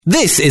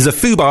This is a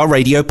Fubar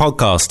Radio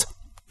podcast.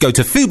 Go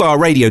to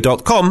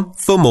fubarradio.com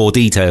for more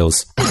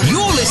details.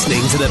 You're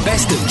listening to the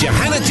best of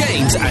Johanna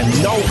James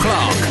and Noel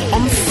Clark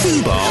on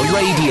Fubar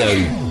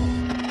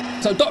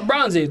Radio. So Doc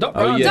Brown's here. Doc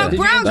Brown. Doc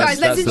Brown, guys.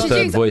 Let's introduce. That's the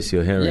third voice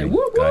you're hearing, Yeah,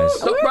 woo, guys.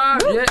 Doc Brown.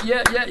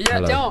 Yeah.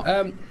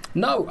 Doc.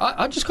 No,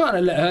 I just kind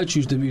of let her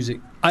choose the music.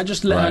 I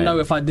just let her Right. know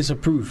if I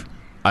disapprove.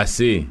 I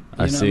see.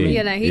 You know what I see. mean?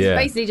 You know, he's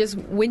basically just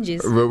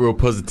whinges. Real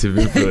positive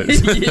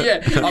influence.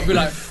 Yeah, I'll be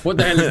like, what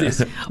the hell is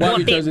this? Why are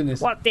you choosing this?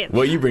 What this?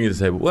 What are you bringing to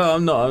the table? Well,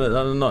 I'm not. I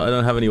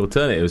don't have any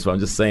alternatives. But I'm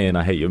just saying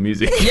I hate your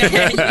music.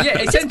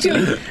 Yeah.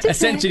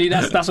 Essentially,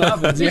 that's what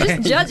happens. You're Yeah.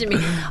 just judging me.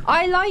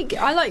 I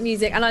like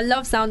music and I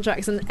love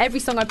soundtracks, and every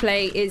song I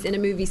play is in a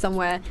movie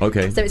somewhere.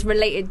 Okay. So it's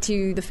related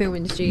to the film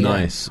industry.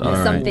 Nice. Or All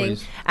right. something.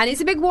 Always. And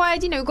it's a big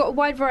wide, got a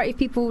wide variety of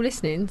people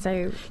listening.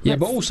 So Yeah,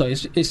 but also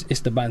it's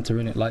the banter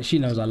in it. Like, she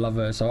knows I love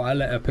her, so I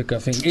let her pick her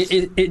thing.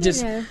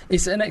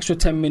 It's an extra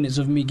 10 minutes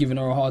of me giving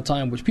her a hard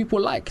time, which people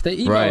like. They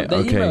email, Right,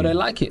 okay. they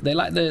like it. They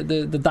like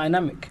the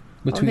dynamic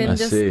between him I us.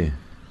 just- see.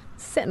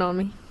 sitting on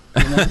me.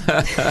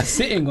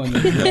 Sitting on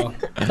you. No,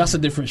 that's a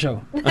different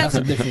show. That's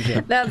a different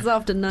show. That's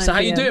after 9 So how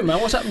you PM. doing,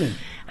 man? What's happening?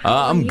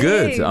 I'm you?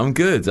 good. I'm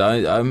good.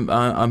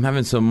 I'm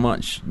having some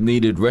much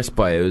needed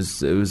respite.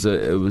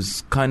 It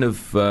was kind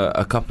of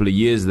a couple of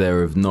years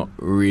there of not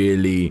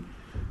really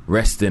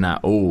resting at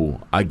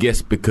all. I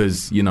guess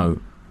because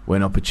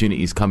when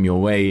opportunities come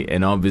your way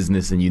in our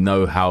business, and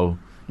how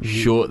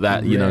short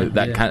that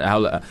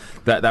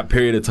that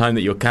period of time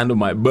that your candle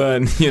might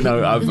burn.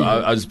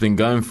 I've just been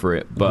going for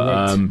it,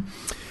 but. Right.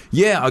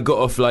 I got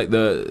off like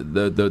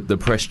the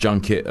press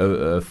junket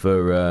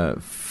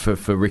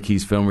for Ricky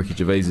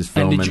Gervais's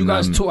film. And did you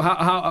guys tour?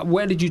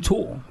 Where did you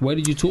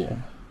tour?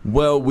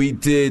 Well, we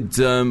did.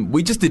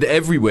 We just did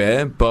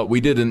everywhere, but we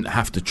didn't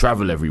have to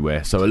travel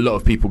everywhere. So a lot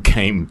of people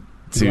came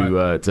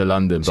to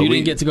London. So but you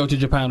didn't get to go to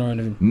Japan or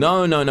anything?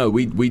 No.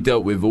 We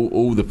dealt with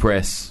all the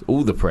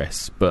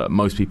press, but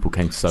most people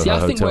came to Soho See, I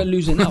think Hotel.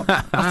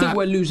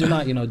 we're losing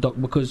out. Doc,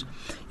 because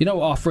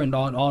our friend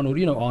Arnold,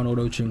 Arnold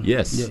Ocean.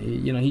 Yes.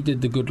 Yeah, he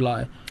did The Good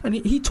Lie, and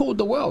he toured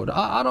the world.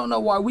 I don't know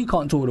why we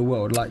can't tour the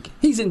world. Like,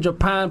 he's in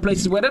Japan,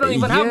 places where they don't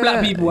even have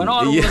black people, and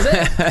Arnold was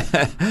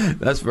there.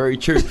 That's very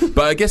true.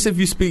 But I guess if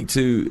you speak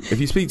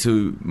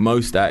to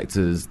most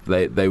actors,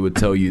 they would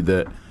tell you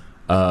that.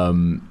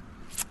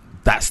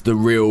 That's the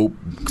real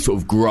sort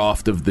of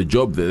graft of the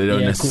job that they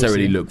don't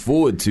necessarily look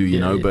forward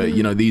to, But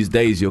these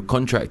days you're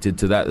contracted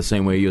to that the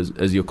same way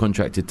as you're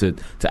contracted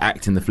to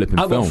act in the flipping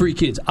film. I've got 3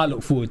 kids. I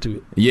look forward to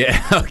it.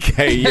 Yeah.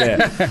 Okay.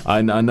 Yeah.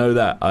 I know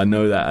that,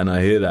 and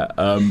I hear that.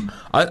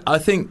 I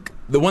think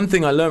the one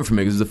thing I learned from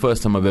it, because it's the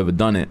first time I've ever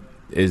done it,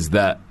 is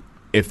that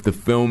if the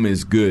film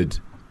is good,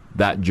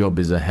 that job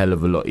is a hell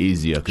of a lot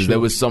easier. Because there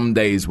was some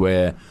days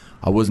where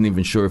I wasn't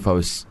even sure if I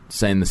was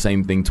saying the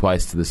same thing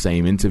twice to the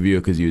same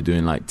interviewer, because you were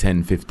doing like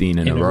 10, 15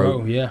 in a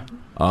row. Yeah.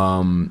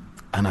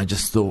 And I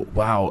just thought,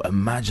 wow,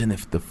 imagine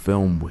if the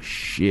film was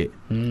shit.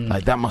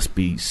 Like, that must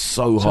be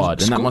so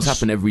hard. And that must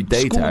happen every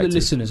day to the actors.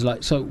 listeners.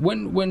 Like, so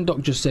when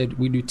Doc just said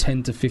we do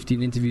 10 to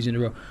 15 interviews in a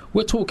row,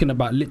 we're talking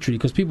about literally,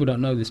 because people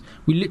don't know this,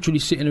 we literally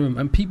sit in a room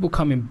and people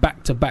come in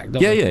back to back.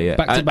 Yeah.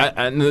 Back to back.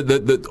 And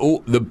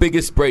the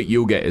biggest break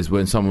you'll get is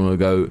when someone will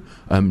go, do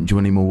you want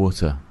any more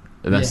water?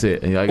 And that's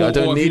it. And you're like, I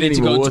don't need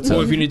any more water.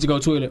 Or if you need to go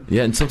to the toilet.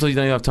 Yeah, and sometimes you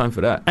don't even have time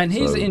for that. And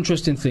here's the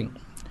interesting thing.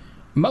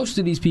 Most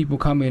of these people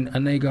come in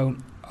and they go,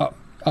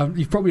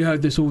 you've probably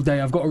heard this all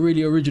day, I've got a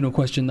really original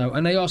question though.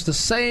 And they ask the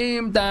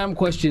same damn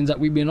questions that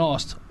we've been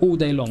asked all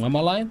day long. Am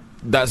I lying?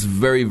 That's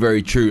very,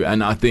 very true.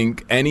 And I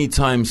think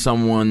anytime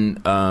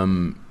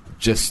someone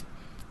just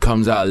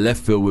comes out of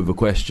left field with a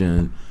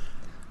question,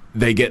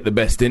 they get the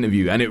best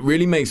interview. And it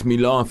really makes me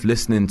laugh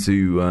listening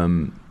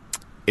to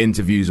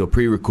interviews or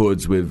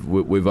pre-records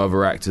with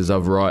other actors,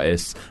 other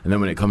artists, and then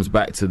when it comes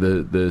back to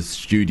the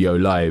studio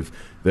live,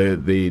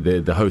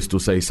 the host will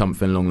say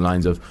something along the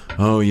lines of,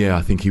 oh yeah,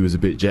 I think he was a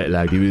bit jet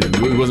lagged, he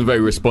wasn't very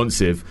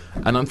responsive.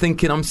 And I'm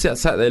thinking, I'm sat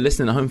there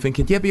listening at home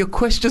thinking, yeah, but your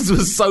questions were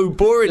so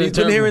boring. He's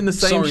been hearing the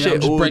same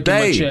shit all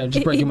day. I'm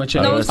just breaking my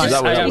chair. No, he's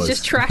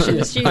just trashing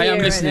the studio. I am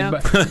listening,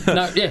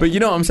 right but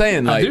you know what I'm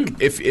saying? I Like,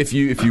 do. if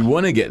you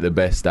want to get the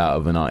best out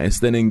of an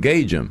artist, then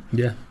engage them.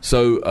 Yeah.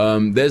 So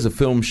there's a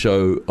film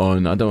show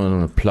on. I don't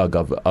want to plug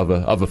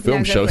other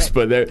film shows,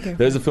 but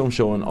there's a film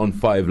show on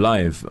 5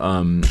 Live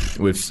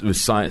with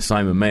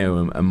Simon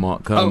Mayo and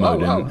Mark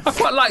Kermode. Oh, I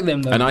quite like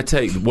them though.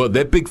 And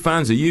they're big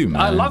fans of you,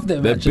 man. I love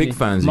them. They're actually. big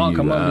fans Mark of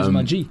you. Mark Kermode is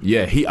my G.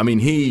 Yeah,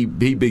 he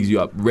bigs you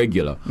up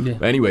regular. Yeah.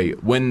 But anyway,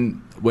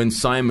 when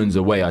Simon's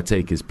away, I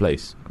take his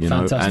place.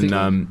 Fantastic.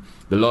 And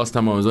the last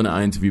time I was on it,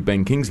 I interviewed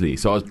Ben Kingsley,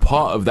 so I was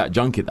part of that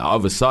junket, the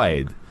other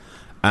side.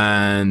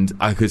 And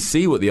I could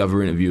see what the other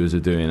interviewers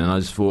are doing, and I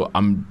just thought,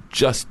 I'm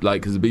just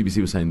like, because the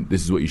BBC was saying,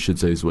 this is what you should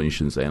say, this is what you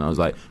shouldn't say, and I was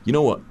like, you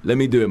know what, let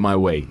me do it my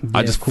way. Yeah,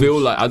 I just feel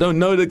like, I don't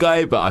know the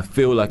guy, but I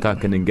feel like I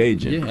can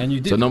engage him. Yeah, and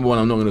you did. So number one,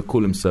 I'm not going to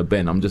call him Sir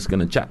Ben, I'm just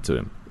going to chat to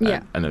him.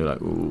 Yeah. And they were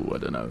like, "Ooh, I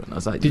don't know." And I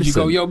was like, Did you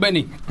go, yo,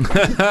 Benny?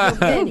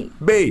 Benny.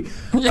 B?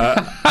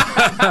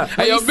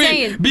 Hey, yo, you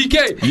saying?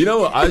 BK. You know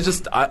what?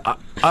 I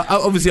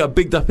obviously I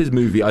bigged up his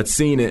movie. I'd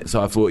seen it,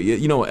 so I thought,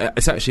 you know what?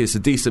 It's a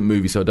decent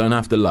movie, so I don't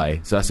have to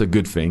lie. So that's a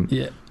good thing.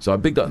 Yeah. So I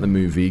bigged up the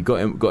movie, got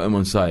him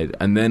on side,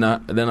 and then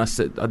I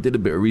said I did a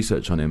bit of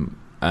research on him,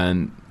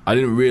 and I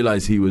didn't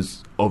realize he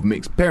was of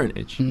mixed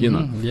parentage. You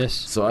know. Yes.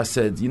 So I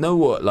said, you know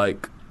what?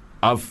 Like,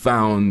 I've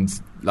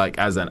found, like,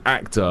 as an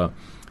actor,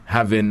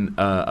 having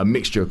a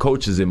mixture of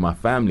cultures in my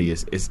family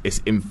is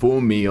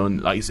informed me on,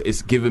 like,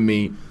 it's given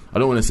me, I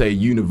don't want to say a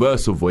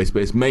universal voice,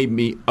 but it's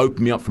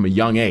open me up from a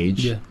young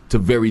age to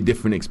very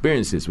different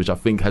experiences, which I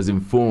think has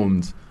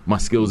informed my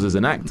skills as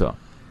an actor.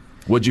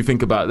 What do you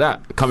think about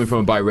that, coming from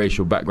a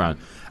biracial background?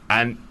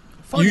 And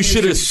you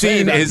should have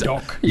seen his.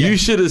 You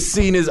should have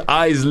seen his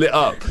eyes lit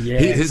up. Yeah.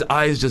 His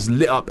eyes just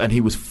lit up, and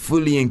he was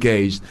fully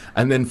engaged.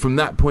 And then from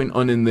that point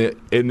on in the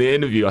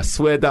interview, I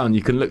swear down,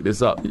 you can look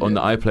this up on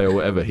the iPlayer or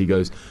whatever. He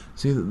goes,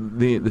 "See,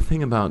 the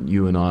thing about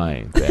you and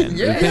I, Ben,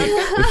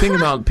 the thing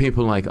about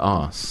people like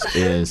us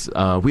is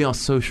we are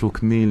social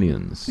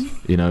chameleons,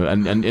 you know.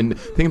 And the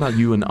thing about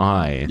you and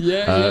I,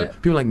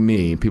 people like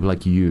me, people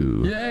like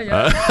you.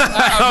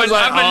 I was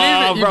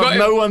like, bro,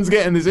 no one's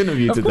getting this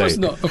interview today.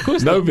 Of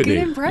course not. Nobody.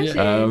 Good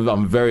impression.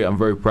 I'm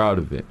very proud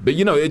of it. But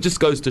you know, it just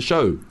goes to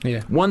show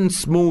one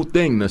small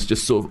thing that's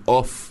just sort of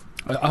off,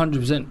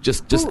 100%,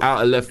 just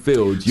out of left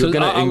field. You're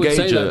going to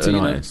engage an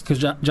artist, because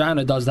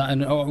Johanna does that,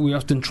 and we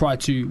often try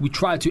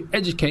to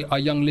educate our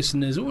young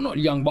listeners, or not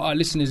young, but our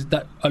listeners,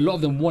 that a lot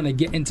of them want to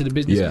get into the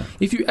business. Yeah.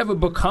 If you ever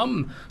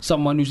become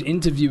someone who's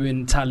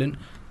interviewing talent,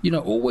 you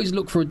know, always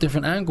look for a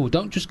different angle.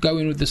 Don't just go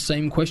in with the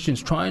same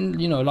questions. Try and,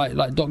 you know,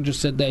 like Doc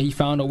just said there, he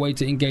found a way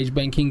to engage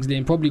Ben Kingsley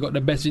and probably got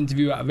the best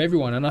interview out of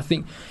everyone. And I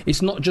think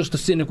it's not just a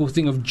cynical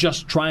thing of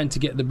just trying to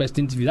get the best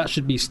interview. That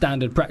should be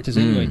standard practice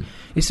anyway.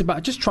 It's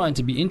about just trying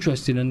to be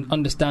interested and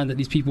understand that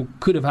these people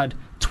could have had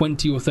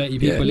 20 or 30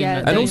 people in that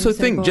and day. also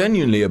think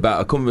genuinely about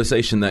a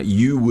conversation that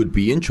you would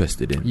be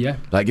interested in. Yeah.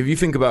 Like, if you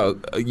think about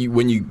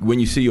when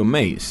you see your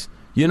mates,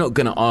 you're not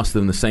going to ask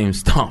them the same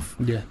stuff.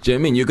 Yeah. Do you know what I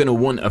mean? You're going to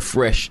want a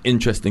fresh,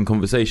 interesting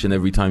conversation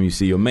every time you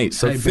see your mates.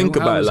 So think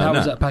about it like that. How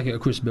was that packet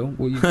of crisps, Bill?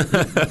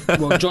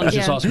 Well, John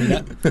just asked me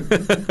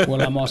that.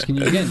 Well, I'm asking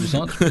you again. Just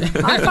answer.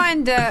 I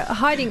find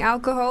hiding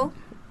alcohol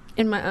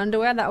in my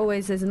underwear, that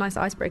always is a nice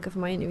icebreaker for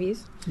my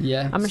interviews.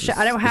 Yeah.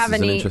 I don't have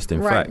any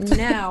right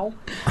now.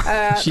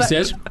 She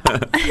says.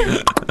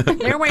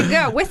 There we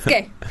go.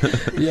 Whiskey.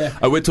 Yeah.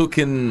 We're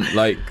talking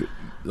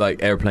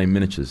like airplane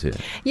miniatures here.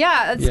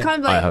 Yeah, it's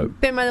kind of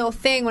like been my little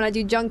thing when I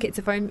do junkets.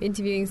 If I'm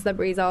interviewing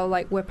celebrities, I'll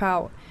like whip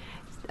out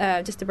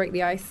just to break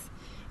the ice,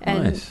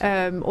 and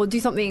or do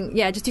something.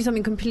 Yeah, just do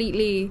something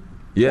completely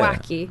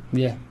wacky.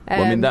 Yeah.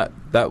 Well, I mean that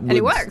would, and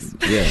it works.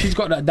 Yeah. She's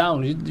got that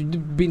down.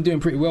 You've been doing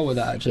pretty well with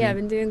that, actually. Yeah, I've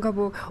been doing a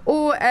couple.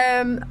 Or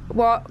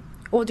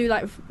do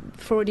like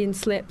Freudian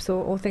slips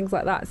or things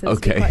like that. So it's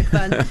quite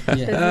fun.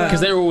 Yeah,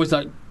 because they're always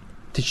like,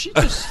 Did she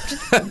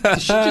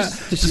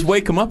just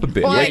wake them up a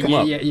bit? Wake them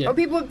up. Yeah. Or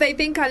people, they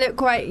think I look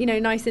quite,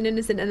 nice and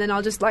innocent, and then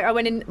I'll just I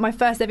went in. My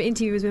first ever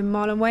interview was with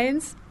Marlon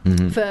Wayans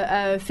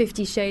for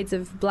 50 Shades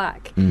of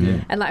Black,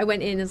 and I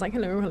went in and was like,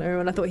 hello,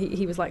 and I thought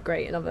he was like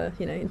great, another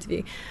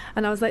interview,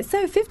 and I was like,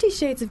 so 50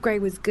 Shades of Grey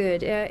was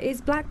good.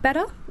 Is Black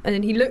better? And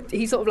then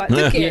he sort of like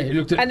took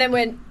it, and then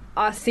went,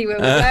 I see where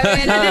we're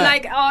going. And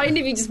then our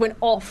interview just went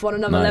off on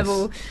another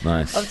level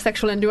of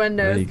sexual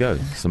innuendo. There you go.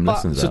 Some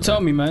lessons. So tell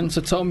me, man.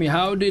 So tell me,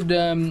 how did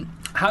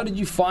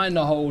you find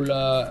the whole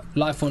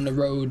life on the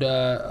road?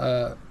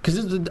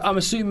 Because I'm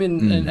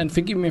assuming, and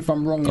forgive me if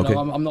I'm wrong,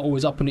 I'm not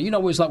always up on it.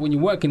 It's like when you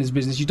work in this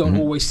business, you don't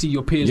always see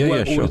your peers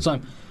work all the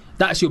time.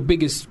 That's your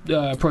biggest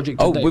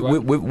project today,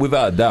 right?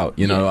 Without a doubt.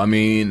 I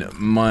mean,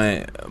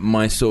 my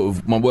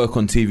work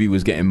on TV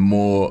was getting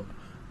more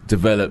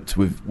developed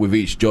with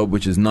each job,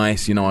 which is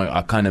nice.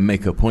 I kind of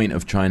make a point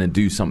of trying to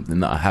do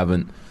something that I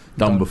haven't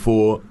done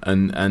before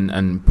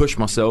and push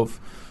myself.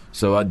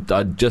 So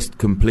I just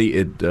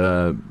completed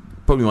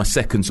probably my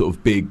second sort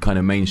of big kind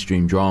of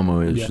mainstream drama,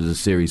 which was a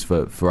series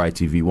for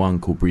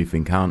ITV1 called Brief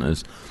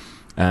Encounters,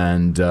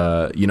 and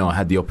I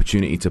had the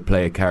opportunity to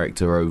play a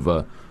character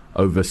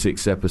over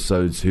 6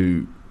 episodes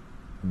who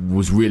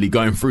was really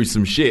going through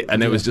some shit,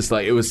 and it was just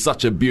like, it was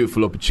such a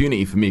beautiful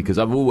opportunity for me, because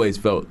I've always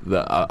felt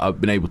that I've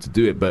been able to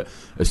do it, but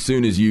as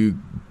soon as you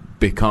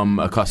become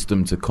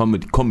accustomed to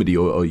comedy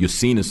or you're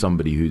seen as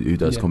somebody who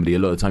does comedy, a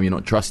lot of the time you're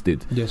not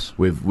trusted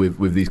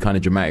with these kind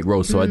of dramatic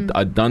roles. So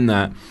I'd done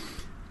that,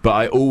 but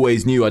I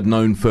always knew, I'd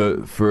known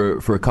for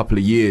a couple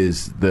of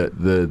years that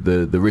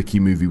the Ricky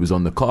movie was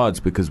on the cards,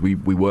 because we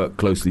work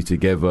closely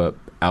together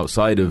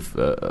outside of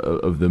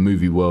the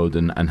movie world,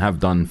 and have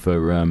done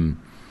for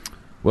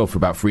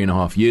about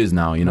 3.5 years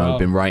now. I've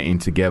been writing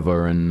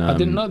together, and I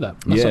didn't know that.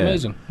 That's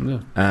amazing. Yeah.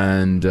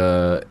 And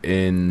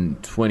in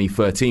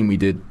 2013 we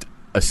did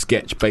a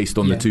sketch based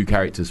on the 2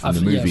 characters from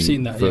the movie I've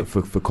seen that,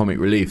 for Comic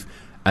Relief,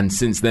 and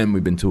since then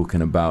we've been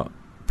talking about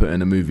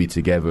putting a movie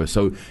together.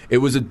 So it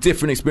was a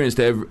different experience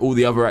to all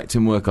the other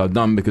acting work I've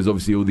done, because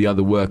obviously all the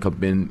other work I've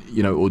been,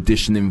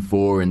 auditioning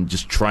for and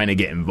just trying to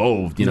get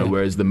involved,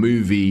 whereas the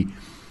movie,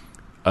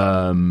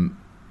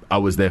 I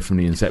was there from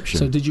the inception.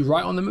 So did you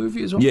write on the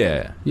movie as well?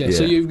 Yeah.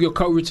 So you've got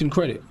co-written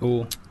credit,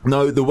 or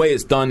no? The way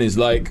it's done is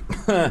like,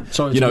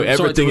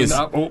 everything is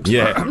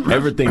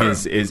everything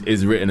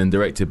is written and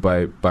directed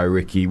by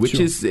Ricky, which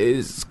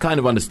is kind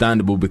of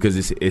understandable because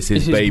it's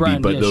his baby.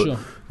 Brand, but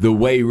the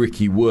way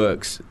Ricky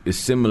works is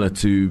similar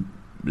to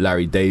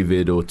Larry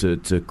David or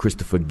to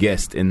Christopher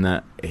Guest in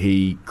that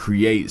he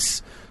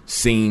creates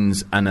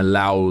scenes and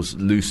allows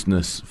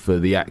looseness for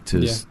the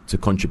actors to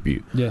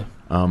contribute. Yeah.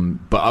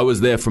 But I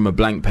was there from a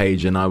blank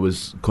page, and I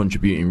was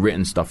contributing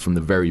written stuff from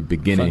the very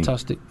beginning.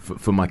 Fantastic.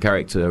 For my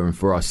character and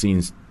for our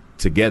scenes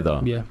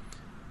together. Yeah.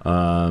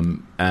 I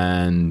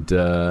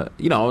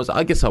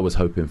guess I was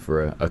hoping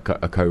for a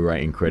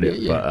co-writing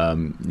credit,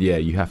 but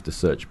you have to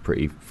search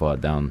pretty far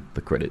down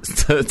the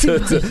credits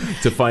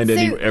to find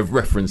any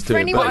reference to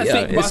it.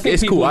 But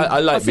it's cool. I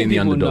like being the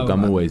underdog.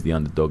 I'm always the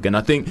underdog, and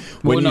I think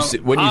when you see,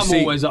 I'm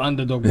always the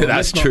underdog. Bro.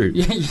 That's true.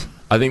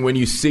 I think when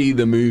you see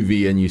the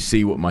movie and you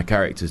see what my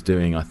character's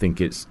doing, I think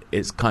it's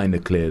kind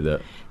of clear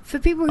that for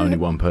people only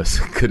one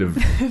person could have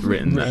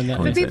written that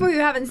content. For people who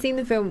haven't seen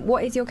the film,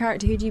 what is your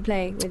character? Who do you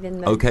play within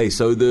the... Okay,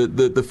 so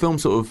the film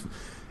sort of,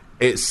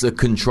 it's a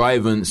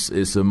contrivance,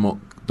 it's a mock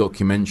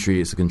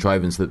documentary, it's a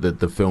contrivance that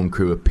the film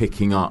crew are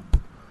picking up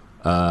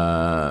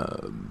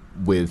on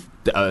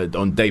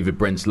David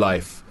Brent's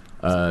life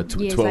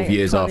 12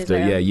 years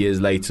after, years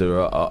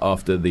later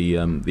after the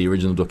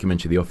original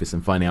documentary The Office,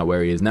 and finding out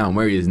where he is now. And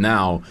where he is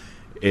now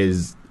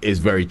is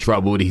very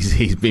troubled.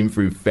 He's been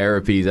through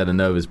therapy, he's had a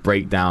nervous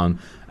breakdown,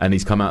 and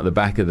he's come out the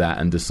back of that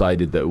and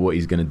decided that what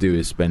he's going to do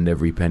is spend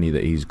every penny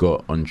that he's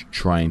got on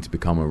trying to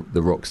become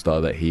the rock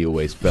star that he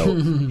always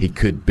felt he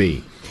could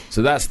be.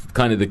 So that's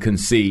kind of the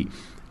conceit.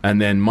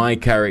 And then my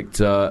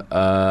character,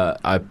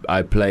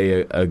 I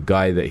play a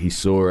guy that he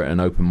saw at an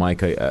open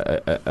mic,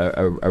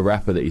 a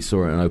rapper that he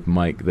saw at an open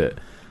mic that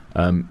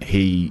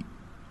he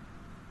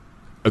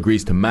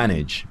agrees to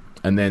manage,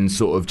 and then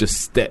sort of just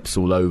steps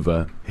all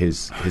over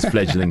his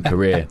fledgling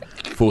career,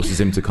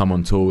 forces him to come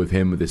on tour with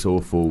him with this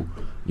awful,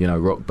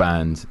 rock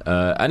band,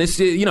 and it's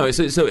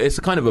it's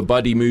a kind of a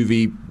buddy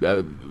movie.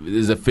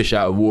 There's a fish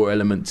out of water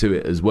element to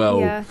it as well.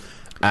 Yeah.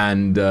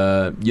 And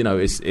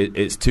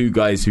it's two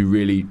guys who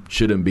really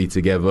shouldn't be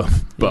together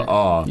but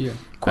are,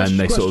 and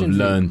they sort of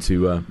learn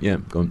to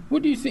go on.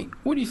 What do you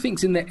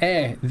think's in the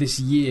air this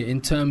year in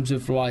terms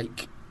of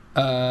like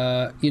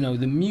the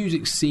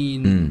music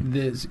scene,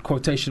 the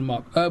quotation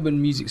mark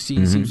urban music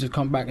scene seems to have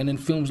come back, and then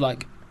films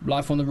like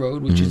Life on the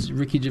Road, which is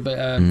Ricky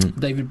Gervais,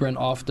 David Brent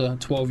after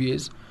 12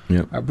 years,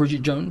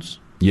 Bridget Jones,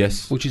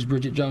 which is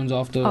Bridget Jones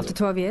after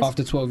 12 years.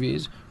 After 12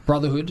 years,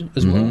 Brotherhood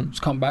as well. It's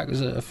come back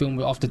as a film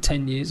after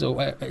 10 years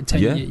or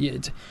 10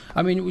 years.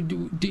 I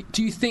mean,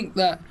 do you think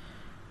that?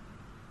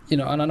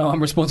 And I know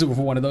I'm responsible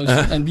for one of those,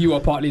 and you are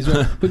partly as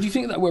well. But do you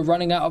think that we're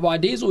running out of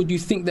ideas, or do you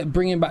think that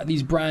bringing back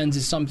these brands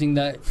is something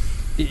that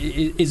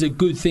is a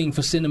good thing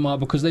for cinema,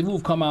 because they've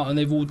all come out and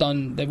they've all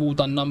done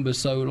numbers?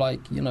 So,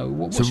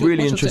 it's a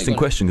really interesting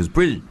question, because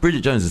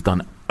Bridget Jones has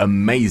done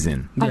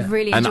amazing. I've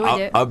really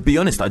enjoyed it. I'll be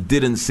honest, I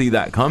didn't see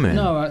that coming.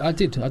 No, I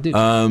did.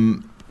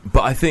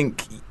 But I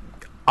think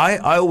I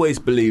always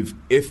believe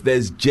if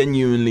there's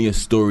genuinely a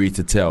story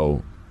to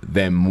tell,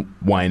 then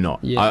why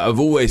not? I've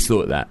always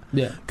thought that.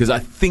 Because I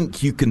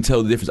think you can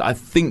tell the difference. I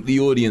think the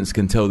audience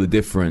can tell the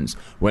difference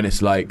when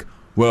it's like,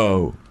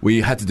 well,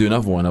 we had to do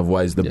another one,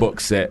 otherwise the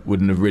box set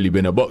wouldn't have really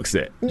been a box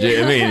set. Do you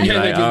know what I mean?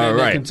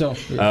 They can tell.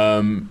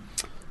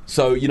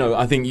 So,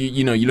 I think,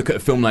 you look at a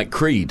film like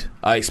Creed.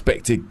 I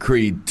expected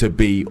Creed to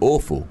be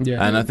awful.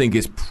 And I think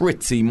it's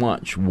pretty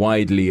much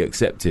widely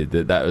accepted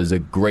that was a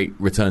great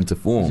return to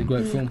form. It's a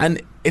great film.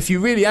 And if you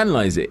really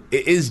analyse it,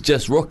 it is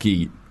just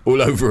Rocky all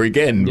over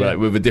again, right,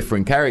 with a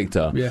different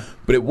character.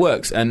 But it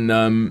works. And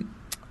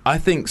I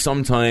think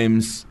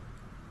sometimes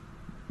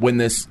when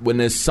there's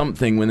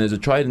a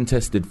tried and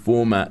tested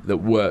format that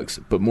works,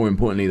 but more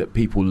importantly that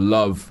people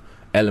love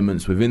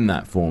elements within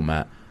that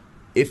format,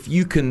 if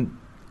you can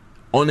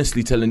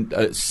honestly tell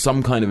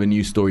some kind of a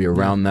new story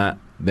around that,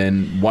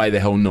 then why the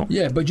hell not?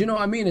 Yeah, but you know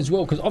what I mean as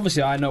well, because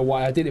obviously I know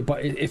why I did it,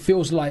 but it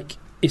feels like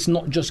it's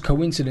not just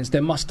coincidence.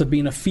 There must have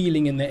been a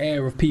feeling in the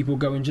air of people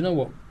going, do you know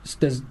what?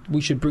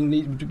 We should bring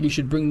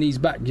these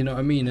back. You know what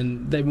I mean?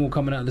 And they're all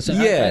coming out of the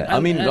same. Yeah,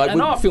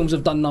 and our films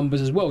have done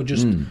numbers as well.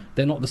 Just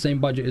they're not the same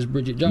budget as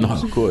Bridget Jones. No,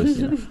 of course.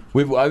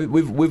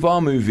 With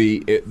our movie,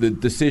 the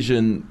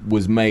decision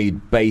was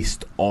made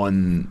based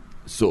on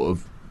sort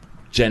of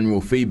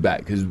general feedback,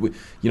 because we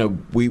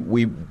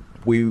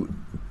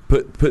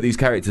put these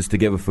characters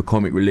together for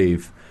comic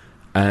relief.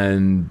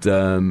 And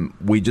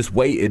we just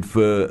waited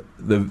for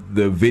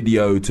the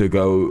video to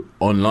go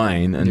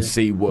online and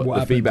see what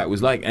the feedback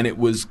was like, and it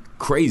was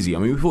crazy. I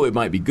mean, we thought it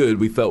might be good.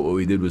 We felt what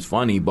we did was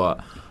funny, but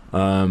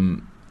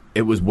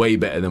it was way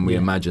better than we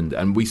imagined.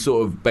 And we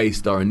sort of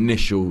based our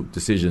initial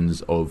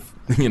decisions of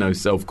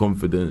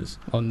self-confidence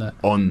on that.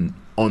 On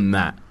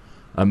that.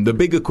 The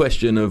bigger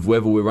question of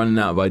whether we're running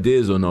out of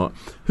ideas or not,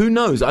 who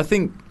knows? I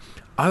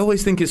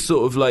always think it's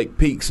sort of like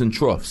peaks and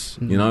troughs,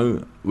 you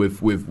know,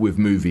 with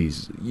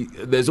movies.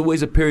 There's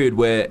always a period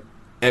where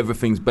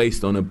everything's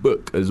based on a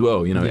book as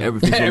well, you know,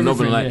 everything's on a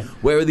novel. Like,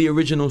 where are the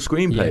original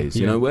screenplays?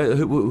 You know,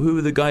 who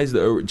are the guys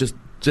that are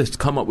just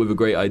come up with a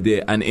great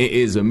idea and it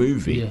is a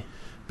movie? Yeah.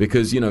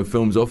 Because, you know,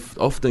 films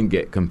often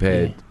get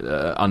compared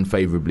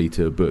unfavourably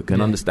to a book,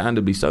 and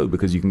understandably so,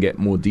 because you can get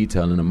more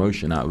detail and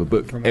emotion out of a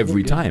book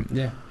every time.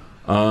 Yeah.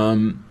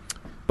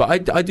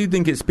 But I do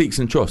think it's peaks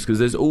and troughs, because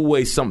there's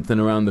always something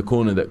around the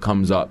corner that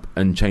comes up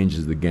and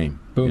changes the game.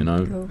 Boom. You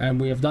know, cool. And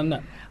we have done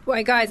that.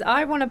 Right, guys,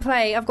 I want to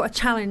play. I've got a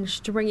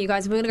challenge to bring you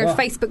guys. We're going to go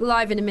Facebook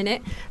Live in a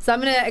minute, so I'm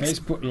going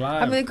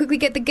to quickly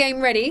get the game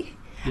ready.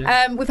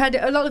 Yeah. We've had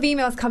a lot of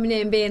emails coming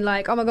in being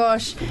like, "Oh my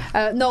gosh,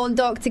 Noel and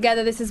Doc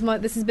together. This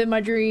has been my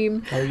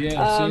dream." Oh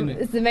yeah, I've seen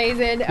it. It's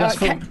amazing.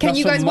 Can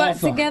you guys work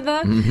together?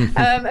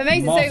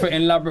 Amazing. Martha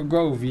in Ladbroke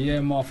Grove.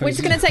 Yeah, Martha. We're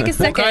just going to take a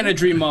second. What kind of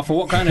dream, Martha?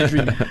 What kind of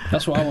dream?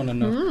 That's what I want to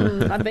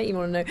know. I bet you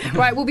want to know.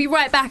 Right, we'll be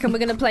right back, and we're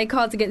going to play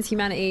Cards Against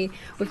Humanity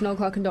with Noel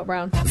Clark and Doc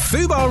Brown.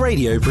 Fubar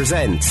Radio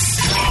presents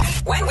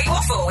When We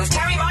Waffle with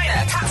Terry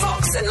Minor, Kat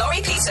Fox, and Laurie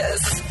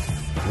Peters.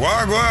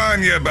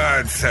 Wagwan, you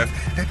bad stuff.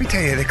 Let me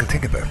tell you a little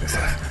thing about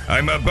myself.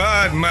 I'm a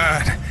bad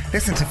man.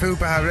 Listen to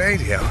Fubar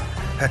Radio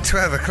at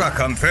 12 o'clock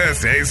on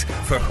Thursdays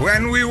for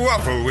When We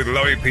Waffle with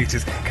Laurie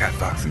Peters, Kat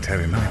Fox and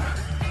Terry Minor.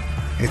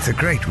 It's a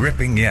great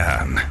ripping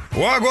yarn.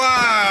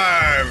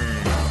 Wagwan!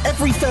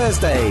 Every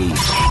Thursday.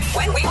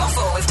 When We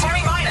Waffle with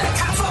Terry Minor,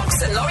 Kat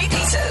Fox and Laurie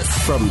Peters.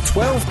 From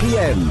 12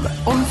 p.m.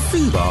 on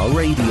Fubar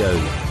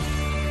Radio.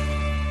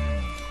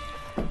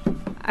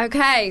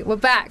 Okay, we're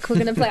back. We're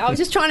going to play. I was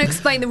just trying to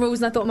explain the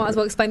rules, and I thought I might as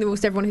well explain the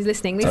rules to everyone who's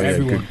listening.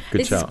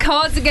 This is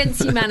Cards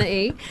Against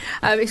Humanity.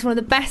 It's one of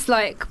the best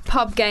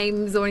pub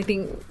games or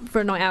anything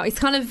for a night out.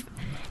 It's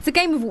a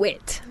game of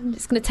wit. I'm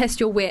just going to test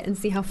your wit and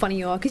see how funny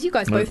you are, because you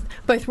guys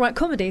both write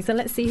comedy. So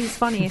let's see who's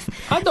funniest.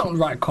 I don't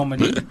write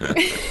comedy.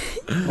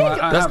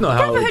 That's not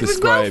how I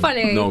describe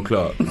Noel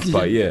Clark.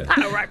 But yeah,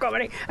 I don't write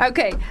comedy.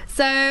 Okay,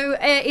 so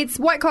it's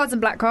white cards and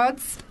black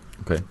cards.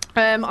 Okay.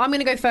 I'm going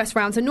to go first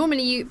round. So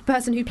normally,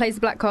 person who plays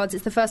the black cards,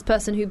 it's the first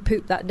person who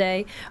pooped that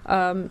day,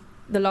 the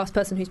last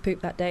person who's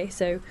pooped that day.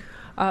 So,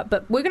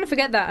 but we're going to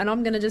forget that, and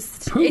I'm going to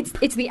just.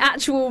 It's the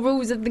actual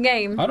rules of the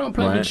game. I don't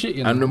play with shit,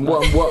 you know. And then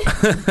what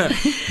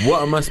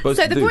am I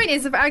supposed to do? So the point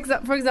is,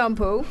 for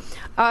example,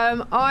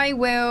 I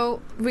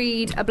will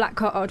read a black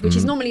card, which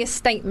is normally a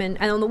statement,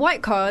 and on the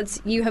white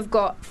cards, you have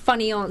got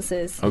funny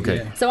answers. Okay.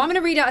 Yeah. So I'm going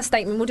to read out a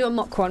statement. We'll do a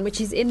mock one, which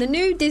is in the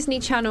new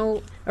Disney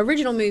Channel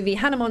original movie,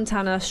 Hannah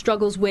Montana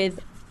struggles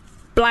with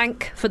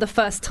blank for the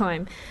first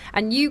time,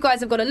 and you guys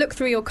have got to look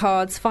through your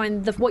cards,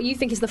 find what you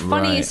think is the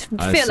funniest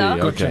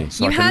filler. Okay.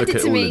 So you hand it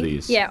to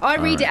me. Yeah, I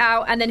read it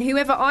out, and then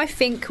whoever I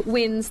think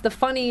wins the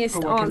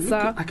funniest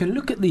answer. I can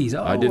look at these.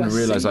 I didn't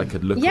realise I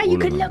could look at all of them. Yeah, you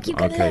could look. You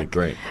could look. Okay,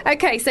 great.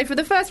 Okay, so for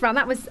the first round,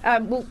 that was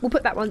we'll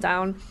put that one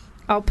down.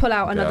 I'll pull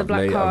out another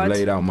black card. I've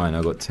laid out mine.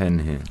 I've got 10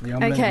 here. Yeah,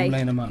 I'm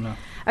laying them out now.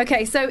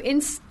 Okay, so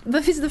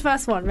this is the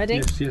first one.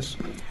 Ready? Yes.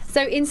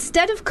 So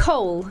instead of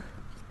coal,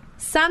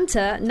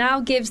 Santa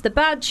now gives the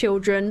bad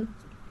children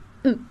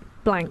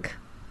blank.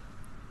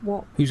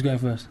 What? Who's going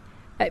first?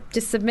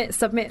 Just submit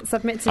to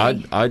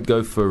me. I'd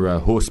go for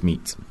horse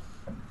meat.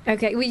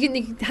 Okay, well, you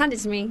can hand it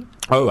to me.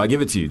 Oh, I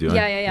give it to you, do I?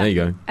 Yeah. There you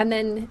go. And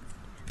then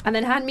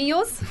hand me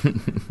yours.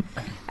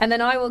 And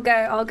then I'll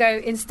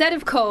go, instead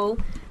of coal,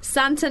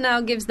 Santa now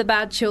gives the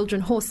bad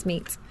children horse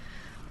meat.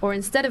 Or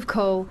instead of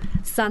coal,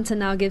 Santa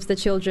now gives the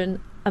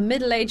children a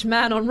middle-aged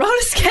man on roller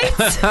skates.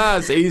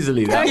 It's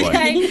easily that one.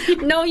 Okay,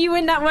 no, you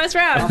win that first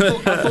round.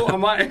 I thought I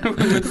might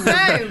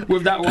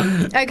with that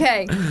one.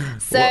 Okay,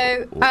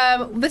 so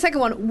the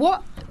second one.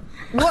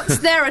 What's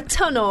there a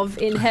ton of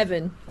in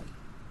heaven?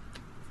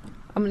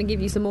 I'm going to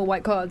give you some more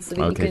white cards. So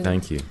that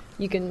thank you.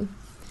 You can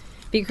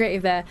be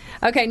creative there.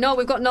 Okay, Noel,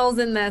 we've got Noel's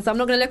in there, so I'm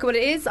not going to look at what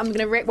it is. I'm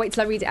going to wait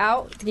till I read it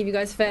out to give you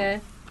guys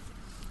fair.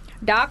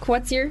 Doc,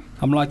 what's your...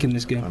 I'm liking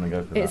this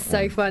game. It's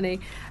so funny.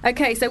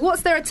 Okay, so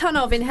what's there a ton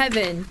of in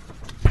heaven?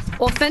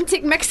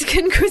 Authentic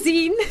Mexican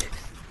cuisine.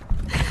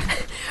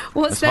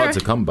 It's hard to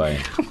come by.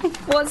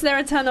 What's there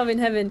a ton of in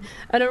heaven?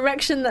 An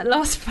erection that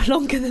lasts for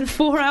longer than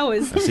 4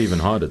 hours. That's even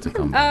harder to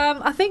come by.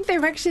 I think the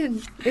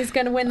erection is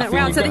going to win that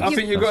round. I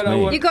think you got that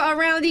one. You got a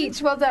round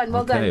each. Well done.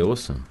 Okay,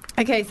 awesome.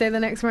 Okay, so the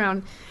next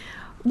round.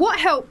 What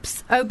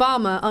helps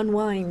Obama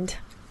unwind?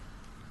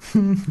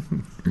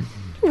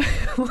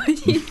 What do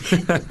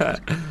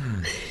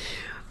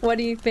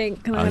you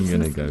think? I'm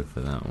going to go for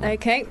that one.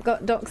 Okay,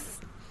 got Doc's.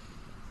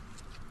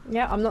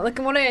 Yeah, I'm not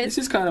looking what it is.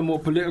 This is kind of more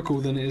political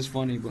than it is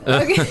funny. But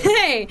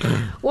okay.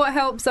 What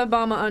helps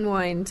Obama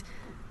unwind?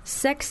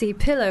 Sexy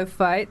pillow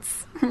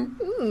fights.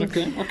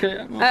 Okay.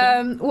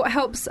 What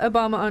helps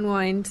Obama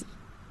unwind?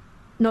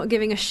 Not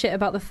giving a shit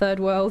about the third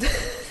world.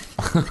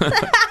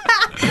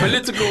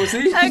 Political,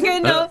 see? Okay,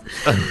 no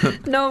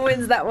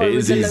wins that one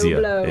with a low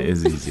blow. It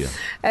is easier.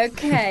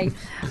 Okay.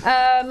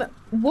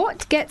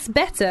 What gets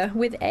better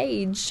with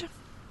age?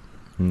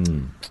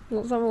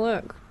 Let's have a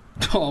look.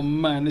 Oh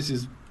man, this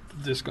is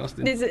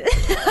disgusting.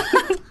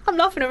 I'm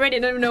laughing already. I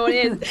don't even know what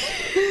it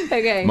is.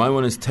 Okay. My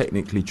one is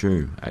technically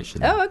true,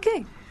 actually. Oh,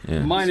 okay.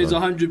 Yeah, Mine is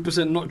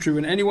 100% not true,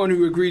 and anyone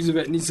who agrees with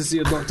it needs to see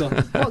a doctor.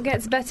 What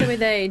gets better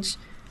with age?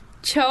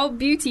 Child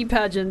beauty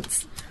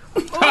pageants.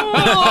 That's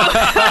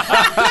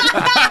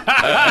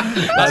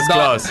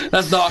class.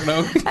 That's dark,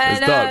 though. And, It's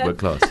dark, but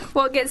class.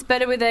 What gets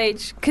better with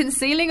age?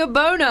 Concealing a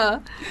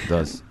boner. It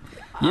does.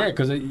 Yeah,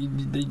 because they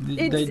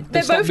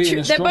They're stop both being true.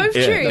 as They're strong. both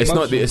Yeah, true. it's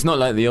not. True. It's not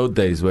like the old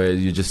days where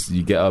you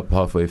get up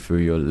halfway through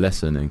your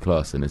lesson in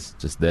class and it's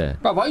just there.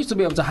 Bruv, I used to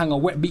be able to hang a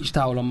wet beach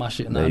towel on my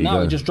shit. There you Now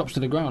go. it just drops to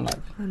the ground. Like,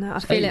 I know. I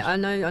feel age. it. I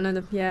know.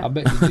 I Yeah.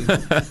 bet you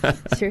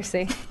do.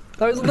 Seriously.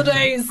 Those are the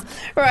days.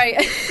 Right.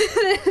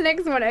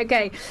 Next one.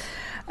 Okay.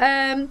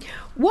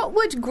 What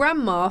would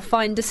Grandma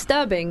find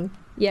disturbing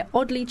yet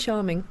oddly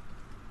charming?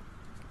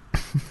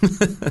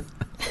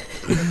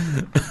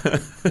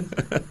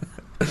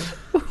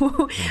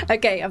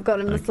 Okay, I've got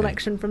a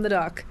selection from the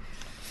dark.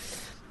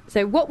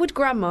 So, what would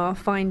Grandma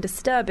find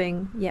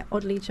disturbing yet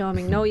oddly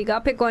charming? No, you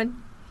gotta pick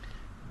one.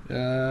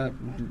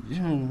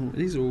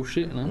 These are all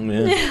shit, no?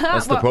 Yeah,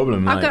 that's the Well,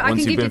 problem. I Like, can once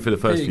give you've been you- through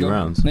the There first you few go.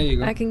 rounds. There you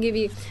go. I can give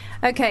you.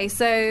 Okay,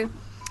 so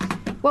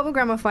what would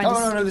Grandma find?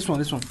 No, this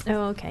one. Oh,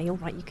 okay, you're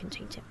right. You can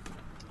change it.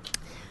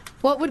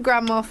 What would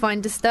Grandma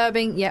find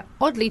disturbing yet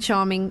oddly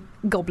charming?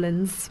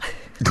 Goblins.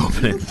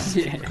 Goblins.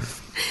 Yeah.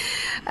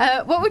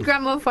 What would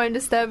Grandma find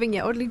disturbing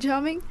yet oddly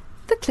charming?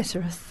 The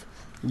clitoris.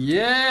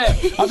 Yeah.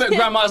 I bet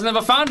Grandma's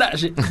never found that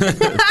shit.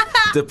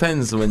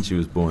 Depends when she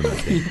was born, I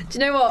think. Do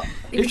you know what?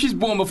 If she's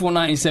born before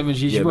 1970,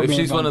 she Yeah, but if probably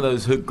she's one of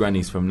those hood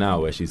grannies from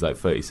now where she's like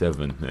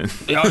 37, then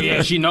Oh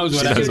yeah, she knows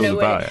what She that knows is. all No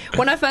about way. it.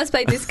 When I first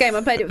played this game,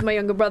 I played it with my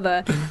younger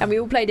brother, and we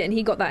all played it, and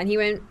he got that, and he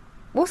went,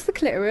 "What's the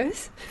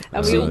clitoris?"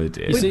 And we all, Oh,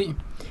 dear. You see,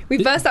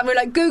 we burst out, and we were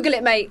like, "Google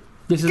it, mate."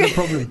 this is a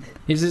problem.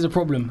 This is a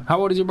problem. How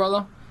old is your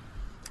brother?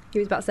 He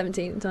was about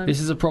 17 at the time.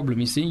 This is a problem.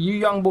 You see, you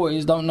young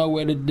boys don't know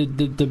where the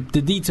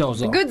details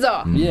The are. goods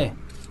are. Yeah,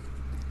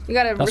 You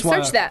gotta that's why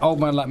research that. old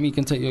man like me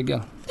can take your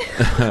girl.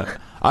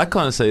 I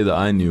can't say that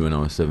I knew when I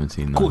was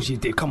 17. Of course you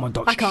did. Come on,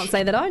 Doc. I can't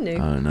say that I knew. I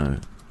don't know.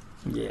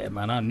 Yeah,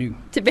 man, I knew.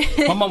 To be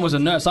My mum was a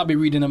nurse. I'd be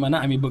reading them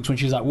anatomy books when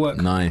she's at work.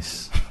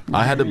 Nice.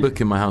 I had a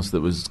book in my house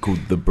that was called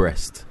The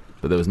Breast,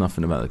 but there was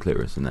nothing about the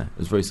clitoris in there. It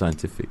was very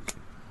scientific.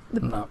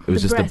 No. It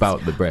was The just breast.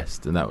 about the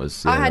breast, and that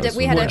was. I had that was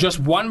we from had work. a-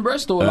 Just one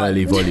breast or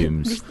early like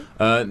volumes.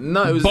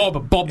 No, it was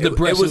Bob the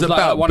breast. It was like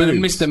about one of the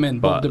boobs, Mr. Men.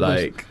 Bob but the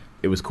breast. like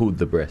it was called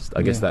The Breast.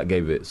 I guess Yeah. that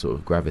gave it sort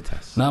of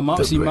gravitas. Now, mum,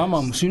 The see, my breast.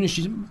 mum, as soon as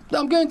she's,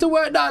 I'm going to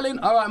work, darling.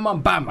 All right,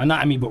 mum, bam,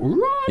 anatomy book.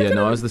 Right. Yeah,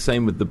 no, I was the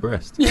same with the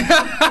breast.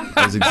 I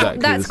was exactly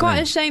That's the quite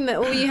same. a shame that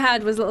all you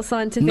had was little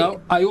scientific. No,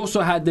 I also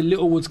had the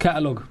Littlewoods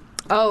catalogue.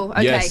 Oh,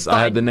 okay. Yes, I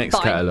had the next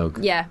catalogue.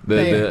 Yeah.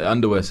 The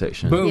underwear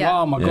section. Boom. Yeah.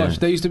 Oh my Yeah. gosh.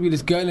 There used to be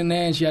this girl in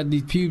there and she had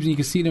these pubes and you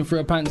could see them through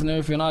her pants and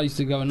everything. I used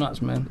to go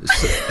nuts, man.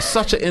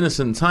 Such an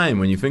innocent time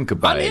when you think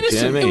about it. do you know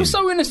Innocent. what I mean? It was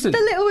so innocent.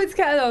 The Littlewoods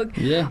catalogue.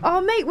 Yeah.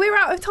 Oh, mate, we're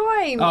out of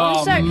time.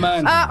 Oh, So,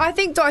 man. I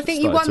think you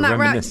Started won to that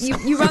round. reminisce.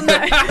 You won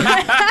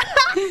that.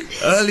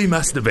 Early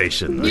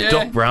masturbation. Yeah.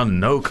 Doc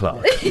Brown, no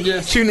Clark.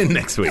 Yes. Tune in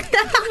next week.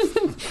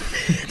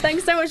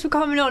 Thanks so much for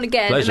coming on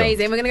again. Pleasure.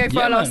 Amazing. We're going to go for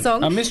Yeah, our last man.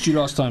 song. I missed you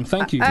last time.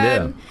 Thank you.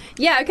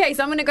 Yeah, okay,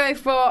 so I'm going to go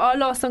for our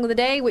last song of the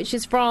day, which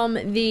is from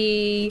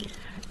the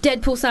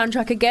Deadpool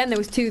soundtrack again. There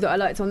was two that I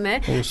liked on there.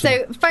 Awesome.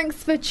 So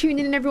thanks for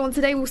tuning in, everyone,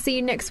 today. We'll see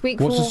you next week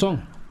What's for the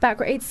song?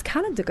 It's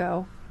Calendar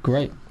Girl.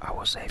 Great. I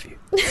will save you.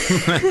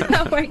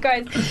 All right,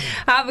 guys.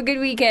 Have a good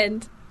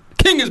weekend.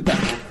 King is back.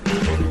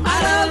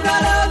 I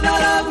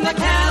love my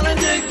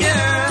calendar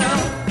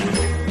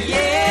girl.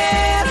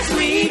 Yeah, the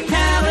sweet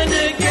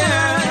calendar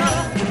girl.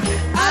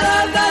 I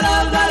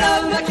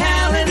love my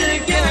calendar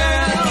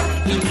girl.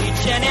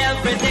 Each and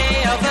every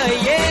day of the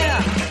year.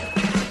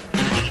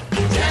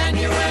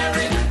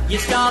 January, you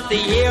start the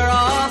year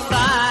off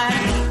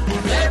fine.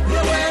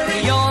 February,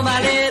 you're my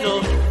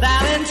little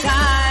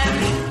Valentine.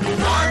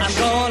 March, I'm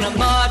gonna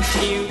march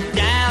you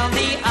down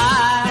the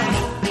aisle.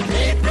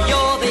 April,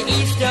 you're the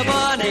Easter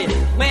bunny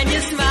when you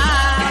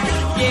smile.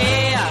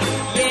 Yeah,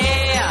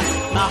 yeah,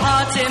 my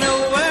heart's in a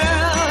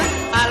whirl.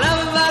 I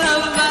love my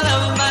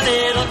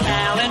little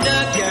calendar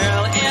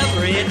girl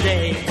every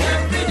day.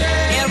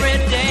 Every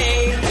day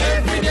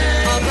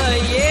of the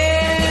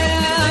year.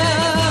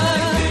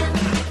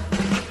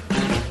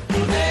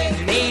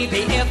 Maybe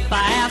if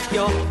I ask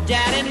your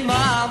dad and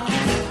mom,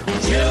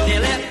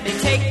 they'll let me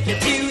take you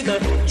to the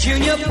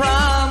junior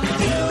prom.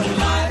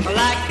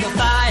 Like a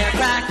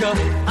firecracker,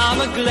 I'm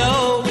a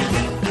glow.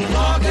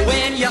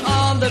 When you're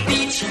on the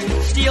beach,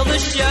 steal the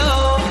show.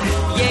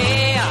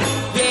 Yeah,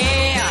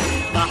 yeah,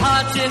 my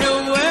heart's in a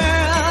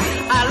whirl.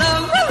 I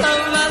love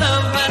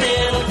my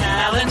little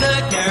calendar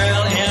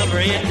girl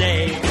every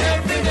day.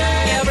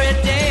 Every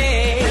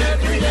day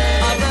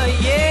of the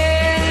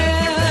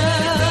year.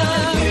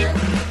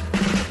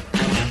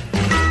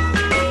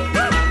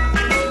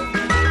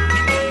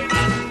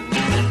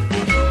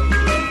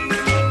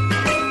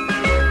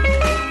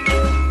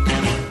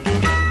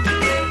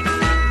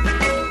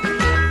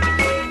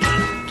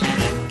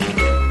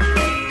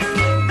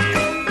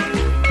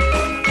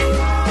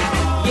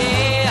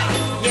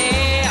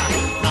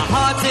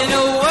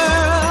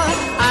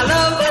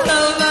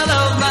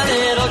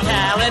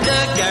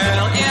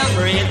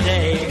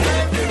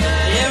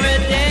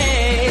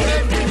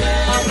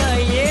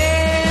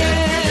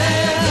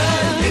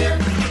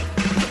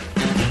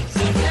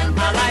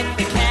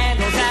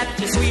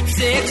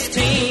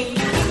 16.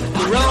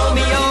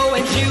 Romeo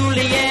and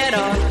Juliet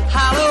or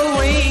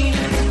Halloween.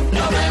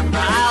 November,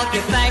 I'll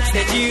give thanks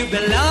that you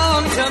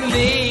belong to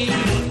me.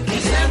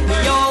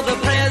 December, you're the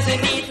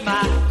present beneath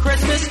my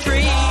Christmas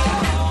tree.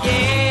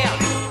 Yeah,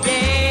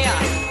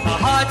 yeah, my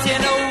heart's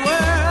in a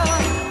whirl.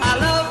 I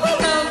love my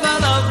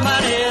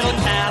little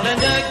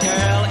calendar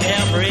girl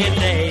every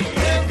day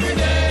of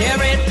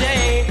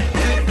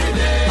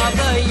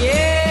the year.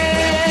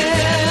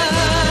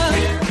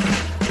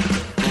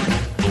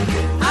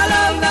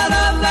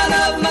 I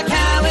love my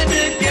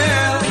calendar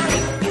girl.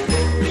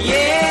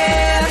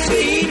 Yeah,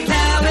 sweet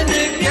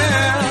calendar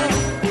girl.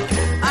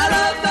 I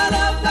love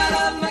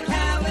my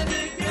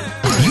calendar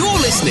girl. You're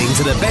listening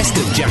to the best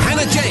of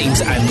Johanna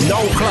James and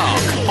Noel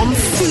Clark on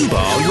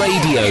Fubar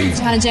Radio.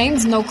 Johanna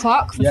James, Noel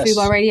Clark from Yes.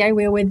 Fubar Radio.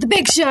 We're with The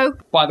Big Show.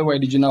 By the way,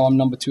 did you know I'm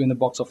number 2 in the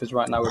box office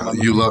right now with my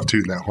You love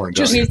tooting that horn,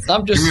 don't you?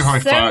 I'm just Give me a high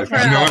so five.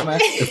 proud, You know what? man.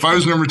 If I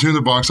was number 2 in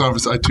the box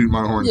office, I'd toot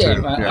my horn yeah,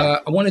 too. man.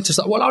 I wanted to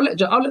start. Well, I'll let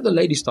the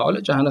lady start. I'll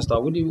let Johanna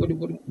start. What do you want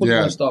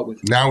to start with?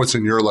 Now it's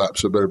in your lap,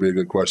 so it better be a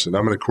good question.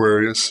 I'm an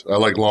Aquarius. I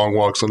like long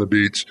walks on the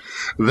beach.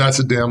 That's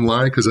a damn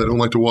lie because I don't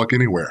like to walk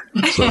anywhere.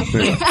 So,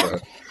 anyway,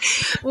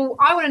 Well,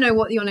 I want to know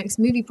what your next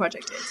movie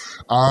project is.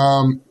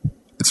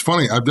 it's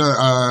funny. I've done.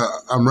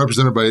 I'm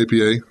represented by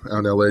APA out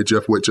in LA.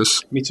 Jeff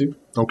Witches. Me too.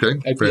 Okay,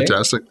 APA.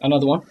 fantastic.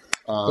 Another one.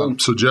 Boom.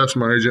 So Jeff's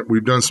my agent.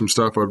 We've done some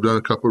stuff. I've done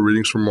a couple of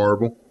readings for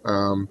Marvel.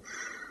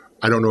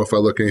 I don't know if I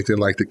look anything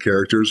like the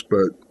characters,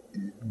 but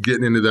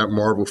getting into that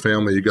Marvel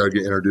family, you got to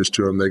get introduced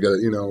to them. They got,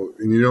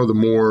 the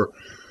more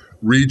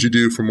reads you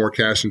do for more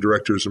casting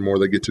directors, the more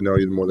they get to know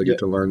you, the more they get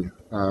to learn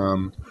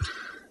you.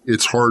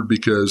 It's hard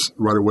because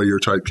right away you're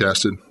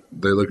typecasted.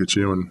 They look at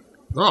you and,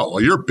 oh,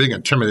 well, you're a big,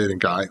 intimidating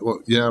guy. Well,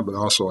 yeah, but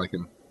also I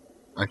can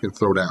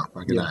throw down.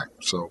 I can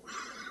act. So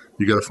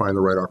you got to find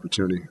the right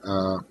opportunity.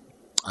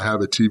 I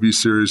have a TV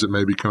series that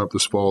may be coming up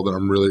this fall that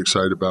I'm really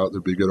excited about.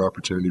 There'd be a good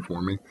opportunity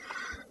for me.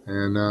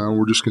 And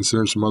we're just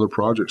considering some other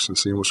projects and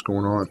seeing what's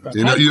going on.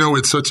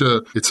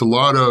 It's a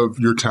lot of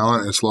your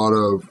talent. It's a lot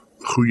of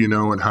who you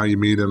know and how you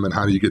meet them and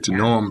how do you get to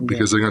know them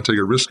because they're going to take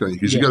a risk on you.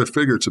 Because you got to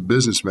figure it's a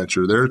business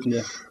venture.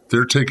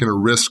 They're taking a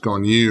risk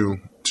on you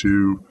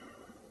to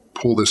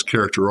pull this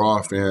character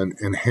off and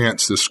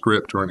enhance the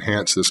script or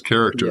enhance this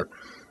character. Yeah.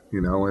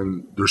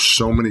 And there's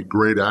so many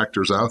great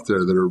actors out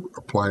there that are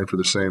applying for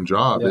the same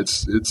job. Yeah.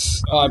 It's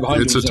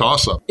a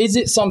toss-up. Is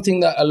it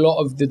something that a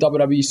lot of the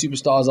WWE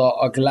superstars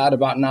are glad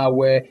about now,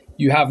 where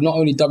you have not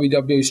only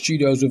WWE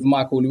studios with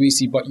Michael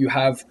Luisi, but you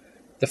have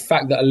the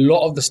fact that a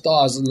lot of the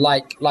stars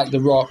like The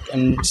Rock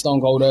and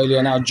Stone Cold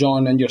earlier, now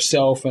John and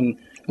yourself and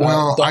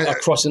are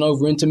crossing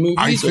over into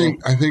movies?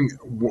 I think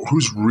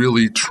who's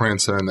really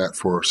transcended that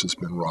for us has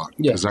been Rock.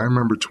 Because I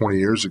remember 20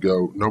 years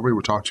ago, nobody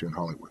would talk to you in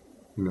Hollywood.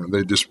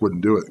 They just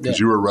wouldn't do it because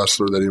you were a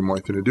wrestler. They didn't want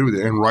anything to do with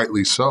it, and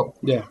rightly so.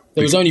 Yeah,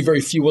 there was only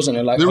very few, wasn't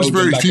there? There was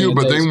very few,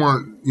 but they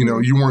weren't.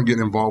 You weren't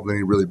getting involved in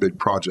any really big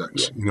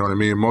projects. Yeah. You know what I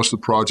mean? Most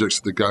of the projects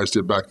that the guys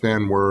did back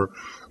then were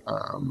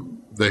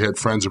they had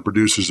friends and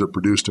producers that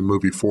produced a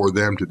movie for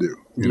them to do.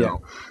 You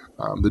know,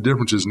 the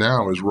difference is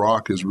now is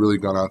Rock has really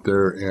gone out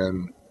there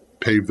and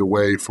paved the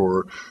way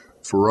for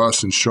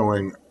us in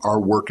showing our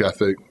work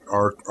ethic,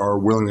 our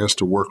willingness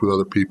to work with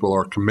other people,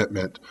 our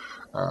commitment.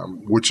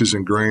 Which is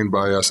ingrained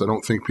by us. I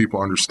don't think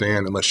people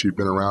understand unless you've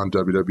been around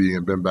WWE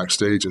and been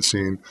backstage and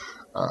seen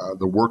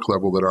the work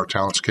level that our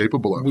talent's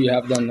capable of. We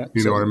have done that.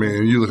 You know what I mean?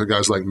 And you look at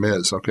guys like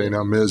Miz. Okay,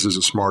 now Miz is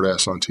a smart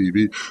ass on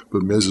TV,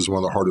 but Miz is one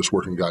of the hardest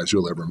working guys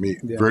you'll ever meet.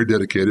 Yeah. Very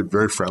dedicated,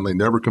 very friendly,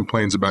 never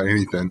complains about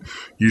anything.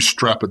 You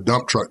strap a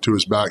dump truck to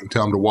his back and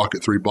tell him to walk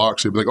it 3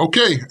 blocks. He'll be like,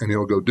 okay, and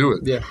he'll go do it.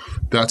 Yeah.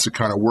 That's the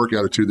kind of work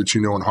attitude that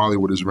in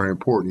Hollywood is very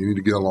important. You need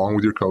to get along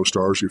with your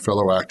co-stars, your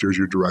fellow actors,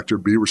 your director,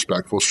 be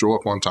respectful, show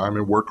up on time,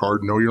 and work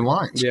hard, know your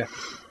lines. Yeah.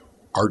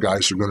 Our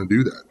guys are going to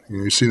do that.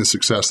 You've seen the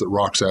success that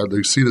Rock's had.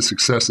 They see the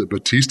success that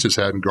Batista's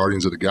had in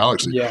Guardians of the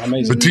Galaxy. Yeah,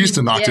 amazing.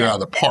 Batista knocked it out of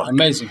the park.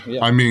 Amazing.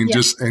 Yeah. I mean,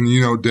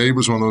 Dave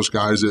was one of those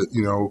guys that,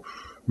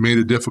 made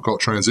a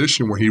difficult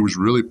transition where he was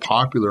really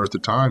popular at the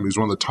time. He was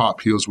one of the top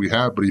heels we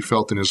had, but he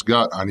felt in his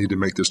gut, I need to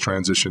make this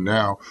transition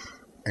now.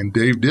 And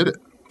Dave did it.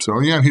 So,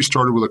 he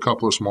started with a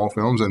couple of small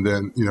films, and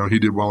then, he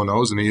did well in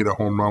those, and he hit a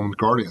home run with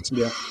Guardians.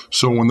 Yeah.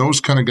 So when those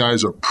kind of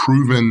guys are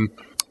proven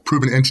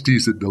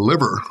entities that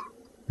deliver –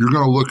 you're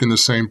going to look in the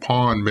same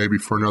pond maybe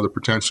for another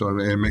potential,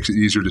 and it makes it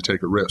easier to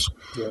take a risk.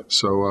 Yeah.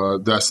 So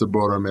that's the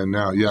boat I'm in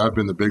now. Yeah, I've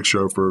been the Big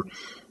Show for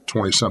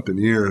 20-something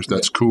years.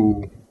 That's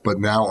cool. But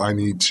now I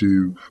need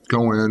to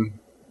go in,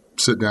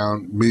 sit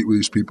down, meet with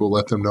these people,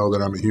 let them know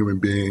that I'm a human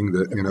being,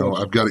 that,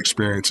 I've got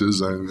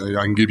experiences, and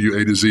I can give you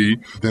A to Z,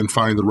 then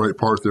find the right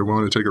part they're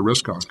willing to take a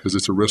risk on because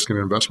it's a risk and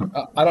investment.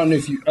 I don't know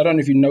if you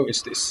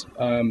noticed this,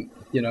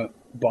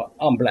 but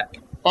I'm black.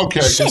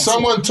 Okay, can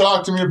someone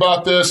talk to me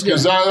about this?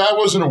 Because I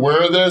wasn't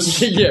aware of this.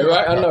 Yeah,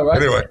 right, I know,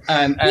 right? Anyway.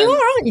 And you are,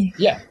 aren't you?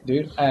 Yeah,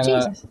 dude.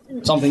 And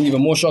something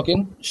even more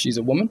shocking, she's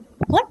a woman.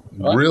 What?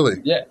 Right?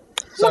 Really? Yeah.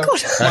 So, oh my God.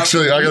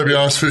 Actually, I got to be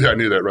honest with you, I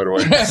knew that right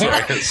away.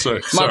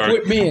 Sorry.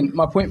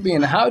 My point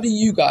being, how do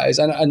you guys,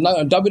 and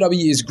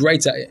WWE is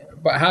great at it,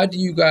 But how do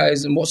you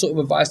guys, and what sort of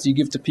advice do you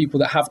give to people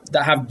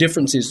that have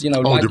differences?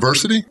 Like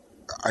diversity.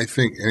 I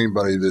think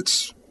anybody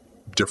that's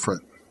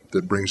different,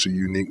 that brings a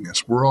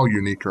uniqueness. We're all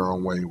unique in our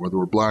own way, whether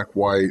we're black,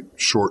 white,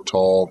 short,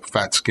 tall,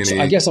 fat, skinny. So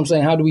I guess I'm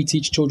saying, how do we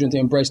teach children to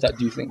embrace that,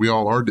 do you think? We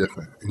all are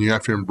different, and you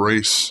have to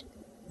embrace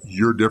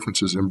your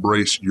differences,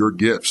 embrace your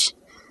gifts.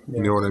 Yeah.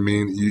 You know what I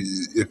mean?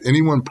 If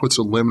anyone puts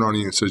a limit on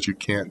you and says you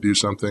can't do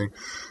something,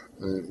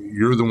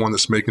 you're the one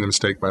that's making the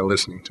mistake by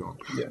listening to them.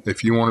 Yeah.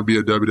 If you want to be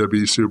a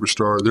WWE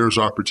superstar, there's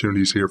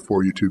opportunities here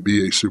for you to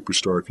be a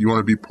superstar. If you want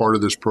to be part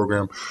of this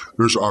program,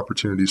 there's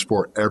opportunities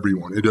for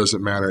everyone. It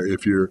doesn't matter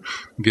if you're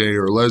gay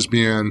or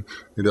lesbian.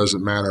 It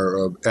doesn't matter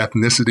of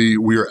ethnicity.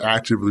 We are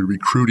actively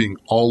recruiting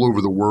all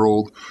over the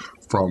world,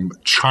 from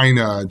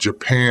China,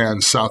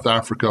 Japan, South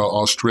Africa,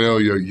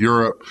 Australia,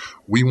 Europe.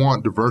 We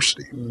want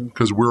diversity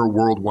because we're a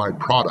worldwide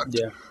product.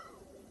 Yeah.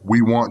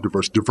 We want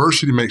diversity.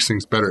 Diversity makes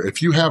things better.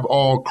 If you have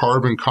all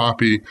carbon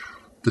copy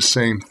the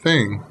same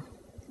thing,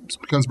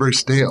 it becomes very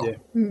stale. Yeah.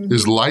 Mm-hmm.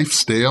 Is life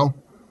stale?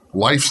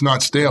 Life's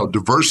not stale.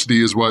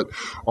 Diversity is what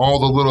all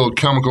the little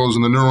chemicals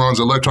and the neurons,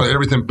 electrons,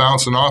 everything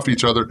bouncing off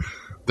each other.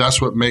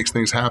 That's what makes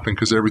things happen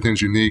because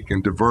everything's unique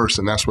and diverse,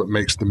 and that's what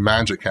makes the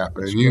magic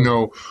happen.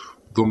 And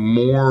the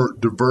more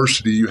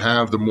diversity you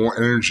have, the more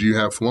energy you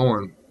have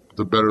flowing,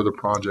 the better the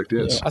project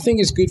is. Yeah, I think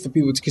it's good for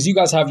people because you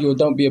guys have your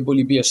 "Don't Be a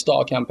Bully, Be a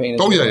Star" campaign.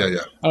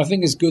 Yeah. And I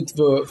think it's good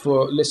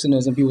for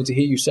listeners and people to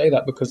hear you say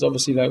that because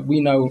obviously we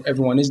know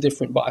everyone is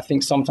different, but I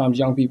think sometimes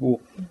young people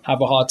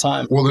have a hard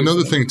time. Well,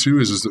 another thing too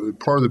is that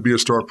part of the Be a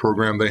Star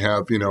program, they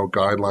have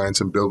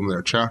guidelines and building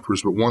their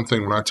chapters. But one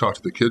thing when I talk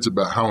to the kids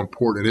about how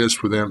important it is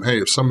for them, hey,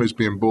 if somebody's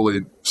being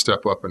bullied,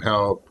 step up and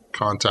help.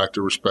 Contact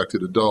a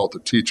respected adult, a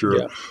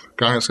teacher,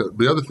 guidance.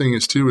 The other thing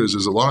is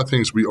a lot of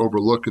things we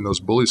overlook in those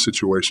bully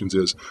situations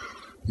is,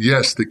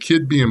 yes, the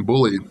kid being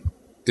bullied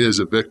is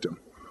a victim,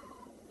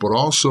 but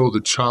also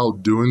the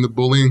child doing the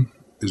bullying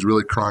is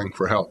really crying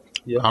for help.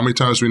 Yeah. How many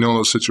times we know in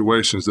those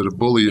situations that a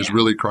bully is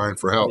really crying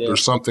for help? Yeah.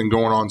 There's something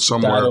going on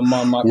somewhere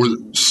where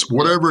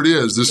whatever it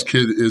is, this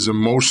kid is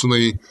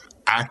emotionally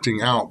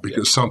acting out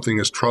because something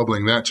is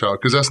troubling that child,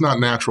 because that's not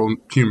natural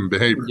human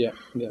behavior.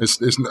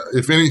 It's not,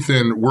 if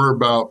anything, we're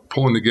about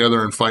pulling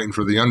together and fighting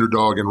for the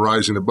underdog and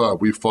rising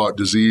above. We've fought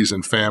disease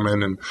and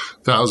famine and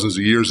thousands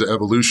of years of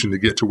evolution to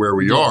get to where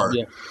we are.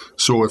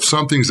 So if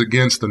something's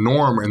against the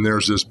norm and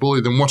there's this bully,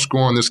 then what's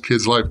going on in this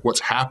kid's life? What's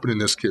happened in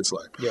this kid's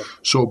life?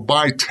 So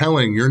by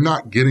telling, you're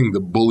not getting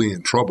the bully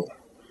in trouble.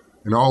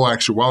 In all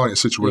actuality, in a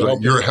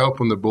situation, you're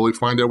helping the bully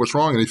find out what's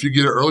wrong. And if you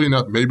get it early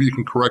enough, maybe you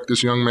can correct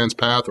this young man's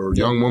path or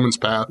young woman's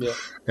path,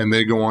 and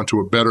they go on to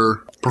a better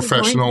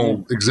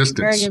professional existence.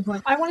 Very good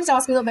point. I wanted to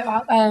ask a little bit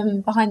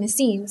about behind the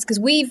scenes, because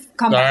we've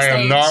come backstage.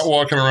 I am not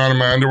walking around in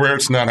my underwear.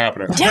 It's not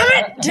happening. Damn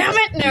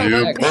it. No.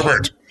 You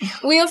pervert.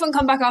 We often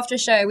come back after a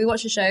show. We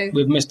watch a show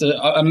with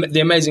the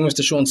amazing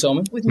Mr. Sean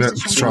Selman. With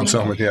Mr. Sean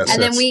Selman, yes.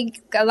 And then we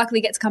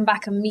luckily get to come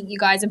back and meet you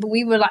guys. But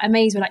we were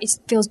amazed. We're it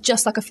feels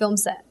just like a film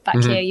set back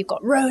here. You've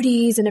got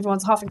roadies and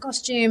everyone's half in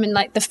costume, and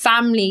the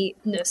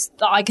familyness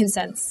that I can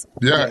sense.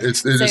 Yeah,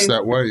 it is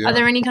that way. Yeah. Are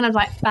there any kind of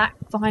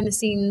behind the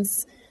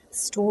scenes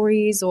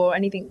stories or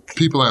anything?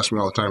 People ask me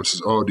all the time,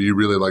 says, "Oh, do you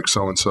really like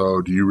so and so?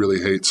 Do you really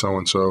hate so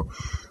and so?"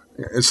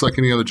 It's like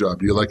any other job.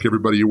 Do you like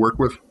everybody you work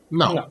with?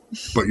 No.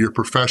 But you're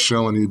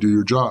professional and you do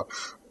your job.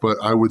 But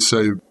I would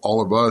say all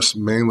of us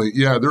mainly,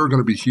 there are going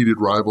to be heated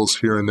rivals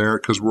here and there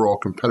because we're all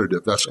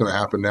competitive. That's going to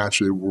happen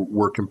naturally.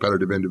 We're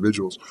competitive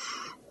individuals.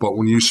 But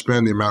when you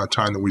spend the amount of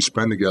time that we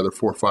spend together,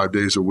 4 or 5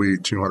 days a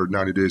week,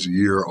 290 days a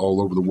year,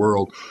 all over the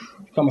world,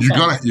 you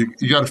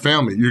got a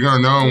family. You're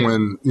going to know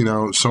when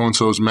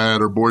so-and-so's mad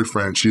at her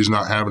boyfriend, she's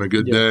not having a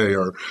good day,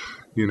 or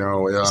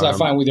it's like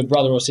fighting with your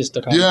brother or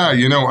sister. It's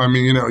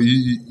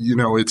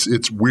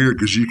weird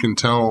because you can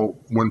tell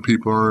when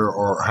people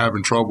are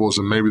having troubles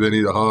and maybe they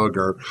need a hug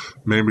or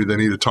maybe they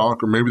need to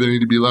talk or maybe they need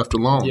to be left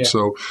alone. Yeah.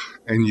 So,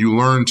 and you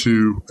learn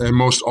to, and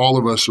most all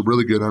of us are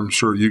really good. I'm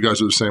sure you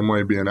guys are the same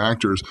way being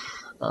actors.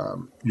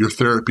 Your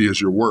therapy is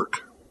your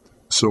work.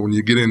 So when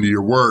you get into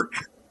your work,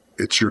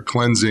 it's your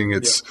cleansing.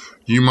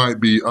 You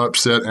might be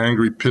upset,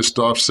 angry, pissed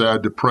off,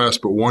 sad,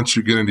 depressed, but once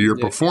you get into your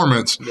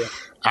performance,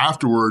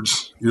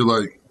 afterwards, you're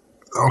like,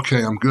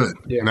 okay, I'm good.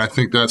 Yeah. And I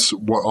think that's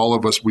what all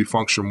of us, we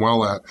function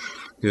well at,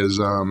 is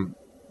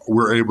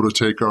we're able to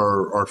take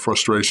our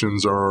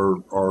frustrations,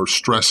 our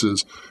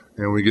stresses,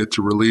 and we get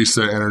to release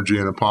that energy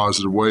in a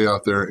positive way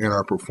out there in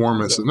our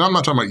performance. And I'm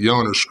not talking about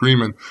yelling or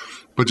screaming,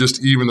 but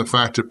just even the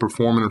fact of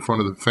performing in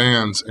front of the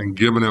fans and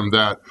giving them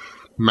that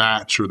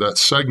match or that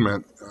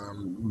segment,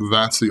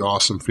 that's the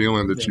awesome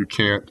feeling that you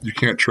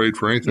can't trade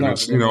for anything. No,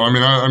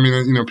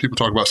 people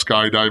talk about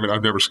skydiving.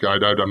 I've never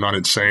skydived. I'm not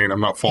insane. I'm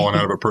not falling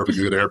out of a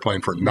perfectly good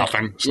airplane for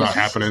nothing. It's not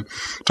happening.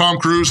 Tom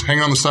Cruise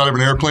hanging on the side of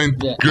an airplane.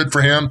 Yeah. Good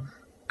for him.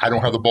 I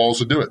don't have the balls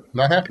to do it.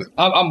 Not happening.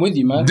 I'm with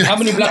you, man. How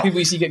many black people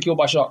you see get killed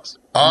by sharks?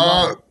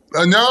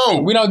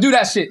 No. We don't do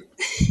that shit.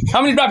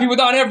 How many black people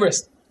die on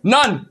Everest?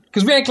 None,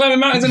 because we ain't climbing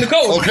mountains in the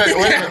cold. Okay,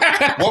 wait a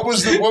minute. What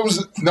was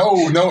the?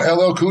 No,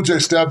 LL Cool J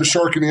stabbed a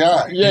shark in the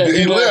eye. Yeah,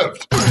 he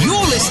lived. You're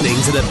listening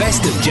to the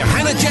best of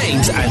Johanna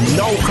James and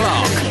Noel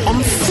Clark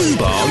on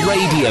Fubar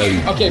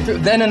Radio. Okay,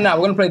 then and now.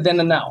 We're going to play then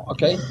and now,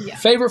 okay? Yeah.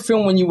 Favourite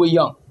film when you were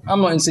young?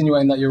 I'm not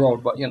insinuating that you're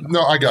old, but you know.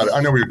 No, I got it.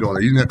 I know where you're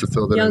going. You didn't have to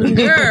throw that in.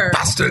 Younger.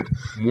 Bastard.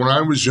 When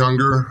I was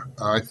younger,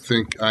 I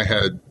think I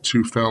had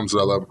two films that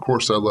I love. Of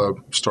course, I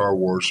loved Star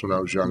Wars when I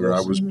was younger.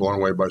 I was blown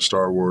away by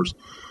Star Wars,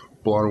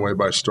 blown away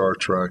by Star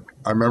Trek.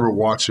 I remember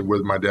watching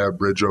with my dad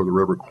Bridge Over the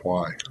River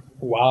Kwai.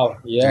 Wow,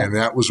 yeah. And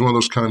that was one of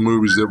those kind of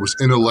movies that was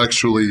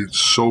intellectually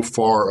so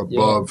far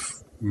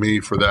above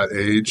me for that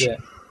age. Yeah.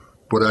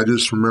 But I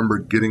just remember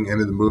getting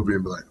into the movie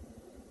and be like,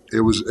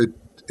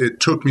 it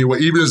took me away.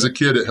 Even as a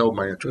kid, it held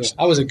my interest.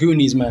 I was a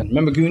Goonies man.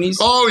 Remember Goonies?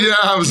 Oh, yeah.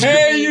 I was.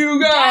 Hey,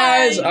 you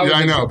guys!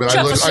 I know, but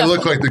I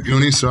look like the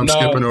Goonies, so I'm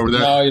skipping over that.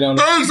 No, you don't.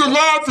 Thanks a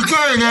lot for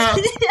saying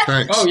that.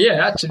 Thanks. Oh,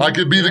 yeah, actually. I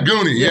could be the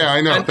Goonie. Yeah,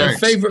 I know. And thanks.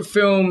 favourite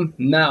film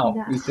now,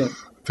 you think?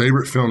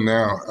 Favorite film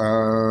now?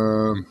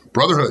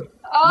 Brotherhood.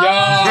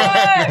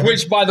 Oh,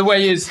 which, by the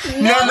way, is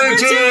number 2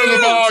 in the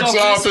box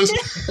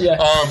office. Yeah.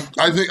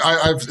 I think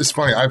it's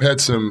funny. I've had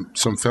some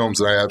films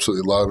that I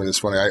absolutely love, and it's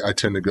funny. I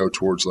tend to go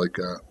towards like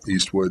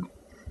Eastwood.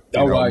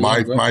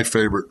 My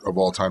favorite of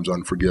all time is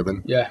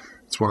Unforgiven. Yeah.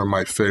 It's one of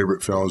my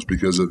favorite films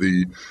because of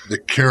the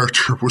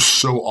character was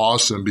so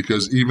awesome.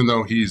 Because even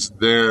though he's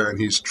there and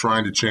he's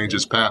trying to change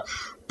his path,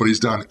 but he's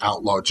done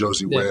Outlaw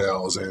Josie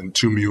Wales and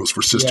Two Mules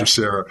for Sister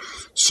Sarah.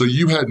 So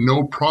you had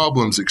no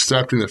problems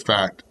accepting the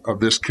fact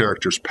of this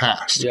character's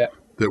past. Yeah.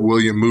 That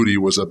William Moody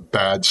was a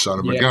bad son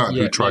of a gun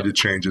who tried to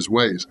change his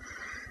ways.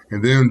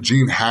 And then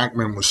Gene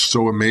Hackman was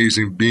so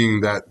amazing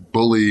being that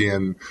bully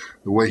and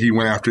the way he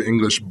went after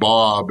English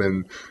Bob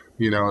and,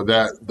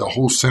 that the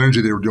whole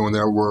synergy they were doing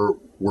there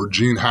where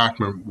Gene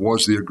Hackman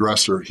was the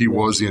aggressor. He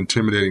was the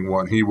intimidating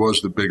one. He was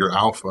the bigger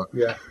alpha.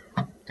 Yeah.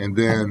 And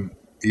then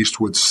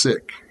Eastwood's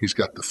sick. He's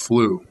got the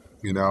flu.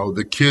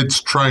 The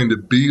kid's trying to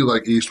be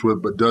like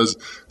Eastwood, but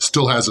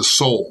still has a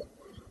soul.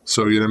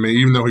 So,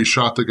 even though he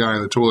shot the guy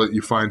in the toilet,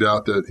 you find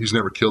out that he's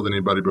never killed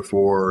anybody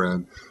before,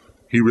 and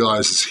he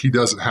realizes he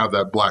doesn't have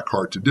that black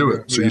heart to do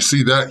it. So you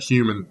see that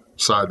human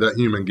side, that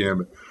human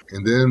gambit.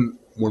 And then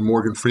when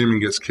Morgan Freeman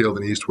gets killed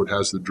and Eastwood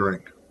has the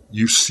drink,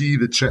 you see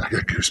the change. I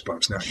got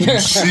goosebumps now. You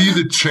see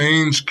the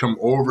change come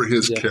over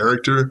his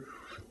character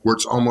where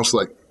it's almost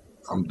like,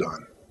 I'm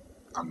done.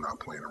 I'm not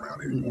playing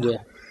around anymore. Yeah.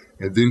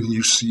 And then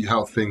you see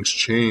how things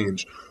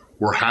change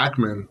where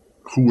Hackman,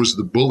 who was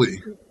the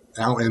bully,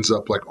 now ends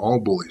up like all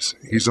bullies.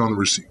 He's on the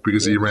receipt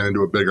because he ran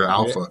into a bigger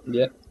alpha.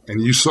 Yeah.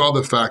 And you saw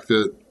the fact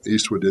that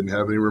Eastwood didn't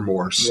have any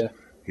remorse. Yeah.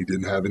 He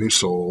didn't have any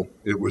soul.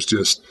 It was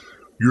just,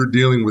 you're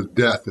dealing with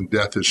death, and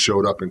death has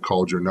showed up and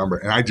called your number.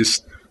 And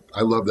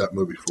I love that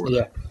movie for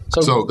that.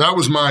 So that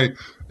was my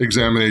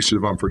examination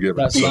of Unforgiven.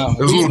 It was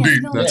a little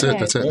deep. That's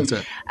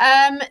it.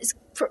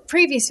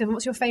 Previous film.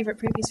 What's your favourite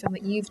previous film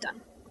that you've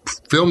done?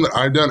 Film that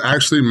I've done,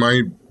 actually,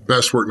 my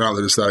best work, not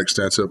that it's that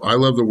extensive. I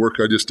love the work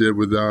I just did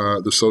with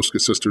the Soska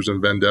sisters in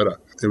Vendetta.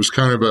 It was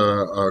kind of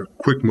a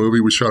quick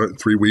movie. We shot it in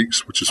 3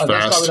 weeks, which is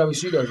fast. That's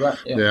Studios, right?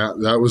 Yeah,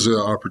 that was an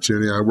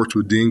opportunity. I worked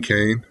with Dean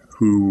Cain,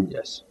 who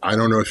I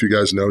don't know if you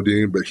guys know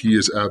Dean, but he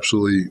is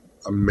absolutely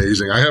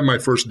amazing. I had my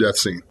first death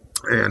scene,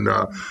 and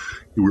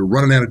we were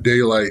running out of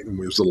daylight, and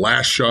it was the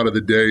last shot of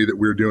the day that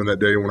we were doing that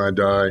day when I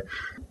die.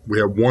 We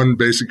have one,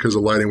 basic because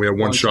of lighting, we have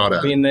one shot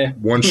at it.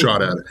 One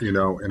shot at it,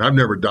 and I've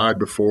never died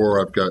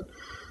before. I've got,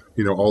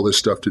 all this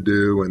stuff to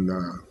do. And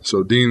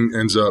so Dean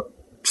ends up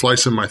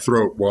slicing my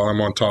throat while I'm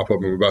on top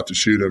of him about to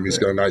shoot him. He's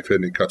got a knife hit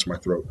and he cuts my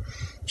throat.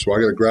 So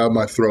I got to grab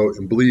my throat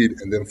and bleed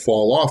and then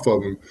fall off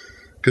of him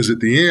because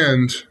at the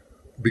end,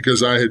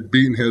 because I had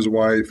beaten his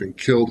wife and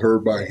killed her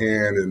by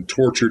hand and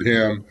tortured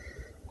him,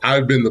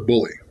 I've been the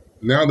bully.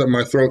 Now that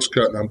my throat's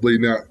cut and I'm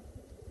bleeding out,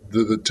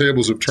 the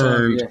tables have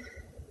turned.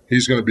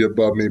 He's going to be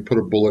above me, put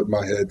a bullet in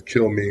my head,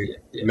 kill me.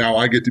 Now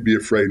I get to be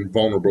afraid and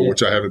vulnerable,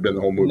 which I haven't been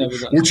the whole movie.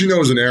 Which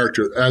as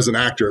an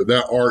actor,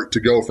 that art to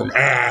go from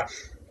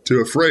to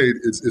afraid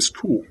is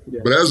cool.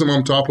 Yeah. But as I'm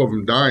on top of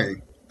him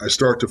dying, I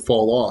start to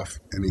fall off,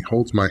 and he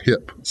holds my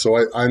hip. So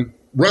I'm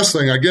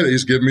wrestling. I get it.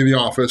 He's giving me the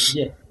office.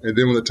 Yeah. And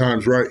then when the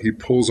time's right, he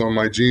pulls on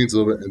my jeans a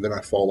little bit, and then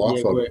I fall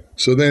off of it.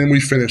 So then we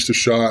finished the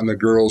shot, and the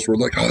girls were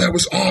like, "Oh, that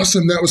was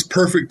awesome. That was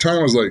perfect time."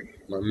 I was like,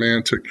 my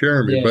man took care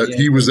of me.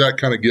 He was that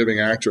kind of giving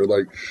actor.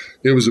 Like,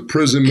 it was a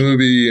prison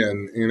movie,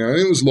 and,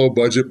 it was low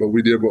budget, but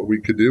we did what we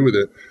could do with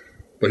it.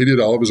 But he did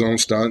all of his own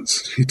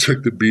stunts. He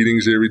took the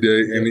beatings every day.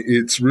 And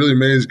it's really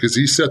amazing because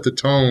he set the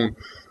tone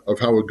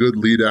of how a good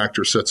lead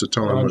actor sets a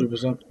tone.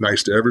 100%.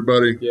 Nice to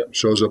everybody,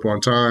 shows up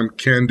on time,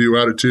 can-do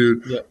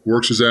attitude,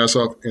 works his ass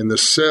off. And the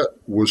set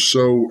was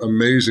so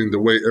amazing, the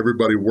way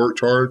everybody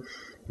worked hard,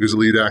 because the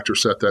lead actor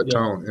set that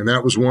tone. And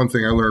that was one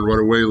thing I learned right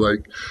away.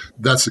 Like,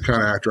 that's the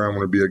kind of actor I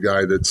want to be, a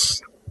guy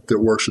that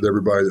works with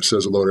everybody, that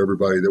says hello to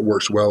everybody, that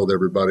works well with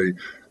everybody.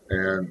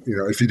 And,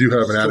 if you do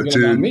have an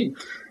attitude,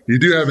 You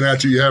do have an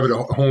attitude. You have it at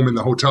home in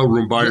the hotel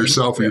room by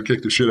yourself, and you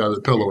kick the shit out of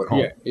the pillow at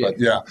home. But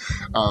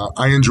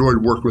I enjoyed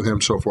working with him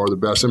so far the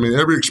best. I mean,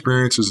 every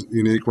experience is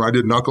unique. When I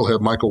did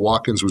Knucklehead, Michael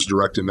Watkins was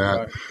directing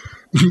that.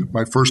 Right.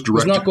 My first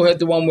director. Was Knucklehead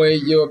the one where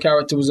your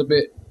character was a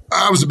bit?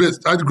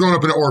 I'd grown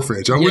up in an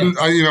orphanage.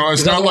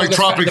 It's not like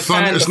Tropic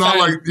Thunder. It's not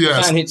like,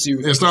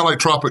 it's not like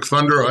Tropic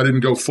Thunder. I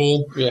didn't go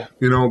full,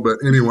 but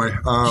anyway.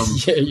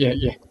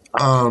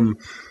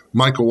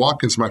 Michael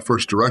Watkins, my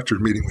first director,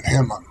 meeting with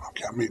him.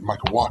 I'm meeting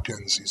Michael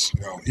Watkins. He's,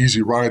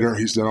 Easy Rider.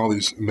 He's done all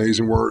these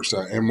amazing works,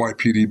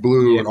 NYPD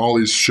Blue and all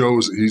these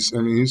shows. He's a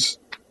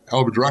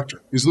hell of a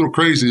director. He's a little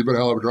crazy, but a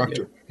hell of a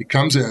director. Yeah. He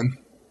comes in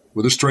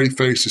with a straight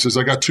face. He says,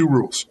 I got 2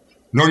 rules.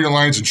 Know your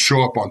lines and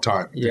show up on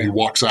time. Yeah. And he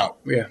walks out.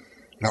 Yeah.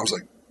 And I was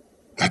like,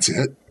 that's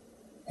it?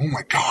 Oh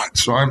my God.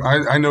 So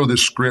I know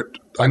this script.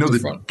 I know the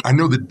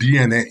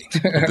DNA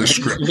of this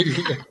script.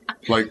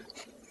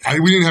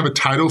 We didn't have a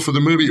title for the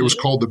movie. It was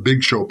called The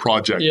Big Show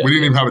Project. We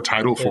didn't even have a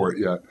title for it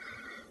yet.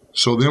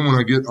 So then when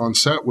I get on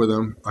set with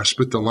him, I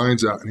spit the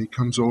lines out and he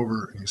comes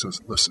over and he says,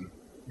 listen,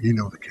 you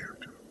know the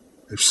character.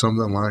 If some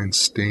of the lines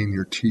stain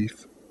your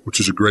teeth, which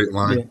is a great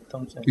line,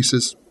 he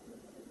says,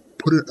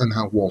 put it on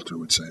how Walter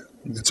would say it.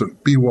 And so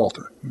be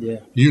Walter. Yeah.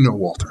 You know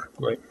Walter.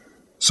 Right.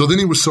 So then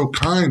he was so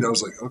kind. I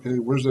was like, okay,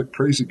 where's that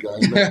crazy guy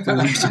I met 3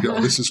 weeks ago?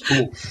 This is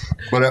cool.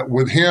 But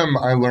with him,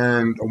 I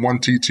learned a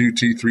 1T,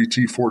 2T,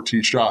 3T,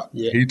 4T shot.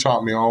 Yeah. He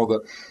taught me all the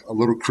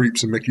little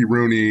creeps and Mickey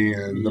Rooney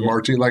and the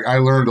Martini. Like, I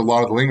learned a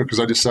lot of the lingo because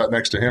I just sat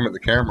next to him at the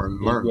camera and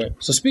learned. Right.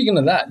 So speaking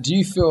of that, do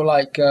you feel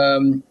like,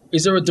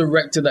 is there a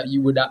director that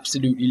you would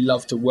absolutely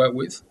love to work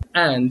with?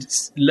 And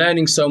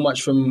learning so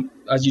much from,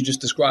 as you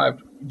just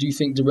described, do you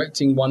think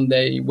directing one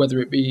day, whether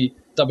it be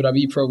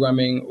WWE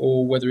programming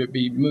or whether it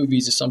be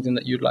movies, is something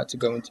that you'd like to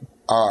go into?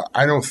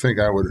 I don't think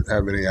I would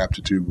have any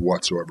aptitude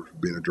whatsoever for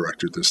being a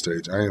director at this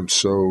stage. I am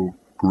so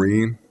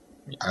green.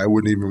 I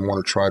wouldn't even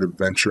want to try to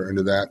venture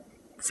into that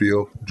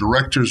field.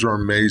 Directors are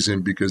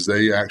amazing because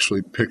they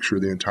actually picture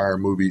the entire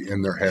movie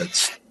in their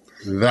heads.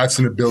 That's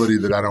an ability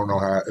that I don't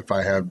know if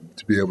I have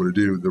to be able to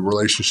do. The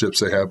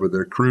relationships they have with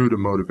their crew to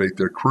motivate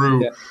their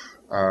crew. Yeah.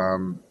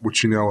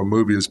 Which, a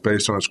movie is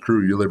based on its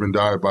crew. You live and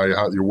die by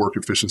your work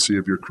efficiency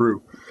of your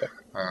crew. Okay.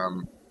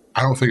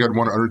 I don't think I'd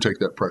want to undertake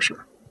that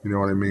pressure. You know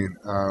what I mean?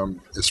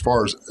 As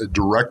far as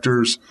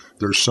directors,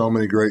 there's so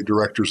many great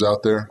directors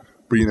out there.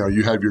 But,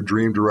 you have your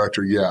dream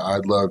director. Yeah,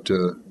 I'd love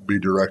to be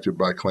directed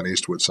by Clint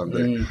Eastwood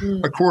someday.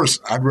 Mm-hmm. Of course,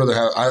 I'd rather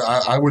have –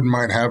 I wouldn't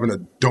mind having a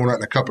donut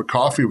and a cup of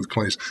coffee with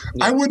Clint Eastwood.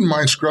 Yeah. I wouldn't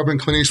mind scrubbing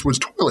Clint Eastwood's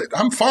toilet.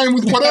 I'm fine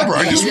with whatever.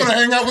 I just want to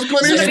hang out with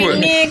Clint Eastwood.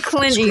 Near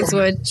Clint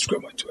Eastwood.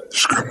 Scrub my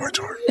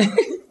toilet.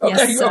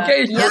 Okay.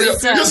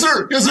 Yes,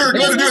 sir. Go ahead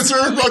and do it,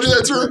 sir. I'll do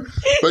that, sir.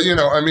 But,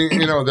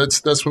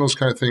 that's one of those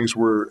kind of things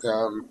where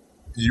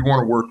you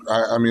want to work.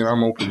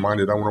 I'm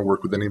open-minded. I want to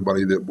work with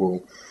anybody that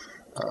will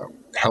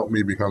help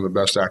me become the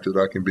best actor that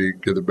I can be,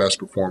 give the best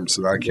performance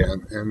that I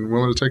can, and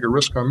willing to take a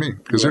risk on me.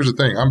 Because here's the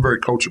thing. I'm very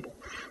coachable.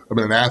 I've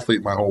been an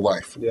athlete my whole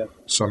life. Yeah.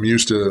 So I'm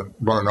used to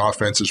running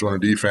offenses, running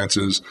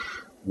defenses,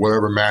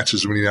 whatever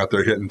matches we need out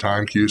there, hitting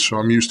time cues. So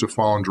I'm used to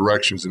following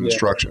directions and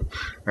instruction.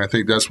 And I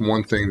think that's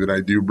one thing that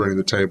I do bring to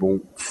the table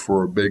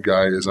for a big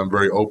guy is I'm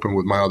very open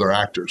with my other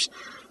actors.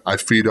 I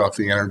feed off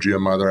the energy of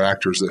my other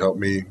actors that help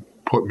me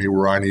put me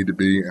where I need to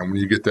be. And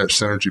when you get that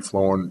synergy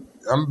flowing,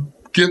 I'm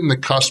getting the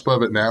cusp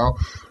of it now,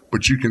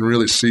 but you can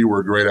really see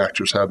where great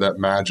actors have that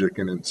magic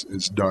and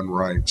it's done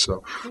right.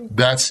 So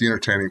that's the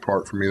entertaining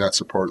part for me. That's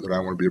the part that I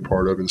want to be a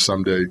part of. And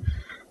someday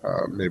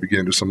maybe get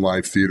into some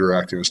live theater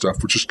acting and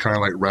stuff, which is kind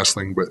of like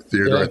wrestling, but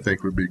theater I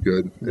think would be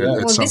good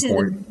at some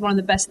point. This is one of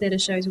the best theater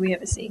shows we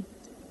ever see.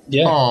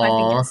 Yeah.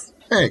 Aww,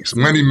 thanks.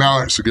 Wendy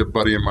Mallett's a good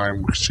buddy of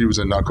mine. She was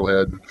in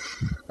Knucklehead.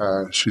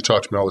 She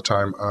talked to me all the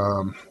time.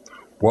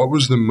 What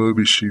was the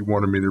movie she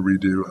wanted me to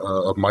redo?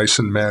 Of Mice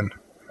and Men.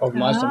 Of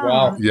Mice and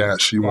Wow. Yeah,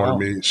 she wanted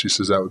me. She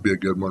says that would be a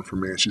good one for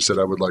me. And she said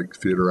I would like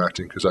theater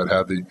acting because I'd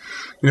have the,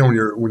 when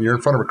you're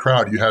in front of a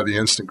crowd, you have the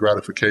instant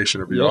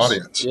gratification of your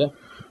audience. Yeah.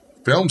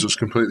 Films is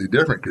completely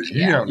different because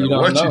you don't know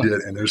what you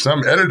did, and there's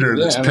some editor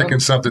that's picking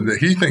something that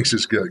he thinks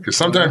is good. Because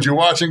sometimes you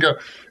watch and go,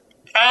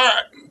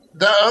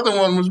 that other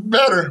one was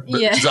better.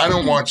 But I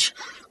don't watch.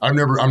 I'm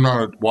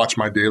not a watch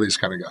my dailies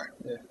kind of guy.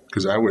 Yeah.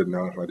 Because I wouldn't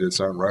know if I did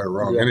something right or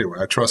wrong. Yeah. Anyway,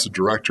 I trust the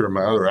director and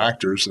my other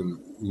actors and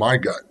my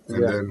gut.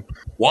 And then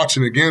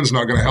watching again is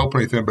not going to help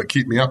anything but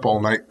keep me up all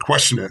night,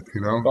 question it,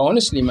 But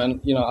honestly, man,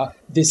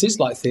 this is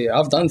like theatre.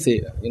 I've done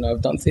theatre.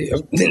 I've done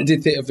theatre. I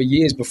did theatre for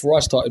years before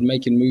I started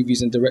making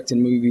movies and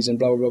directing movies and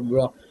blah, blah, blah,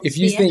 blah. If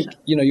you think,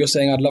 you're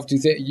saying I'd love to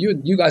do theatre,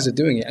 you guys are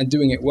doing it and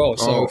doing it well.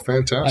 So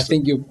fantastic. I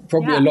think you're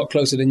probably a lot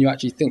closer than you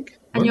actually think.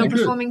 And you're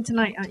performing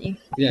tonight, aren't you?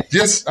 Yeah.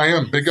 Yes, I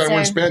am. Big guy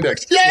wearing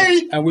spandex.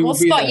 Yay! And we'll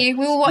spot you.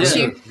 We will watch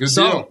you. Good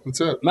deal.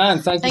 That's it. Man,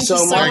 thank you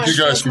so much. Thank you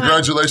guys.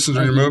 Congratulations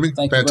on your movie.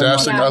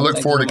 Fantastic. I look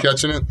forward to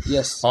catching it.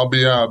 Yes. I'll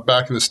be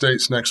back in the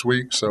States next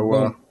week,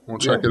 so we'll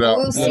check it out.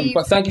 We'll see.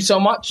 But thank you so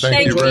much.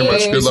 Thank you very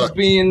much. Good luck.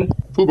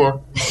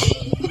 FUBAR.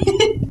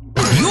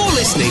 You're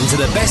listening to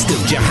the best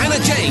of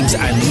Johanna James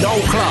and Noel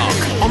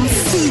Clark on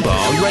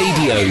FUBAR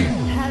Radio.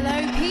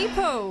 Hello,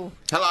 people.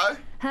 Hello.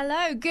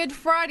 Hello, Good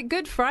Friday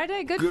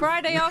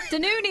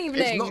afternoon,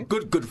 evening. It's not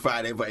Good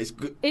Friday, but it's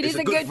good. It it's is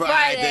a Good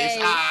Friday. Friday.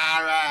 It's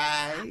all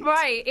right.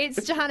 Right,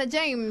 it's Johanna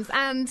James,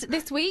 and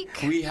this week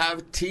We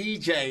have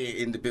TJ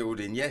in the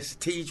building. Yes,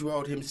 TJ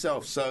World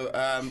himself. So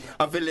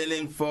I'm filling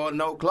in for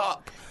Noel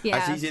Clark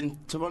as he's in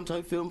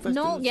Toronto Film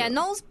Festival.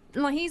 Noel's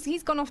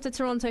he's gone off to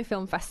Toronto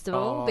Film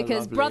Festival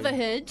because lovely.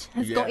 Brotherhood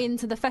has got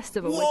into the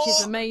festival, which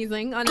is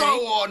amazing. I know.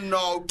 Go on,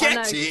 Noel.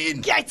 Get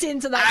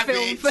into that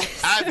film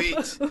festival. Have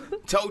it.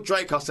 Tell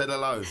Drake I said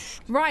hello.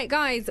 Right,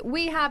 guys,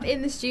 we have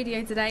in the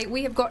studio today,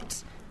 we have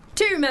got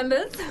 2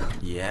 members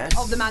Yes.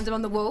 of the Mandem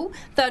on the Wall.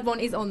 Third one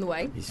is on the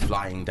way. He's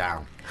flying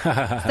down.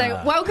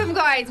 So welcome,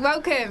 guys,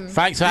 welcome.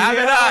 Thanks for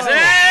having us.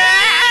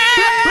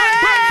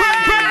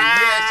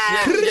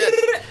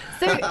 Yes.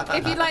 So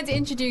if you'd like to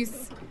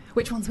introduce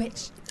which one's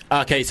which.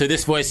 Okay, so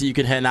this voice that you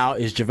can hear now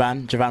is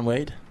Javan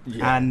Wade.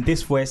 Yeah. And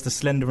this voice, the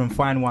slender and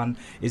fine one,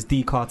 is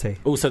D. Carte.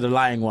 Also the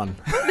lying one.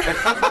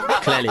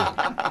 Clearly.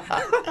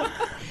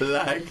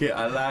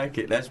 I like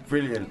it. That's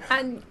brilliant.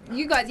 And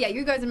you guys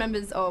are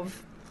members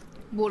of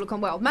Wall of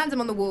Comedy, Mandem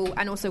on the Wall,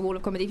 and also Wall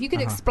of Comedy. If you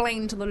could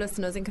explain to the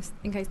listeners, in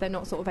case they're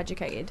not sort of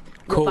educated,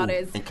 Cool. what that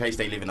is. In case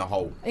they live in a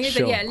hole.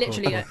 Sure,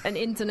 Literally an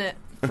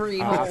internet-free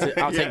hole.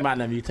 I'll take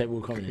Mandem, you take Wall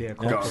Comedy. Yeah,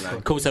 Go on,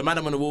 man. Cool, so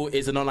Mandem on the Wall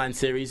is an online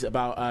series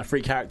about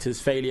 3 characters: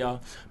 Failure,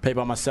 played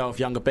by myself;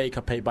 Younger Baker,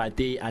 played by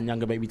D; and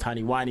Younger Baby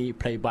Tiny Whiny,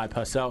 played by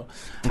Purcell.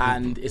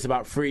 And it's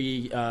about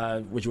 3,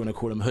 what do you want to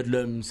call them,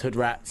 hoodlums, hood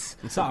rats,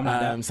 Something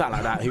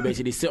like that, who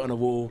basically sit on a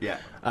wall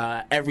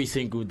Yeah. every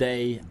single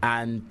day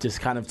and just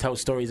kind of tell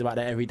stories about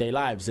their everyday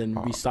lives. And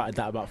we started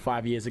that about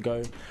 5 years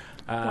ago.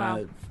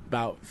 Wow.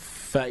 About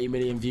 30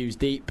 million views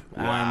deep.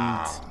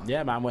 Wow. And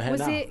yeah, man, we're here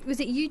now. Was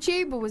it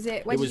YouTube or was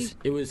it? It was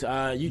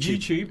YouTube.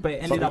 YouTube, but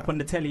it ended up on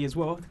the telly as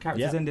well. The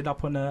characters ended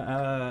up on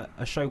a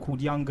show called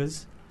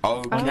Youngers.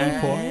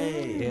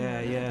 Okay.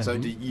 Yeah. So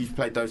you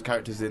played those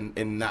characters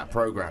in that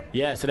program?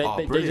 Yeah, so they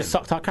just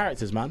sucked our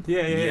characters, man.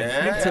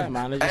 Yeah. Nicked them,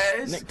 man. They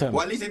just nicked them.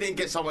 Well, at least they didn't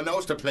get someone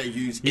else to play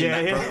you in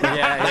that Yeah. program.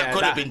 That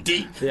could have been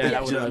deep. Yeah,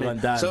 that Do you know would have what I gone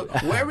mean? down. So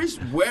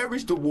where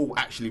is the wall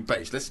actually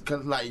based? Let's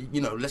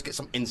let's get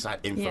some inside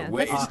info. Yeah,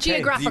 Where this is is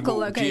geographical the wall?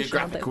 location.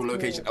 Geographical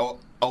location, or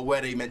where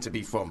are they meant to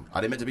be from?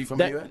 Are they meant to be from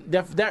the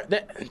US? Do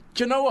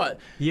you know what?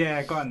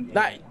 Yeah, go on.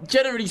 Like,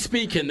 generally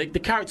speaking, the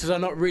characters are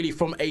not really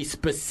from a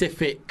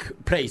specific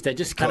place. They're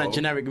just kind of Cool.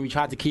 generic, and we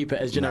try to keep it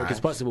as generic as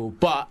possible.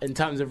 But in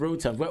terms of real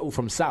terms, we're all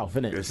from South,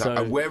 innit? So,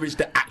 and where is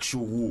the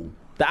actual wall?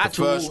 the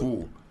actual first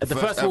wall. The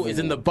first wall is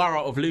in the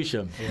borough of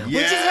Lewisham. Yeah. Which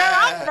is where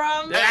I'm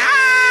from.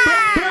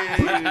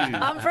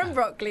 I'm from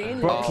Brooklyn.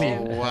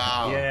 Oh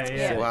wow!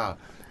 Yeah. Wow.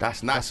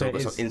 That's nice. So That's what got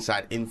it some is.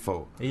 inside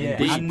info. Yeah.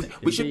 Indeed.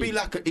 We should be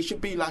like it should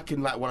be like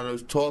in like one of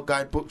those tour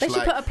guide books. They should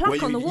like, put a plaque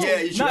where on the wall.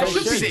 Yeah, you should No, go it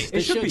should and be. sit.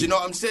 It should Do be. you know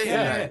what I'm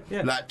saying?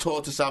 Yeah. Like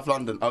tour to South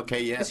London.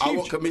 Okay, yeah. It's I huge.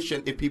 want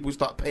commission if people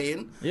start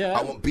paying. Yeah.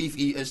 I want beef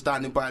eaters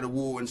standing by the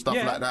wall and stuff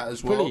Yeah. like that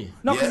as well. Fully.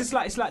 No, Yeah. because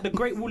it's like the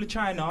Great Wall of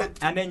China,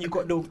 and then you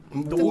got the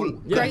wall.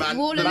 Great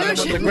Wall of the man-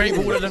 Lewisham. The Great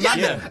Wall of the Man.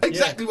 Yeah,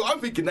 exactly what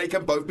I'm thinking. They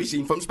can both be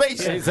seen from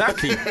space.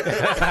 Exactly.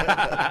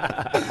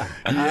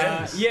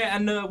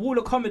 and the Wall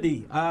of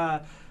Comedy.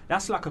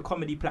 That's like a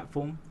comedy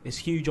platform. It's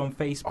huge on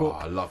Oh, Facebook.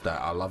 I love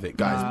that. I love it.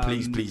 Guys,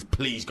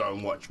 please go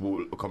and watch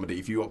Wall of Comedy.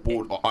 If you are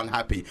bored or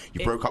unhappy,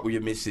 you broke up with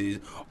your missus,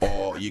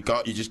 or you're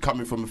just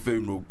coming from a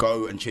funeral,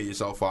 go and cheer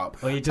yourself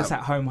up. Or you're just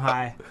at home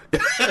high.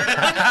 That's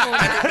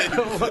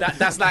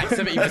like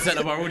 70%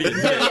 of our audience.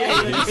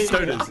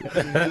 Stoners.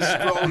 Just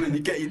scrolling, you're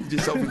getting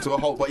yourself into a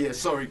hole. But yeah,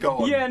 sorry, go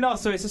on. Yeah, no,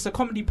 so it's just a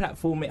comedy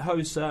platform. It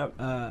hosts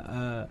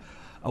a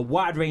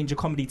wide range of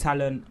comedy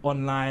talent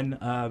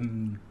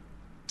online.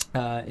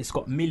 It's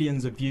got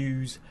millions of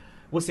views.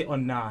 What's it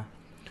on now?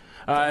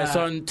 It's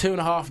on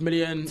 2.5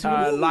 million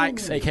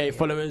likes, aka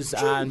followers,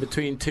 and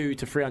between 200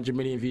 to 300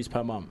 million views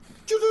per month.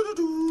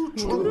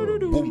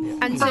 Boom.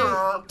 And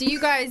so, do you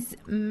guys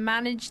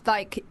manage,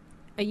 like,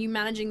 are you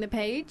managing the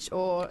page,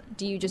 or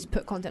do you just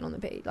put content on the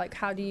page? Like,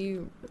 how do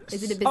you?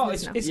 Is it a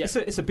business now?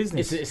 It's a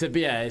business.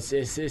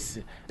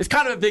 It's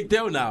kind of a big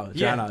deal now,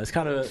 Joanna. It's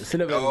kind of a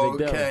little bit of a big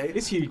deal. Okay.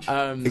 It's huge.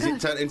 Is it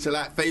turned into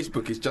like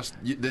Facebook? It's just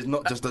there's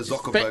not just a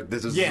Zuckerberg.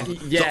 There's a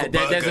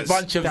There's a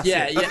bunch of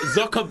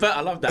Zuckerberg.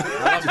 I love that.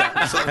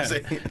 That's what I'm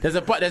saying. There's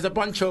a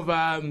bunch of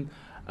I'm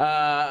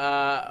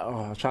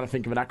trying to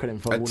think of an acronym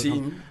for A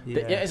team. Yeah,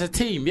 it's a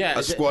team. Yeah,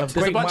 A squad. There's a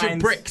Great bunch of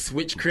minds. bricks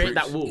which create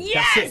that wall.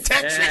 Yes!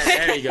 Tetris.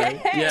 Yeah, there you go.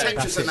 Yeah,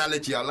 Tetris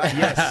analogy. I like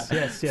yes, that.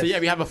 yes. So yeah,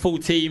 we have a full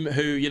team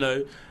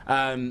who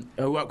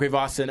who work with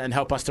us and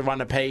help us to run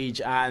the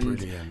page. And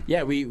Brilliant.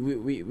 yeah, we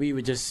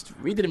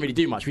didn't really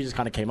do much. We just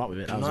kind of came up with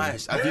it. That was all.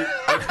 Nice.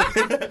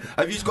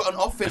 Have you got an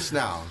office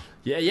now?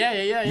 Yeah.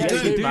 You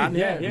we do, man.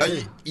 yeah.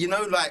 You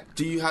know, like,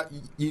 do you have?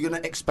 You're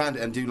gonna expand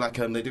it and do like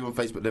they do on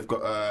Facebook. They've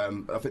got I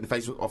think the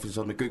Facebook offices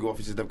on the Google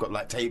offices. They've got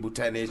like table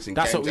tennis and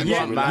That's games what we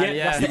and want, shit. man.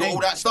 Yeah. You got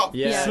all that stuff.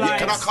 Yeah.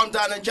 Can I come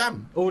down and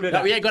jam? All of No,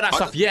 that. we ain't got that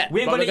stuff yet.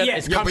 We ain't but got it yet.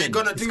 It's Yeah, coming. we're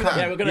gonna do that.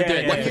 Yeah, we're gonna do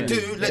it. When you definitely.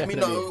 do, let me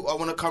Definitely. know. I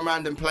want to come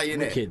round and play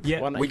in it. Kid.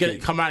 Yeah. We're gonna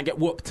come around and get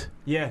whooped.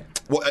 Yeah.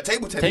 What, a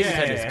table tennis? Table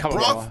tennis, come on,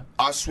 Bruv, bro.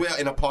 I swear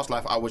in a past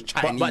life I was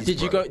Chinese. But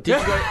did you bro.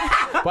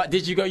 go? But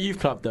did you go youth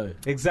club though?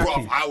 Exactly.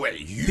 Bruv, I went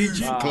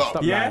youth club.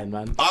 Stop Yeah? lying,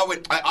 man.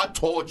 I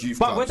toured youth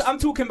But clubs. I'm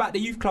talking about the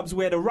youth clubs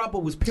where the rubber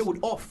was peeled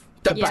off.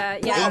 Yeah,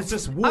 yeah. It was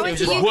just wood. I went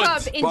to youth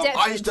club in Bro, Deptford.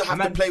 I used to have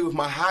to play with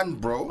my hand,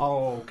 bro.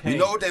 Oh, okay. You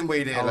know them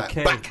way they're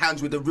Okay. like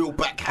backhands with the real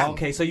backhand.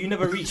 Okay, so you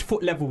never reached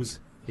foot levels.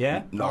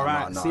 Yeah? No, All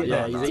right, no, see it no,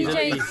 there. no,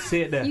 TJ,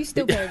 See it there. you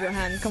still play with your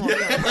hand. Come on.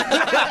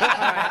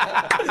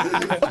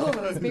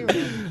 Let's be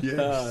real.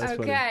 Yes.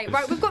 Okay,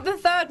 right, we've got the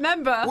third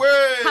member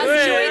Way.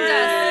 has joined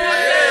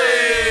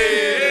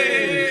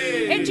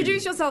us.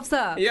 Introduce yourself,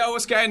 sir. Yo,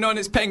 what's going on?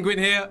 It's Penguin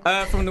here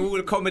from the Wall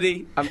of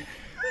Comedy.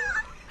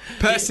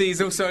 Percy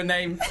is also a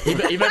name.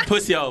 He meant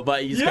pussy hole,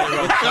 but he's got it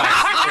wrong.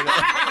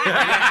 You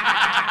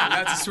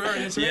had to swear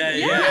in this one? Yeah.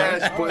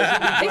 Yes,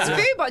 It's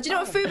FUBAR. Do you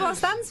know what FUBAR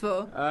stands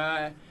for?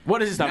 What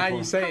does it stand Now for?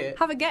 you say it.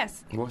 Have a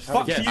guess. What's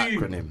Fuck the you,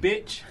 acronym?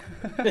 bitch.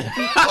 Fuck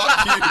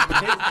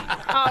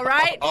you. All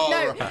right.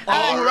 No.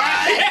 All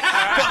right.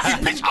 Fuck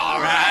you, bitch.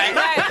 All right.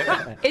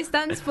 No. It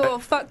stands for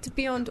fucked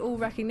beyond all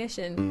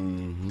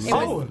recognition.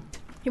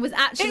 It was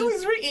actually.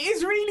 It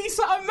is really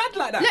something mad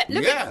like that.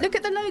 Look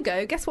at the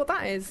logo. Guess what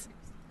that is?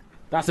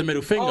 That's a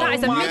middle finger. That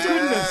is a my middle.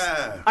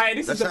 goodness. Hey,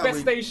 this is the how best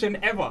we- station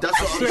ever. That's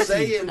what I'm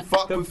saying.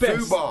 Fuck The with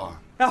best. FUBAR.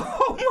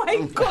 Oh my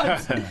god.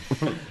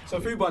 So,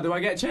 Fubar, do I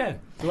get a chair?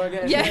 Do I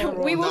get a Yeah, chair?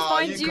 we will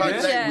find you a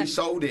can't chair. We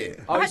sold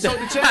it. Oh, you sold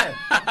the chair?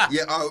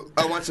 Yeah, oh,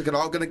 1 second.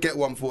 I'm going to get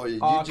one for you.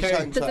 Oh, You just okay.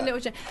 hang Just a tight. little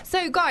chair.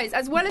 So, guys,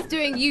 as well as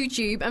doing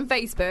YouTube and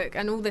Facebook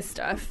and all this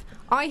stuff,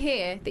 I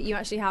hear that you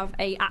actually have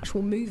a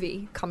actual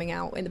movie coming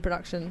out in the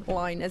production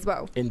line as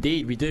well,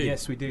 Indeed, we do.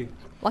 Yes, we do.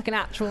 like an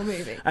actual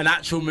movie. An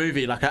actual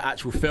movie, like an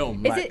actual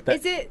film.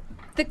 Is it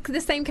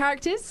the same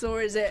characters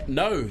or is it?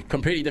 No,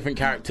 completely different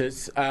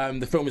characters.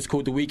 The film is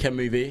called The Weekend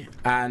Movie,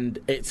 and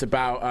it's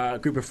about a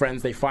group of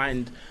friends. They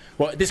find,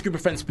 well, this group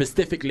of friends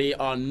specifically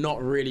are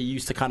not really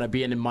used to kind of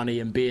being in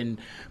money and being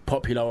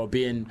popular or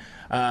being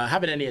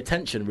having any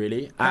attention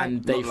really,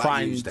 and they Not like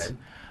find. yous, then.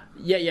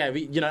 Yeah,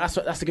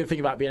 that's the good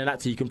thing about being an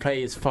actor. You can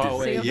play as far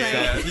away.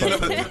 Yeah, you know,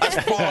 that's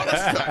far.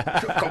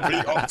 That's like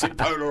complete opposite,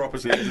 polar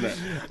opposite, isn't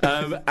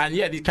it? And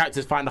yeah, these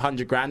characters find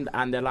 $100,000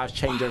 and their lives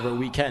change over a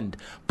weekend.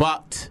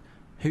 But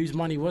whose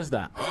money was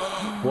that?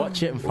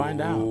 Watch it and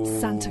find out.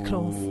 Santa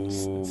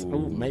Claus.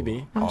 Ooh,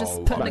 maybe. I'm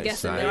just putting a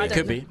guess in there. I It don't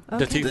could be. know.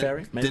 The Okay. Tooth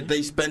Fairy, maybe. Did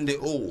they spend it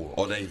all,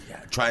 or they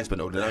try and spend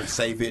it all? They don't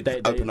save it.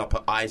 They- open up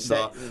an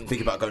ISA.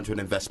 Think about going to an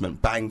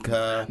investment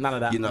banker. None of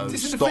that. You know,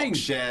 This is the stock thing.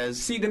 shares.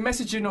 See, the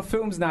messaging of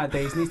films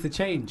nowadays needs to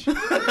change.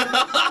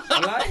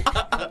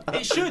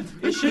 It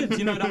should.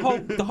 You know,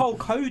 the whole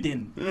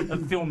coding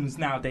of films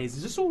nowadays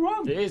is just all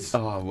wrong. It is.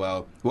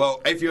 Oh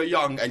well. If you're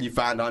young and you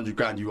found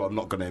 $100,000, you are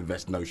not going to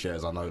invest no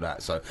shares. I know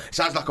that. So it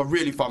sounds like a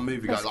really fun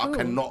movie, guys. That's cool. I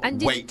cannot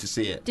And wait to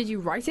see it. Did you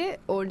write it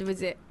or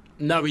was it?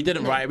 No, we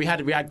didn't write it. We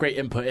had great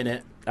input in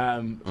it,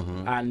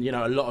 and you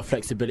know, a lot of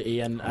flexibility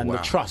and the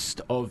Wow.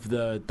 trust of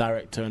the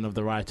director and of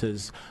the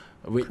writers.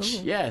 Which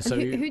Cool. yeah, And so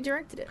who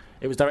directed it?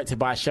 it was directed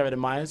by Sheridan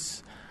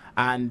Myers,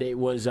 and it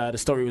was the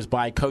story was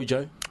by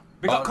Kojo.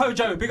 Big up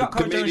Kojo. Big up the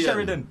Kojo and comedian.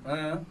 Sheridan.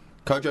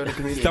 Kojo the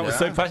comedian. That was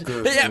so yeah? passionate.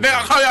 Good. Yeah, big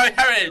up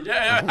Kojo Sheridan.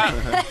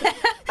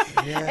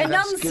 Yeah.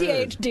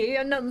 Enunciate, do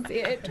you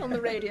enunciate on the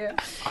radio?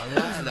 I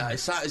like that.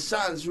 It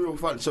sounds real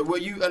fun. So, were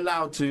you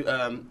allowed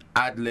to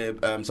ad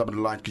lib some of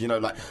the lines? Because you know,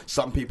 like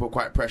some people are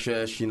quite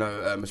precious. You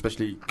know,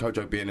 especially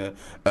Kojo being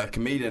a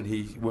comedian,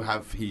 he will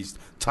have his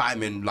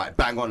timing like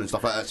bang on and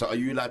stuff like that. So, are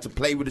you allowed to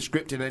play with the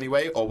script in any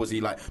way, or was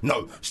he like,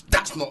 no,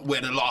 that's not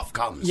where the laugh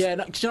comes? Yeah,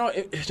 no, do you know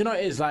what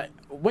it is like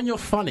when you're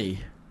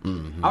funny.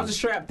 I was a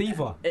straight up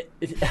diva.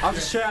 I was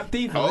a straight up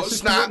diva. Oh, Let's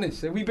just be snap.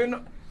 honest. We've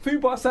been.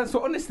 FUBAR stands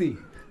for honesty.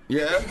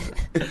 Yeah.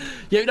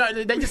 Yeah, no,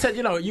 they just said,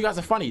 you know, you guys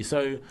are funny,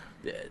 so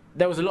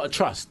there was a lot of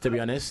trust, to be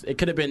honest. It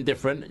could have been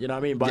different, you know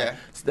what I mean? But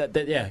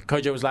Yeah.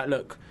 Kojo was like,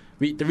 look,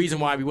 the reason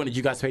why we wanted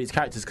you guys to play these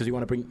characters because we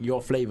want to bring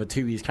your flavour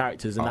to these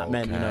characters, and that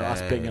meant, you know, us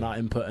Okay. bringing our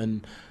input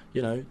and,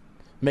 you know,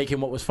 making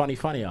what was funny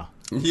funnier.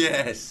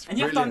 Yes. And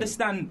you have to brilliant.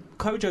 understand,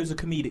 Kojo's a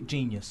comedic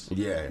genius.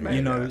 Yeah, man.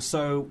 You know,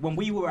 so when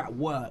we were at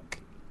work,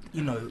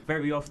 you know,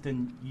 very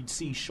often you'd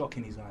see shock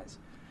in his eyes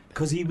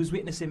because he was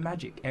witnessing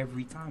magic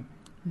every time.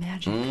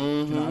 Magic. Mm-hmm.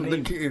 You know what I mean?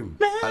 Look at him.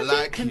 I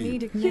like you.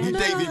 Comedic You magic.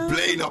 David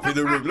Blaine up in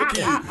the room. Look at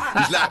you.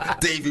 He's like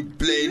David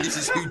Blaine. This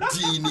is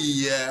Houdini.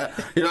 Yeah.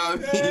 You know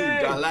what I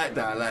mean? I like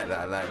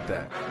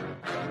that.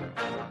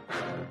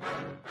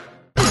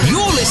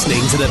 You're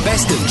listening to the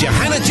best of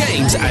Johanna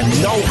James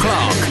and Noel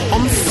Clark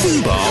on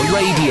Fubar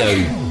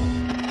Radio.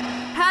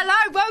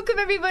 Hello, welcome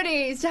everybody.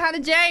 It's Johanna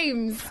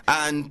James,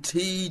 And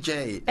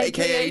TJ,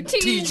 aka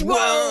Teach Teach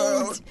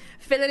World,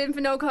 filling in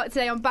for Noel Clark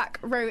today on Back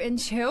Row and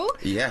Chill.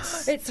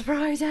 Yes. It's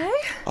Friday.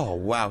 Oh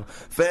wow!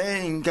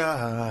 Thank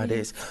God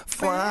it's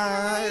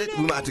Friday.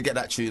 We might have to get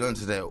that tune on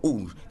today.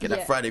 Ooh, get that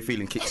Yeah. Friday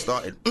feeling kick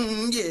started.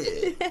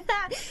 Yeah.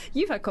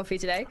 You've had coffee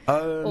today,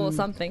 or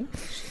something.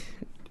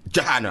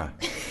 Johanna,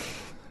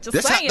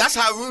 Just saying. That's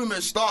how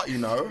rumours start, you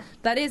know.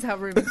 That is how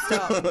rumours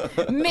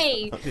start.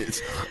 Me.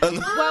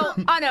 Well,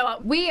 I know.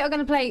 We are going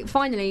to play,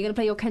 finally, you're going to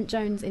play your Kent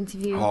Jones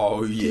interview.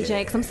 Oh, yeah. TJ,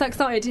 because I'm so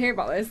excited to hear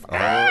about this.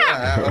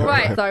 Right.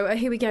 Right, so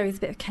here we go. It's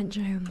a bit of Kent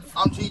Jones.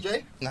 I'm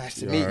TJ. Nice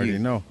to meet you. already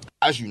know.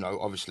 As you know,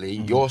 obviously,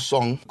 your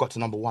song got to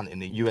 #1 in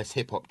the US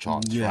hip hop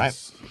charts, Yes.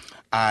 right?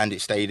 And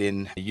it stayed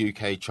in the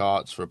UK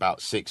charts for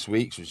about 6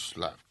 weeks, which is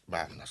like,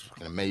 man, that's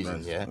fucking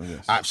amazing, yeah?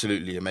 Yes.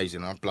 Absolutely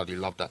amazing. I bloody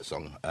love that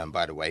song,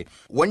 by the way.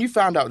 When you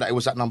found out that it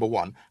was at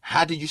 #1,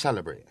 how did you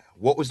celebrate?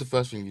 What was the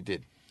first thing you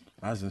did?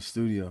 I was in the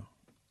studio.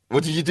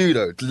 What did you do,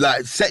 though?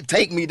 Like,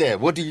 take me there.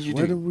 What did you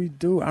do? What did we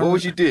do? What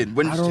was you doing?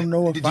 I don't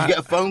know. Did you get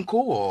a phone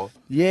call, or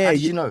Yeah. how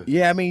did you know?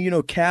 Yeah, I mean,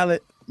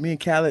 Khaled, me and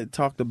Khaled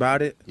talked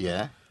about it.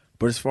 Yeah.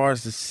 But as far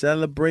as the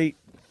celebrate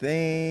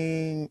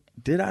thing,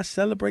 did I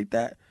celebrate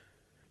that?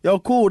 Yo,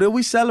 cool. Did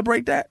we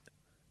celebrate that?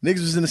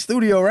 Niggas was in the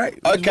studio, right?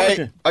 We was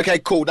working. Okay,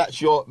 cool.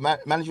 That's your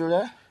manager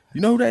there?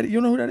 You know who that?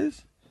 You know who that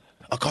is?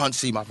 I can't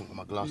see my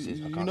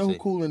glasses. I You can't know see. who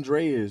Cool and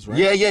Dre is, right?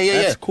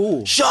 Yeah. That's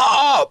cool. Shut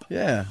up!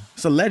 Yeah,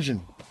 it's a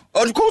legend.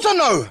 Oh, of course I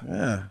know.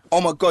 Yeah. Oh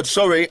my God,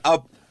 sorry.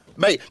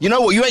 Mate, you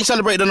know what? You ain't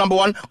celebrated the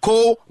 #1.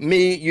 Call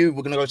me, you.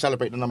 We're gonna go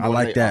celebrate the #1. I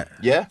like later. that.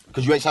 Yeah,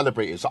 because you ain't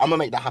celebrated, so I'm gonna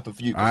make that happen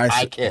for you. 'Cause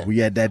I care. We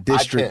had that I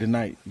district care.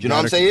 tonight. Do you know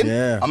what I'm saying?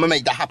 Yeah. I'm gonna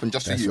make that happen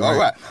just for That's you. right. All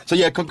right. So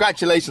yeah,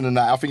 congratulations on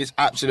that. I think it's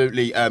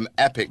absolutely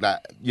epic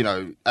that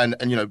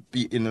and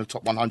be in the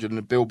top 100 in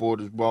the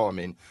Billboard as well. I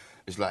mean,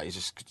 it's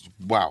just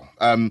wow.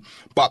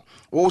 But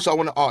also I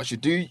want to ask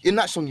you, in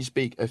that song you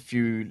speak a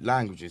few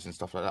languages and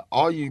stuff like that?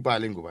 Are you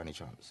bilingual by any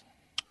chance?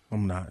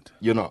 I'm not.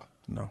 You're not.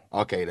 No.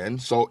 Okay then.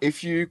 So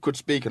if you could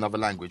speak another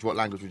language, what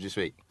language would you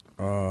speak?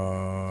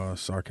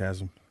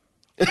 Sarcasm.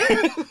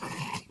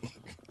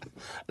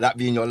 That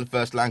being your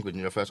first language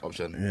and your first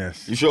option?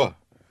 Yes. You sure?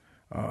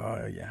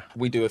 Yeah.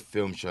 We do a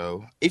film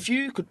show. If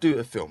you could do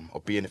a film or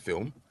be in a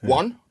film,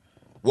 one,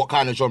 what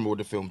kind of genre would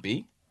the film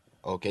be?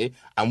 Okay.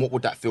 And what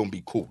would that film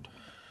be called?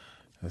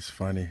 That's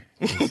funny.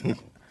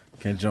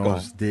 Ken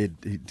Jones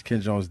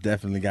Ken Jones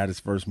definitely got his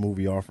first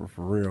movie offer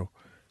for real.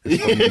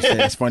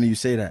 It's funny you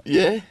say that.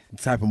 Yeah. The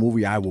type of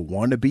movie I would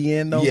want to be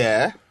in, though.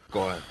 Yeah.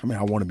 Go on. I mean,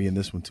 I want to be in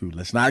this one, too.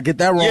 Let's not get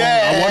that wrong.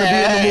 Yeah. I want to be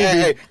in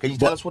the movie. Can you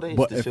tell us what it is,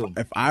 But this film?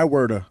 if I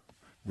were to...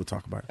 We'll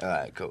talk about it. All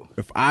right, cool.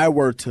 If I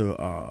were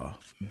to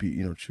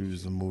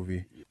choose a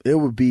movie, it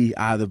would be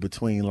either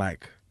between,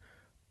 like,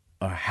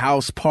 a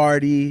house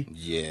party...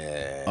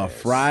 Yeah. A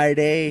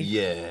Friday...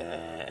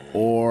 Yeah.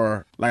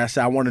 Or, like I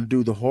said, I want to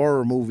do the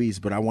horror movies,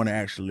 but I want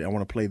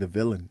to play the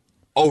villain.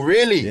 Oh,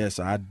 really? Yes,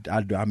 I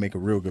make a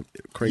real good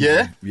crazy.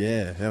 Yeah?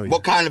 Yeah, hell yeah.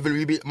 What kind of villain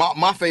would you be?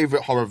 My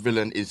favorite horror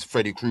villain is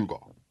Freddy Krueger.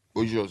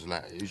 Who's yours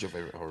like? Who's your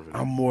favorite horror villain?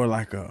 I'm more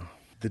like the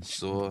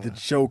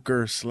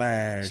Joker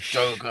slash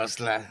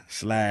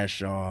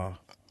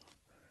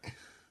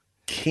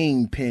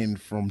Kingpin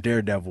from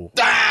Daredevil.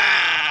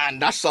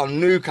 That's some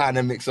new kind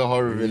of mix of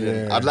horror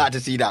villain. Yeah. I'd like to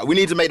see that. We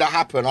need to make that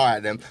happen. All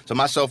right, then. So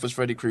myself as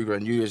Freddy Krueger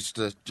and you as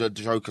the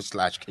Joker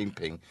slash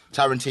Kingpin.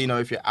 Tarantino,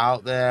 if you're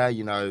out there,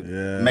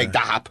 make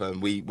that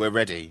happen. We're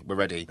ready. We're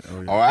ready.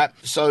 Oh, yeah. All right.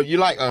 So you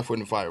like Earth,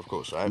 Wind and Fire, of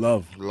course, right?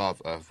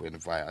 Love Earth, Wind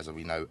and Fire, as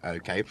we know.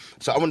 Okay.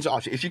 So I wanted to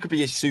ask you, if you could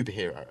be a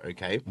superhero,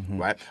 okay,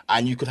 right,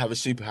 and you could have a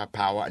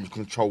superpower and you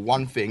can control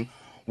one thing,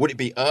 would it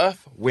be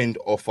Earth, Wind,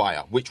 or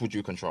Fire? Which would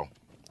you control?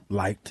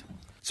 Light.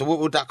 So what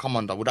would that come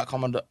under? Would that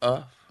come under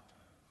Earth?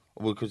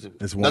 Because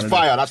That's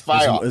fire. That's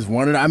fire. It's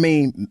one of the, I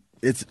mean,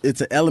 it's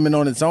an element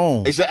on its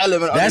own. It's an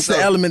element. That's the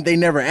element they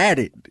never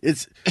added.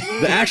 It's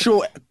the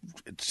actual.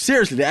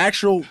 Seriously, the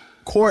actual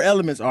core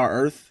elements are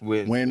Earth,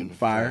 Wind,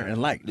 Fire, and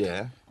Light.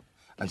 Yeah.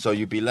 And so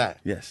you'd be like,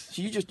 yes.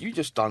 So you just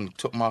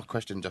took my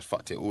question, and just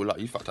fucked it all up.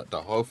 You fucked up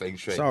the whole thing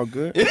straight. It's all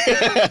good.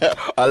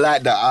 I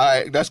like that. All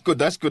right, that's good.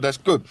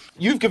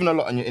 You've given a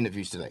lot in your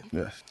interviews today.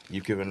 Yes.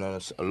 You've given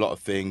us a lot of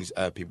things.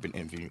 People have been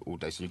interviewing you all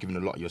day, so you've given a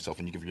lot of yourself,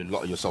 and you give a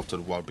lot of yourself to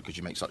the world because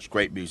you make such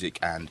great music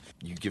and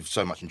you give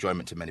so much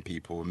enjoyment to many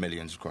people,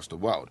 millions across the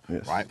world.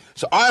 Yes. Right.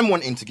 So I'm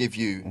wanting to give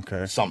you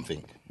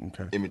something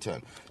in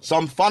return.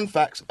 Some fun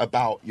facts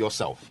about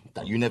yourself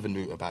that you never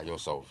knew about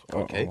yourself.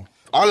 Okay. Uh-oh.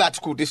 I like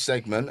to call this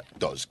segment,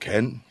 Does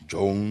Kent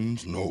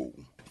Jones Know?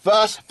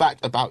 First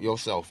fact about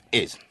yourself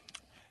is,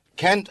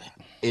 Kent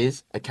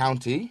is a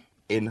county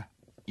in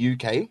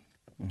UK,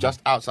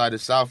 just outside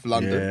of South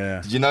London.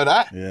 Yeah. Did you know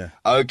that? Yeah.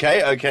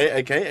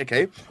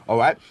 Okay. All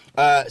right.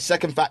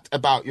 Second fact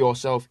about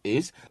yourself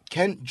is,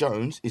 Kent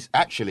Jones is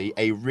actually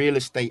a real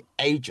estate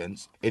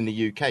agent in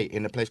the UK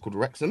in a place called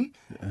Wrexham.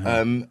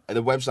 The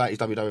website is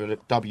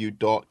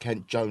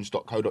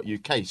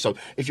www.kentjones.co.uk. So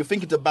if you're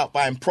thinking about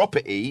buying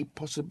property,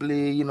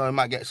 possibly, you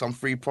might get some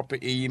free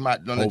property. You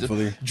might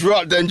Hopefully. just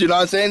drop them, do you know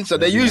what I'm saying? So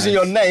they're That'd be using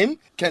nice. your name,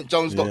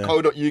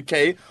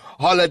 kentjones.co.uk.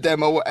 Holler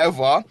them or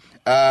whatever.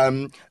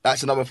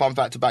 That's another fun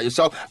fact about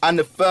yourself. And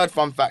the third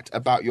fun fact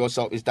about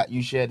yourself is that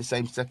you share the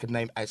same second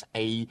name as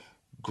a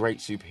great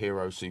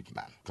superhero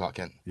Superman, Clark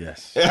Kent.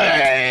 Yes.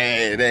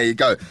 Hey, there you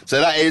go.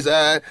 So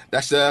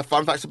that's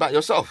fun facts about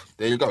yourself.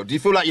 There you go. Do you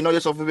feel like you know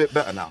yourself a bit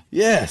better now?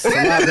 Yes, a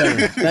lot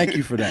better. Thank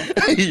you for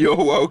that. You're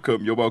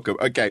welcome. You're welcome.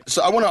 Okay,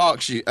 so I want to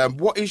ask you,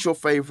 what is your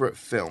favourite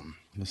film?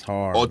 It's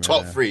hard. Or man.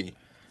 top 3?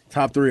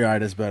 Top 3, all right,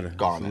 that's better.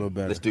 Go on, a little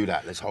better. Let's do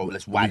that. Let's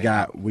whack it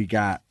out. We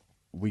got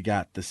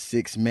The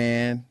Sixth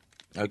Man.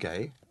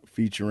 Okay.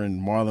 Featuring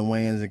Marlon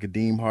Wayans and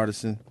Kadeem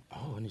Hardison.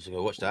 Oh, I need to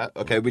go watch that.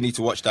 Okay, we need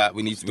to watch that.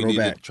 We need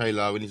the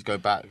trailer. We need to go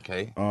back.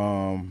 Okay.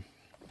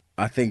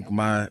 I think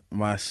my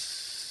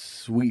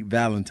Sweet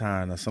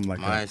Valentine or something like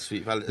that. My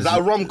Sweet Valentine. Is that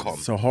a rom-com?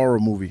 It's a horror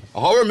movie. A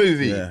horror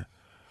movie? Yeah.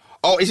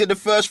 Oh, is it the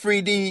first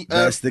 3D?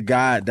 That's the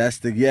guy. That's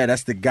the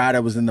guy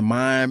that was in the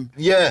mime.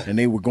 Yeah. And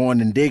they were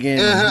going and digging.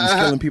 And he was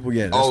killing people.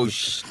 Yeah.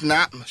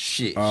 Snap!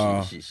 Shit.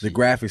 The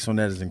graphics on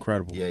that is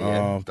incredible.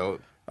 Yeah.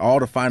 Dope. All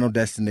the Final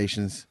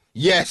Destinations.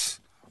 Yes.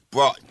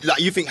 Bro, like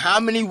you think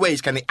how many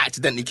ways can they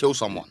accidentally kill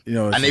someone? You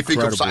know, and they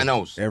think of something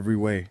else. Every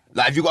way.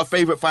 Like, have you got a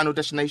favorite Final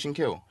Destination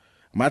kill?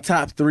 My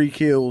top 3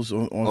 kills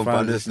on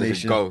Final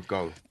Destination.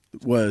 Go.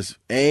 Was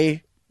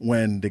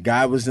when the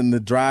guy was in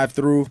the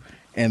drive-through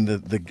and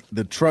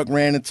the truck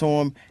ran into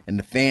him and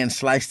the fan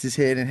sliced his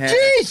head in half.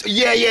 Jeez!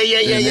 Yeah.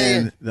 And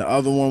then the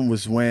other one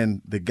was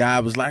when the guy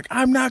was like,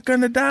 "I'm not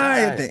gonna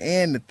die." At the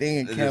end, the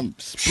thing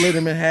split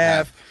him in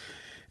half.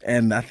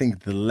 And I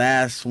think the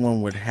last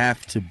one would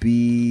have to be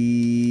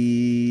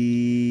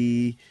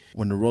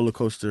when the roller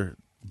coaster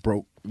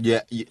broke.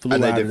 Yeah,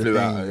 and they flew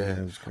out.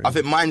 Yeah. I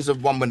think mine's the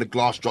one when the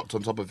glass dropped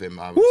on top of him.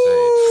 I would say.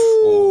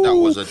 Oh, that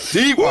was a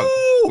deep one.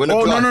 When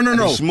the glass,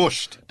 no.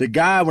 Smushed.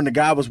 When the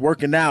guy was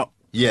working out.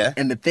 Yeah.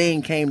 And the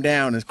thing came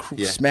down and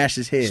smashed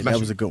his head. That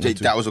was a good one,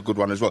 too. That was a good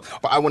one as well.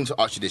 But I wanted to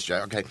ask you this, Jay.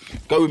 Okay,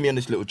 go with me on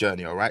this little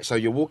journey, all right? So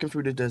you're walking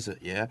through the desert,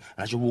 yeah? And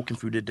as you're walking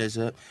through the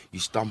desert, you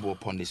stumble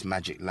upon this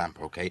magic lamp,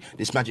 okay?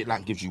 This magic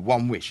lamp gives you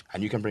one wish,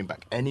 and you can bring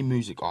back any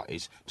music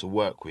artist to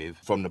work with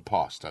from the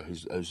past,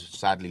 who's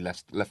sadly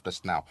left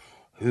us now.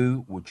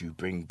 Who would you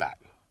bring back?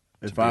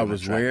 If I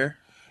was where?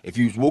 If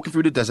you was walking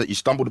through the desert, you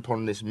stumbled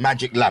upon this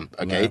magic lamp,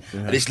 okay?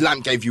 And this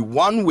lamp gave you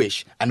one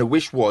wish, and the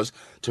wish was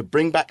to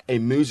bring back a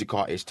music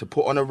artist to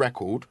put on a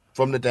record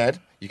from the dead.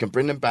 You can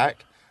bring them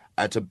back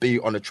and to be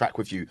on a track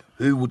with you.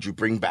 Who would you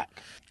bring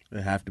back?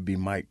 It'd have to be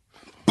Mike.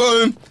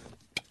 Boom!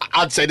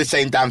 I'd say the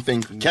same damn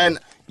thing. Ken,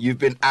 you've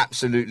been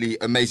absolutely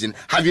amazing.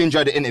 Have you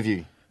enjoyed the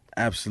interview?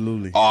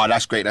 Absolutely. Oh,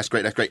 that's great.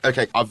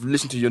 Okay, I've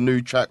listened to your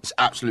new track. It's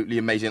absolutely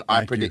amazing.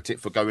 I predict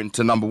it for going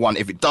to number 1.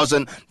 If it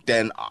doesn't,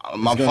 then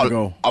I'm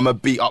gonna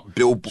beat up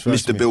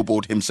Mr.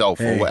 Billboard himself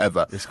or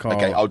whatever. It's called,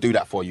 okay, I'll do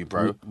that for you,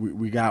 bro.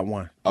 We got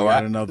one. All we right.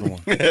 got another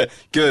one.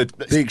 Good.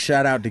 Big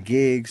shout out to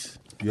Gigs.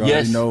 You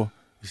already know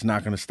it's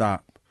not gonna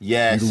stop.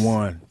 Yes. You the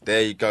one.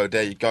 There you go.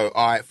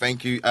 All right,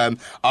 thank you.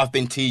 I've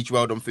been T.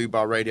 Jewell on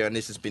Fubar Radio, and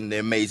this has been the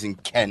amazing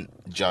Kent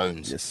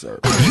Jones. Yes, sir.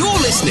 You're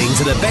listening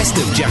to the best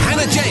of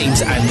Johanna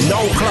James and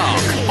Noel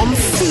Clark on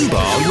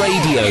Fubar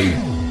Radio.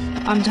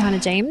 I'm Johanna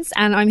James,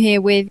 and I'm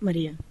here with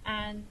Maria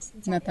and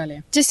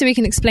Natalia. Just so we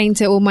can explain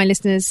to all my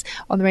listeners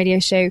on the radio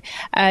show,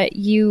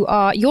 you're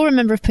a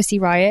member of Pussy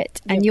Riot,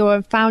 and you're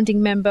a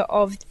founding member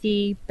of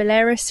the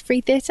Belarus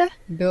Free Theatre.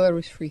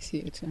 Belarus Free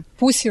Theatre.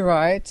 Pussy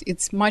Riot.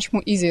 It's much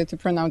more easier to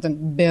pronounce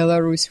than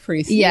Belarus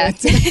Free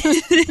Theatre.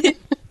 Yeah.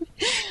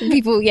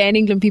 People, in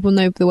England, people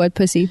know the word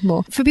pussy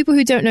more. For people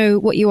who don't know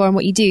what you are and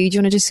what you do you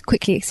want to just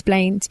quickly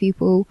explain to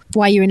people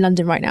why you're in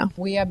London right now?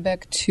 We are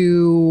back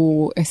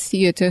to a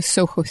theatre,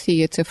 Soho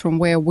Theatre, from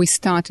where we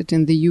started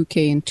in the UK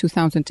in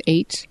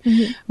 2008.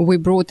 Mm-hmm. We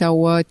brought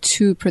our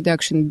 2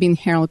 production, Being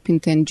Harold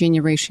Pinter and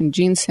Generation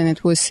Jeans, and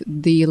it was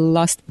the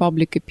last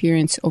public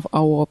appearance of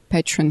our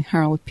patron,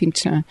 Harold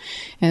Pinter.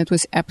 And it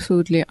was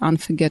absolutely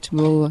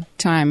unforgettable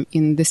time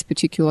in this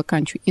particular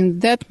country.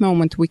 In that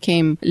moment, we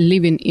came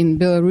living in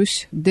Belarus.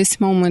 This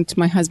moment,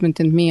 my husband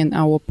and me and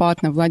our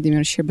partner,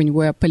 Vladimir Sherbin,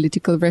 were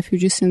political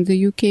refugees in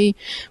the UK,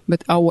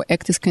 but our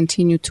actors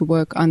continue to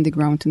work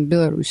underground in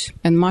Belarus.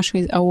 And Masha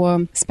is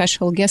our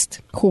special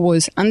guest who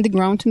was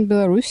underground in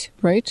Belarus,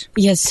 right?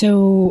 Yes,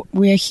 so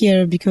we are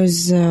here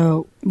because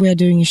we are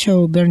doing a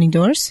show, Burning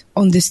Doors,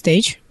 on this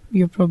stage,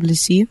 you probably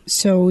see.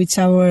 So it's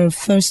our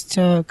first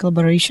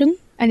collaboration.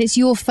 And it's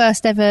your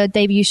first ever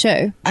debut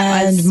show?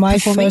 And my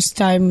first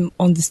time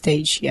on the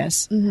stage,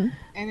 yes. Mm-hmm.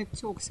 And it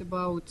talks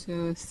about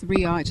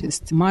 3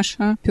 artists.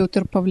 Masha,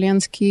 Pyotr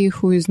Pavlensky,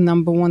 who is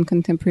 #1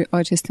 contemporary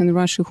artist in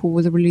Russia, who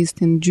was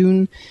released in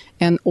June,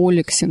 and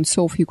Oleg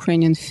Sentsov,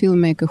 Ukrainian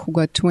filmmaker, who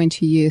got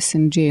 20 years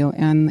in jail,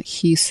 and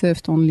he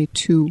served only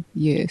 2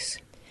 years.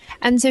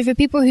 And so for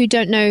people who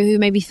don't know, who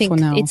maybe think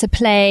it's a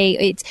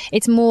play,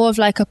 it's more of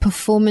like a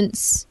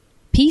performance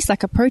piece,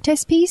 like a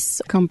protest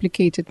piece?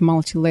 Complicated,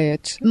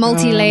 multi-layered.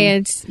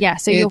 Yeah.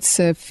 So it's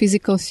a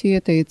physical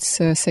theater,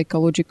 it's a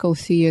psychological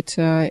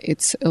theater,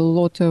 it's a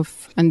lot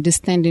of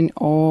understanding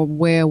of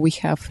where we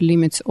have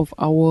limits of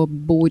our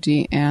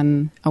body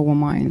and our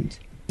mind.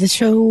 The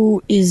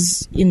show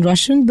is in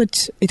Russian,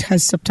 but it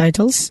has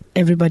subtitles.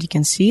 Everybody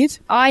can see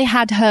it. I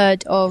had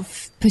heard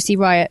of Pussy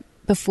Riot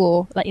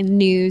before, like in the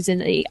news,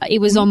 and it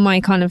was on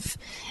my kind of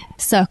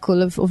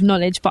circle of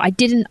knowledge, but I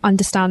didn't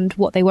understand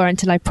what they were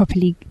until I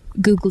properly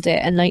Googled it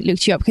and like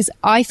looked you up, because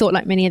I thought,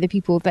 like many other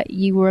people, that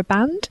you were a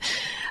band,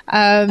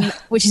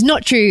 which is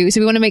not true. So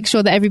we want to make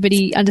sure that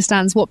everybody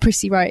understands what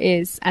Pussy Riot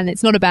is, and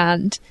it's not a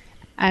band.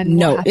 And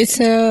no, it's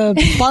a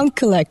punk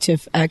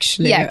collective,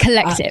 actually. Yeah,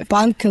 collective. A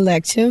punk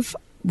collective,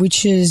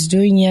 which is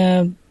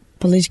doing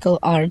political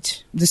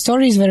art. The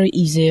story is very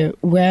easy.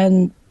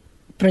 When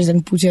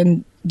President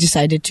Putin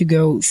decided to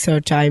go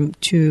third time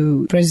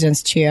to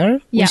president's chair,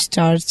 we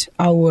start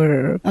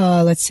our,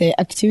 let's say,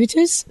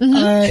 activities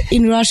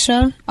in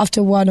Russia.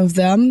 After one of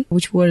them,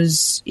 which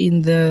was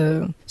in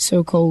the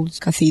so-called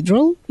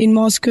cathedral in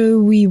Moscow,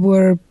 we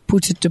were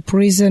put into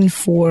prison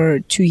for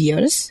 2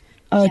 years,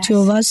 two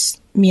of us,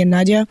 me and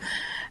Nadia.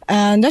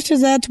 And after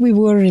that, we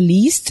were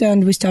released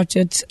and we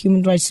started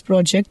Human Rights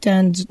Project,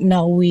 and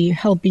now we're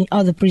helping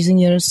other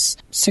prisoners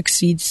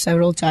succeed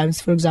several times.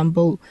 For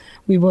example,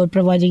 we were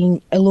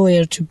providing a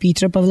lawyer to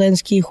Peter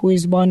Pawlensky, who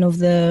is one of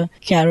the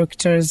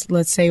characters,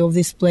 let's say, of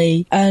this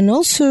play. And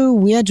also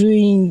we are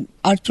doing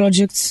art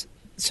projects,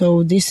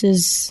 so this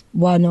is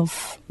one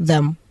of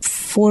them.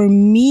 For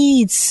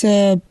me, it's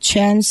a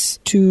chance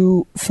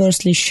to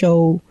firstly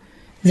show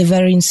the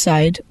very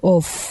inside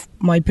of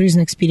my prison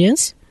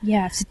experience.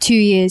 Yeah, so 2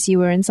 years you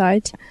were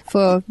inside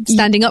for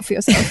standing up for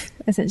yourself,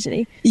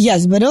 essentially.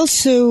 Yes, but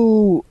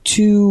also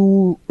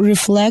to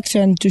reflect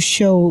and to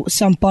show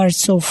some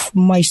parts of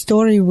my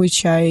story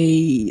which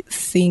I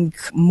think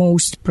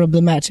most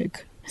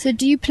problematic. So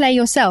do you play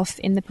yourself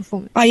in the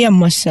performance? I am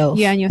myself.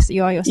 Yeah, and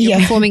you're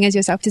performing as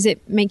yourself. Does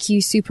it make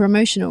you super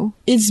emotional?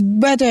 It's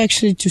better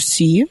actually to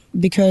see,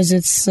 because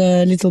it's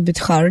a little bit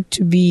hard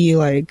to be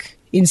like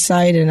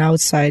inside and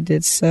outside.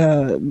 It's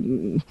a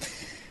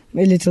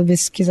little bit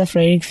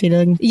schizophrenic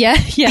feeling. Yeah,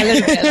 a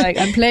little bit. Like,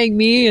 I'm playing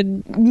me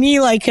and... Me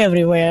like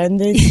everywhere,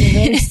 and it's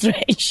very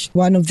strange.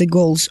 One of the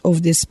goals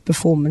of this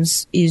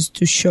performance is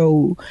to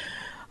show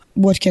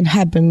what can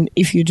happen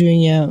if you're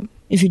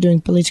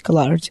doing political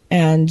art.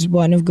 And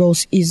one of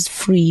goals is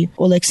free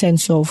Oleg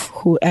Sentsov,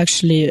 who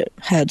actually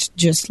had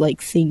just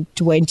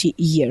 20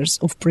 years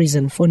of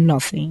prison for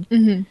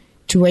nothing.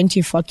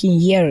 20 fucking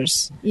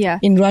years. Yeah.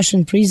 In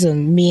Russian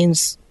prison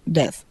means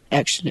death,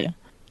 actually.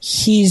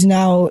 He's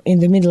now in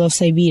the middle of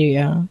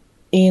Siberia,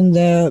 in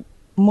the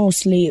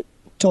mostly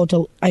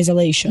total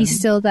isolation. He's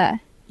still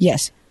there?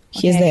 Yes,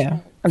 he's there.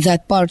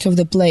 That part of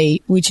the play,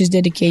 which is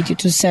dedicated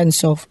to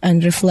Sentsov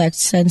and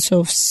reflects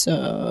Sentsov's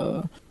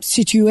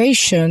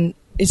situation,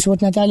 is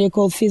what Natalia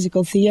called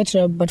physical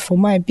theater, but for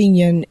my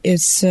opinion,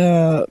 it's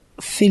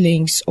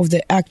feelings of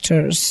the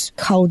actors,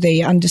 how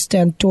they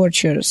understand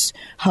tortures,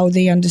 how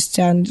they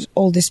understand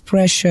all this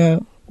pressure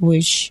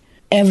which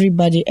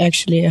everybody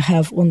actually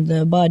have on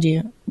the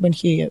body when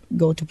he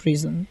go to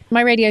prison.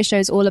 My radio show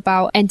is all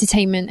about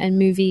entertainment and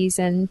movies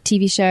and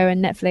TV show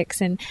and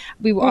Netflix, and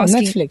we were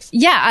asking... Netflix.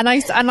 Yeah, and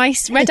I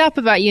read up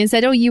about you and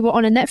said, you were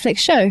on a Netflix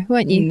show,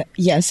 weren't you?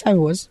 Yes, I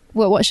was.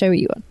 What show were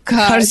you on?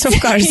 House of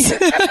Cards.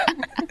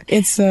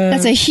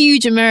 That's a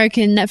huge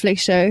American Netflix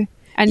show.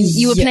 And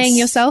you were playing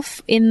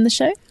yourself in the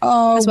show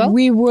as well?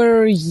 We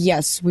were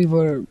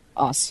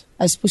us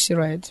as Pussy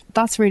Riot.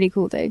 That's really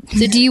cool, though.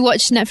 So do you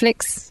watch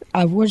Netflix?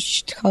 I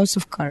watched House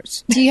of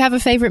Cards. Do you have a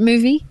favorite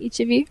movie, each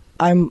of you?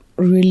 I'm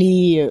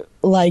really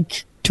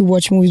like to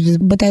watch movies,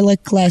 but I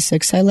like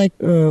classics. I like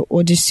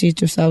Odyssey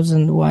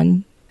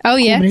 2001. Oh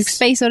yeah, Kubrick's.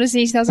 Space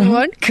Odyssey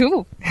 2001.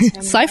 Cool.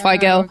 Sci-fi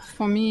girl.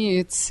 For me,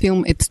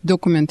 it's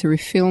documentary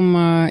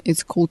film.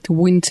 It's called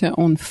Winter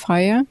on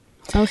Fire.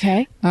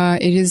 Okay.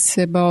 It is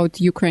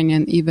about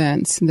Ukrainian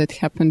events that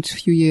happened a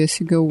few years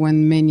ago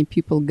when many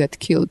people got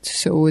killed.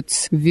 So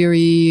it's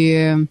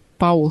very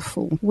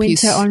powerful. Winter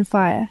piece. on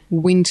Fire.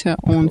 Winter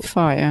on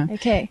Fire.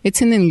 Okay.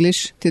 It's in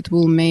English. That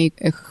will make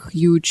a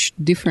huge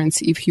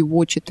difference if you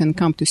watch it and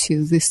come to see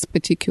this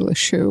particular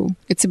show.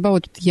 It's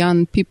about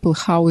young people,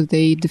 how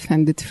they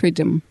defended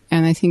freedom.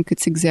 And I think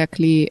it's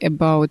exactly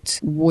about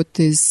what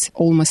is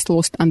almost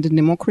lost under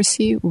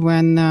democracy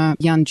when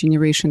young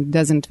generation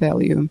doesn't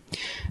value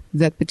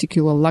that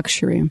particular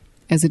luxury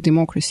as a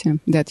democracy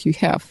that you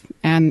have.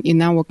 And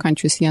in our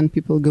countries, young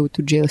people go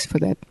to jails for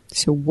that.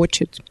 So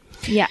watch it.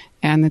 Yeah.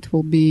 And it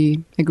will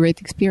be a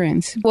great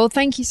experience. Well,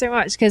 thank you so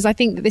much, because I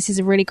think that this is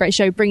a really great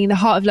show, bringing the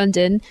heart of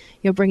London.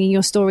 You're bringing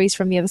your stories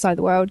from the other side of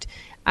the world.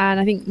 And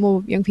I think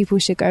more young people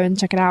should go and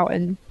check it out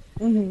and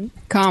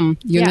come.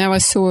 You never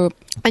saw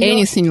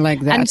anything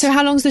like that. And so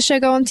how long does the show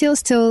go on till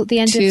the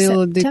end of September?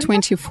 Till the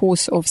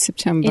 24th of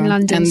September. In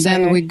London. And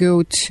then we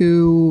go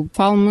to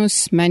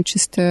Falmouth,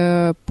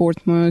 Manchester,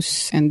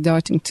 Portsmouth and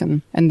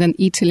Dartington. And then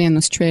Italy and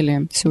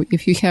Australia. So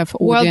if you have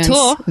audience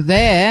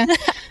there,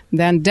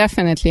 then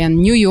definitely. And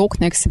New York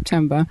next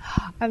September.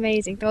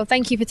 Amazing. Well,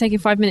 thank you for taking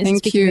 5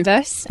 minutes to speak with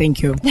us.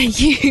 Thank you.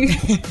 Thank you.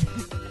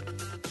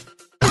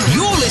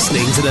 You're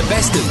listening to the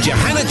best of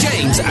Johanna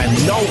James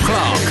and Noel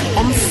Clark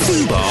on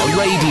Fubar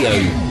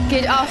Radio.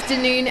 Good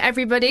afternoon,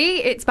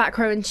 everybody. It's Back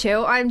Row and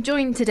Chill. I'm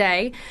joined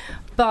today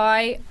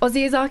by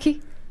Ozzy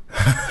Ozaki.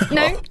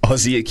 No.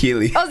 Ozzy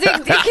Akili. Ozzy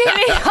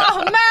Akili.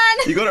 Oh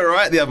man. You got it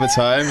right the other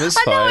time. It's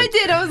I fine. know I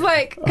did. I was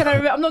like,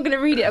 I'm not going to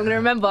read it. I'm going to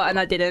remember, and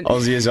I didn't.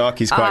 Ozzy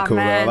Azaki's quite cool.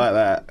 Though. I like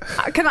that.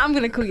 I'm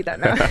going to call you that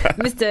now,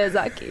 Mr.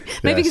 Azaki.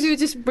 Maybe because we were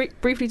just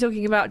briefly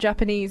talking about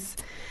Japanese.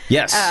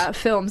 Yes.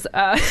 Films.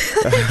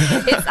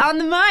 It's on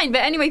the mind. But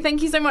anyway,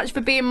 thank you so much for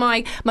being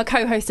my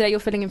co-host today. You're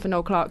filling in for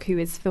Noel Clark, who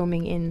is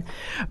filming in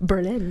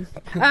Berlin.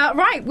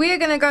 Right, we're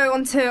going to go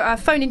on to a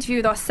phone interview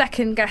with our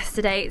second guest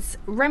today. It's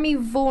Remy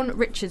Vaughan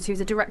Richards, who's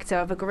a director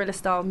of a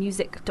guerrilla-style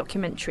music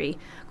documentary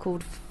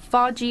called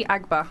Faji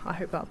Agba. I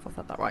hope I've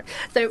said that right.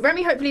 So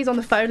Remy hopefully is on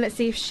the phone. Let's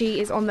see if she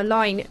is on the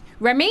line.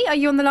 Remy, are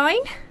you on the line?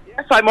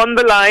 Yes, I'm on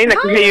the line. I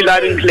can hear you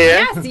loud and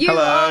clear. Yes, you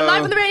are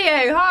live on the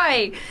radio.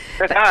 Hi.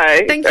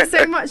 Hi. Thank you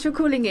so much for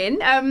calling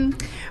in.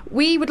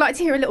 We would like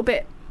to hear a little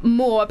bit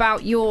more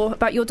about your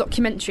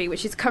documentary,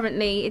 which is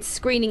currently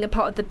screening a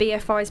part of the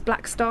BFI's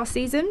Black Star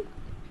season.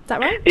 Is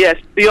that right? Yes,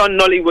 Beyond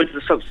Nollywood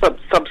is a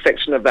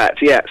subsection of that.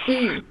 Yes.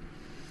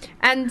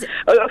 And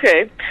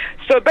okay,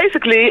 so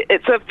basically,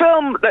 it's a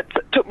film that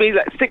took me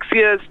like 6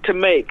 years to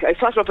make. I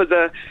started off as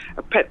a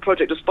pet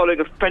project, just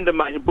following a friend of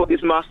mine who brought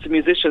these master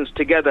musicians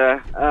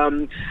together.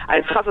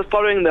 I started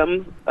following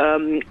them,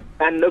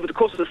 and over the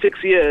course of the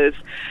 6 years,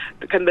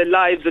 kind of their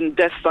lives and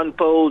deaths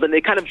unfold, and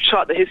they kind of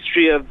chart the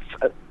history of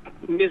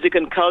music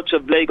and culture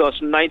of Lagos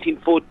from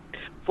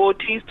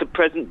 1940s to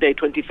present day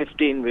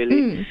 2015.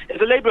 Really,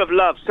 it's a labour of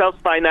love,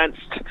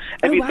 self-financed,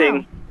 everything.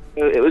 Wow.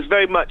 It was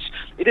very much.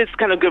 It is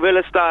kind of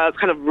guerrilla style. It's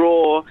kind of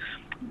raw,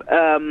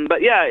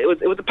 but yeah, it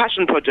was a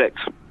passion project.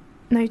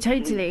 No,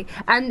 totally.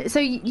 And so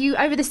you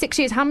over the 6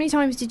 years, how many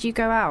times did you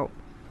go out?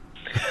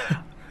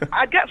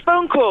 I get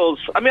phone calls.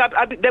 I mean,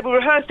 they were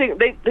rehearsing.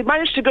 They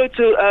managed to go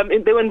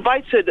to. They were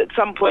invited at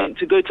some point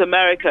to go to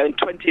America in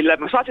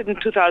 2011. I started in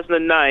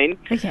 2009.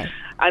 Okay.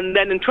 And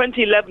then in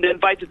 2011, they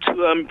invited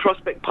to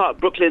Prospect Park,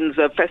 Brooklyn's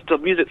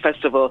music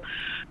festival.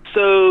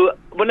 So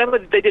whenever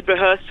they did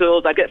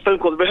rehearsals, I get phone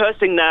calls.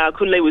 Rehearsing now.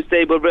 Kunle would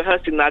say, "We're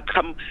rehearsing now.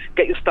 Come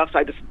get your stuff." So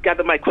I just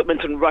gather my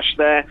equipment and rush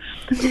there.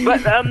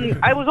 But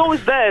I was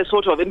always there,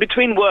 sort of in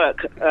between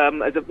work,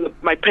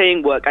 my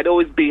paying work. I'd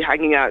always be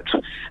hanging out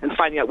and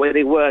finding out where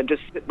they were and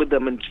just sit with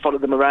them and follow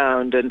them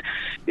around. And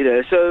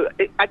so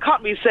I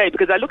can't really say,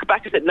 because I look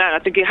back at it now and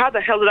I'm thinking, how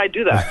the hell did I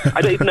do that?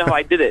 I don't even know how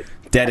I did it.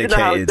 Dedicated. I don't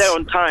know how I was there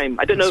on time.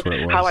 I don't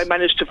know how I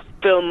managed to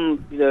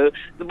film. The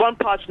one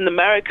part in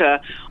America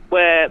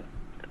where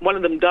one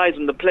of them dies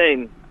on the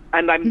plane,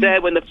 and I'm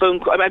there when the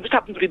phone call. I just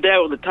happen to be there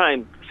all the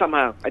time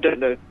somehow. I don't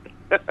know.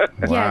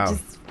 Yeah,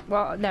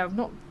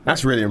 not.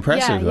 That's really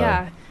impressive.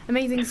 Yeah.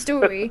 Amazing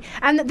story.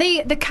 And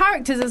the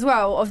characters as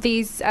well of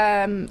these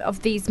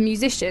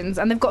musicians,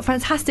 and they've got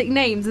fantastic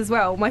names as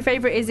well. My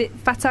favourite is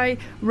Fatai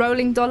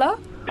Rolling Dollar.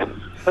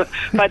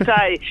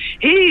 Fatai,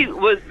 he's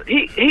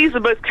the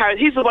most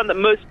he's the one that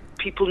most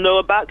people know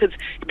about, because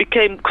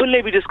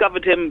Kunle, we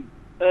discovered him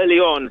early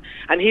on,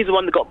 and he's the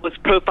one that got this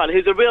profile.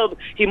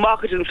 He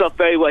marketed himself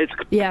very well.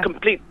 He's a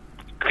complete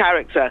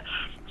character.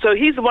 So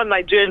he's the one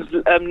Nigerians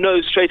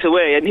know straight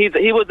away, and he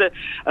was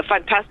a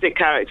fantastic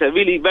character,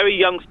 really very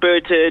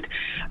young-spirited,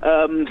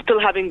 still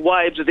having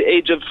wives at the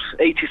age of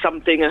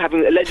 80-something, and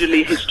having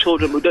allegedly his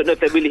children. We don't know if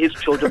they're really his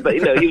children, but he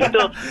was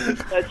still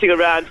sitting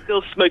around,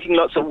 still smoking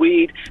lots of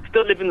weed,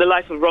 still living the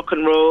life of rock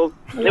and roll.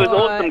 It was an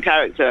awesome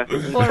character.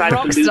 Or a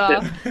rock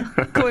star.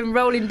 Call him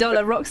Rolling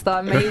Dollar rock star.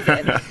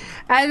 Amazing.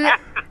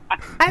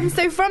 And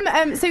so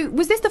so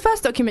was this the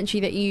first documentary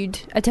that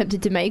you'd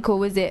attempted to make, or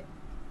was it?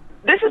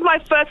 This is my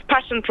first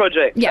passion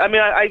project. Yeah. I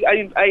mean,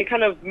 I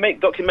kind of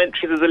make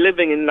documentaries as a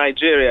living in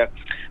Nigeria,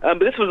 but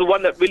this was the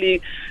one that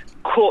really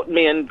caught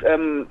me. And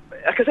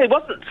like I say, it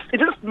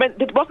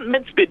wasn't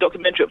meant to be a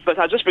documentary at first.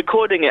 I was just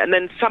recording it, and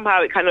then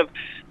somehow it kind of,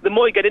 the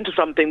more you get into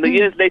something, the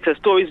years later,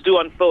 stories do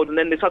unfold, and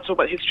then they start to talk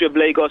about the history of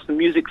Lagos, the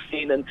music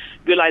scene, and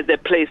realize their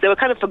place. They were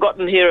kind of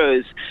forgotten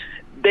heroes.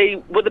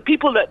 They were the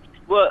people that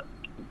were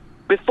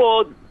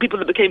before people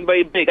that became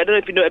very big. I don't know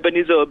if you know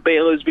Ebenezer Obey,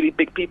 those really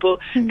big people.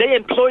 They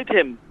employed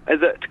him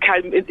to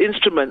carry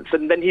instruments,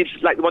 and then he's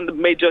like one of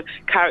the major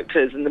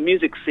characters in the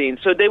music scene.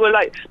 So they were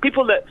like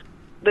people that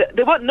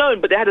they weren't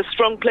known, but they had a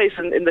strong place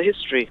in the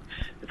history.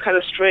 It's kind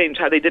of strange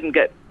how they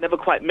never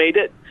quite made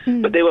it,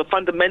 but they were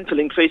fundamental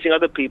in creating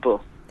other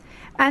people.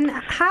 And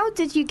how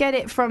did you get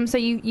it from, so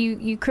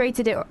you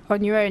created it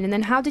on your own, and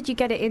then how did you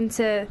get it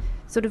into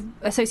sort of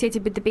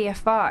associated with the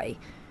BFI?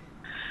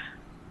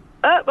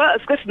 Well,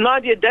 it's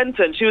Nadia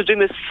Denton. She was doing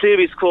this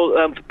series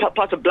called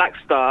part of Black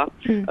Star,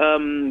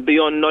 Beyond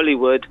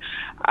Nollywood,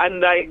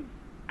 and I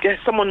guess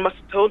someone must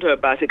have told her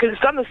about it, because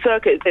it's done the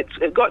circuit.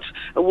 It got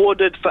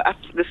awarded for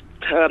this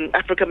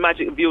African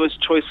Magic Viewers'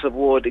 Choice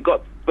Award. It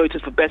got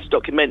voted for Best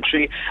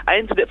Documentary. I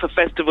entered it for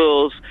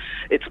festivals.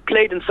 It's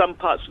played in some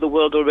parts of the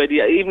world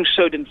already. I even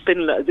showed in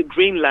Finland.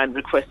 Greenland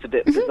requested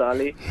it,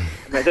 bizarrely.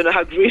 And I don't know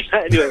how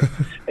Greenland... Anyway,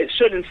 it's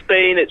shown in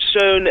Spain. It's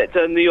shown at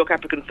the New York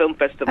African Film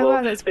Festival. Oh,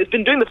 wow, it's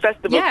been doing the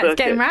festival circuit. It's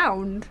getting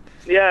round.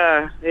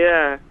 Yeah.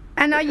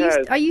 And are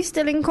you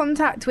still in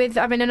contact with,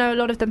 I mean, I know a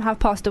lot of them have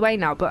passed away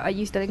now, but are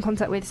you still in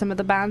contact with some of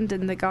the band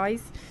and the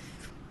guys?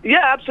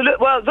 Yeah, absolutely.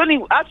 Well, there's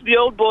only out of the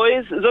old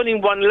boys, there's only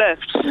one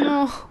left.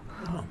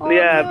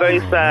 Yeah, very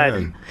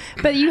sad.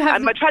 But you have.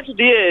 And my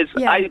tragedy is,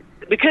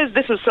 because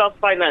this is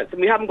self-financed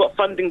and we haven't got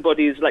funding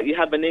bodies like you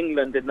have in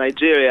England and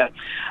Nigeria.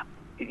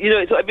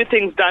 So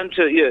everything's down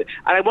to you.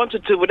 And I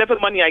wanted to, whatever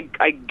money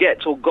I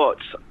get or got,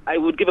 I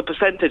would give a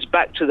percentage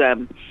back to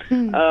them.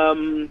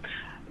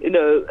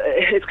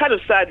 It's kind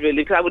of sad,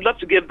 really, because I would love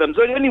to give them.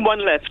 There's only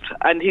one left,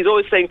 and he's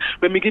always saying,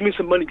 "Remy, give me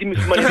some money, give me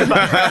some money."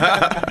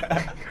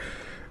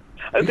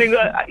 I think,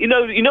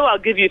 I'll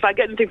give you, if I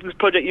get anything from this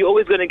project, you're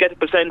always going to get a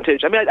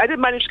percentage. I mean, I did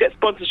manage to get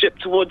sponsorship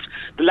towards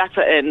the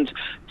latter end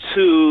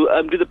to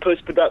do the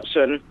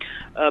post-production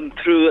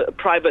through a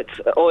private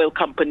oil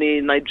company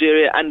in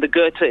Nigeria and the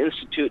Goethe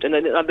Institute and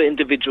another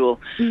individual.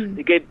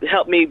 They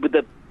helped me with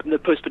the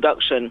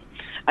post-production.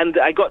 And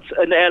I got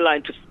an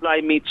airline to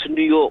fly me to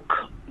New York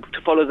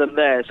to follow them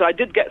there. So I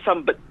did get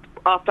some, but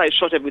after I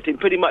shot everything,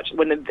 pretty much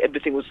when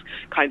everything was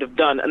kind of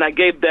done. And I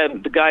gave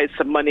them, the guys,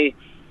 some money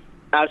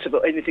out of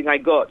anything I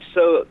got.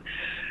 So,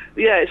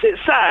 yeah,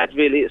 it's sad,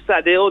 really. It's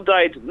sad. They all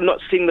died not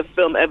seeing the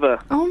film ever.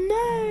 Oh,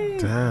 no.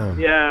 Damn.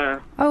 Yeah.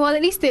 Oh, well,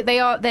 at least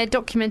they're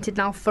documented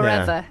now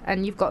forever,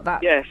 and you've got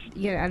that. Yes.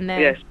 And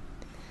yes.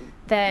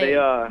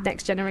 Their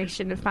next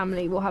generation of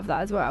family will have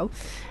that as well.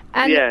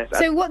 And yes,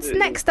 so what's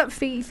next up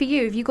for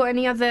you? Have you got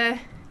any other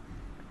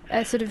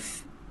sort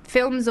of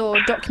films or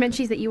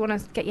documentaries that you want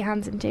to get your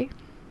hands into?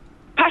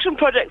 Passion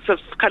projects are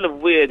kind of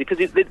weird because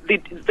you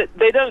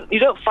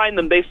don't find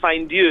them, they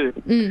find you.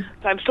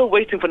 So I'm still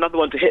waiting for another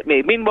one to hit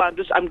me. Meanwhile,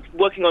 I'm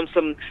working on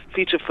some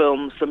feature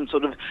films, some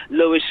sort of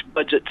lowish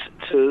budget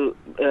to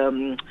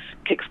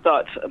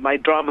kickstart my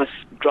drama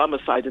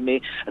side of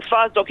me. As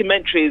far as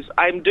documentaries,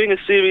 I'm doing a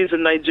series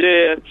in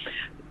Nigeria.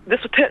 This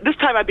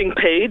time I'm being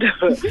paid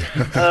for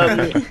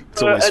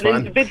an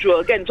individual.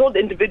 Again, it's all the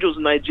individuals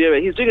in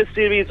Nigeria. He's doing a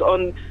series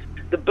on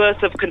the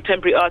birth of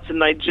contemporary arts in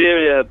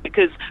Nigeria,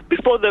 because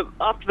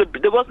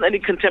there wasn't any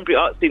contemporary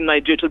arts in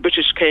Nigeria till the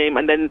British came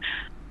and then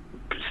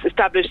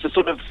established a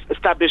sort of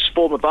established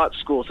form of art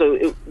school.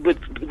 So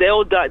they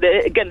all died.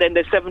 They're in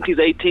their 70s,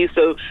 80s.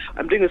 So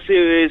I'm doing a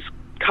series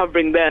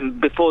covering them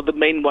before the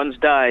main ones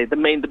die. The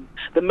main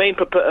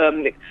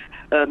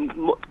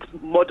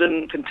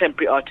modern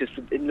contemporary artists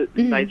in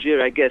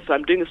Nigeria, I guess. So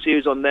I'm doing a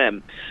series on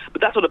them.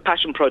 But that's not a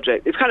passion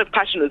project. It's kind of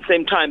passion at the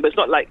same time, but it's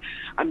not like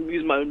I'm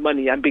using my own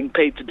money. I'm being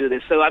paid to do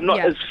this. So I'm not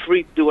as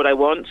free to do what I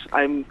want.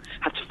 I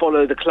have to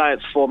follow the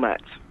client's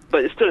format.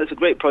 But it's a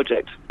great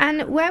project.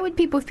 And where would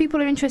if people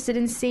are interested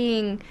in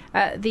seeing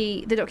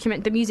the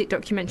music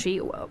documentary,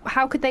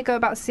 how could they go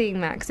about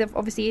seeing that? Because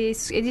obviously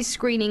it is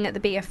screening at the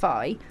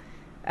BFI.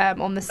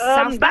 On the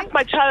South Bank? That's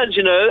my challenge,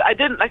 I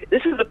didn't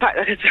this is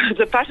it's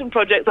a passion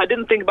project. So I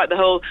didn't think about the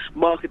whole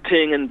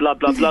marketing and blah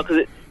blah blah,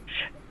 because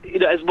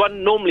as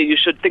one normally you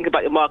should think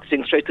about your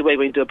marketing straight away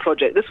when you do a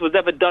project. This was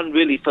never done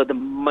really for the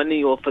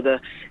money or for the.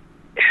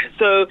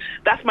 So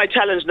that's my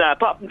challenge now.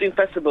 Apart from doing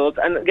festivals,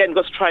 and again,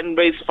 got to try and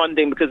raise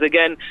funding, because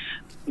again,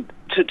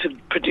 to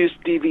produce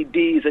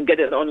DVDs and get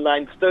it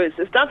online. So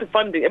it's down to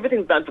funding.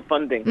 Everything's down to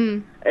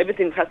funding.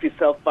 Everything has to be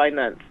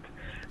self-financed.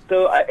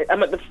 So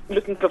I'm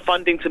looking for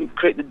funding to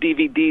create the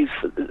DVDs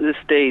at this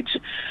stage.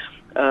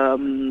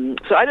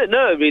 So I don't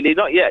know, really,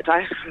 not yet.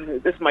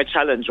 This is my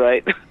challenge,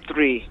 right?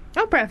 3.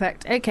 Oh,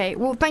 perfect. Okay,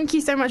 well, thank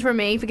you so much,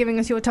 Remy, for giving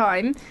us your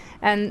time,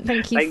 and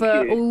thank you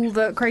for all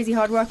the crazy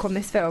hard work on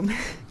this film.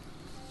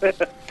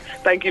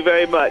 Thank you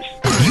very much.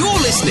 You're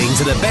listening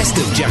to the best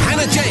of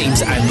Johanna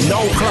James and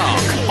Noel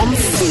Clarke on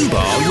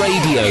Fubar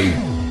Radio.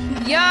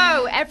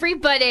 Yo,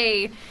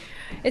 everybody!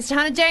 It's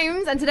Johanna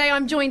James, and today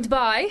I'm joined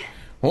by...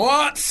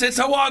 What? It's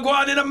a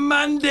wagwan in a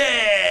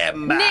Monday.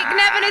 Nick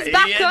Nevin is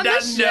back on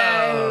the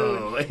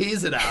show.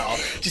 He's an owl.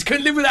 Just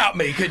couldn't live without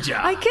me, could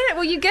ya? I couldn't.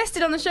 Well, you guessed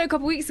it on the show a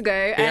couple of weeks ago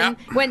and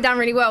went down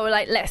really well. We're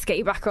like, let's get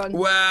you back on.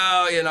 Well,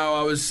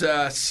 I was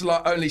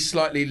only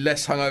slightly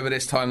less hungover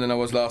this time than I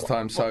was last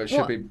time, so it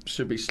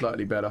should be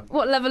slightly better.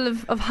 What level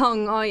of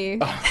hung are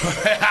you?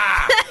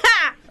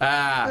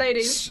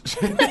 Ladies.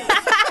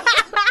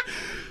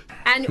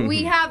 And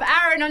we have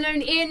Aaron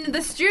Unknown in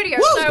the studio.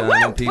 So,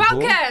 welcome.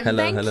 Hello,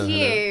 Thank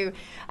you.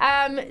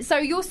 So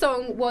your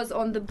song was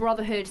on the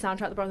Brotherhood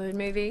soundtrack, the Brotherhood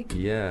movie.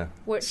 Yeah.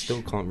 Which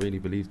still can't really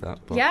believe that.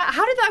 But yeah.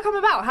 How did that come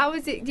about? How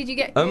was it? Did you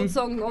get your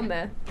song on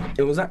there?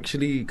 It was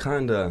actually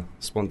kind of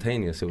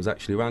spontaneous. It was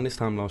actually around this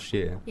time last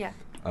year. Yeah.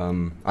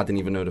 I didn't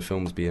even know the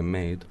film was being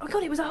made. Oh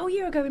God! It was a whole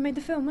year ago we made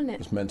the film, wasn't it?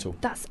 It's mental.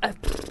 That's a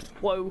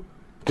whoa.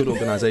 Good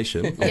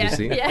organisation,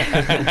 obviously.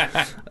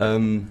 Yeah.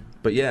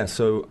 But yeah,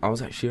 so I was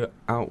actually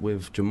out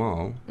with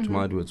Jamal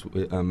Edwards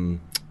with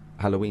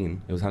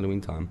Halloween. It was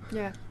Halloween time.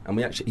 Yeah. And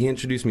he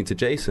introduced me to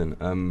Jason.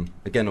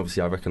 Again,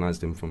 obviously I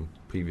recognised him from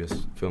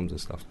previous films and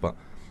stuff, but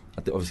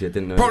obviously I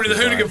didn't know. Probably the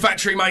Hooligan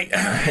Factory, mate.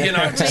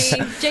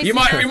 You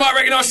might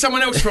recognise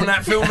someone else from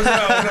that film as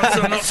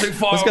well. Not too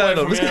far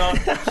away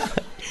from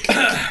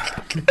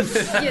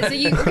Yeah, so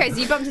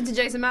you bumped into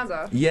Jason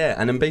Mazza. Yeah,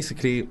 and then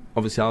basically,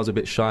 obviously I was a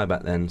bit shy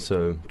back then,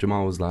 so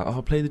Jamal was like,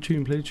 "Oh, play the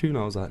tune."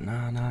 I was like,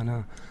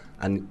 "Nah."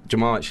 And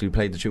Jamal actually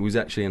played the tune. We was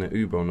actually in an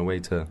Uber on the way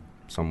to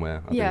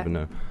somewhere. I Yeah. don't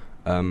even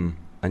know.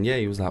 And yeah,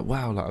 he was like,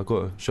 wow, like I got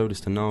to show this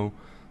to Noel.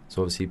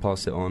 So obviously he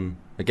passed it on.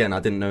 Again, I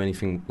didn't know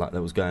anything like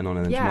that was going on.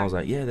 And then Yeah. Jamal was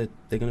like, yeah,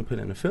 they're going to put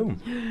it in a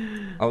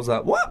film. I was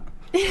like, what?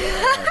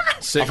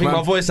 Sick, I think man.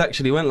 my voice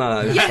actually went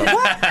like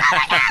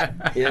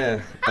that.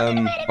 Yeah.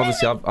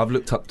 Obviously, I've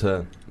looked up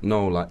to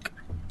Noel like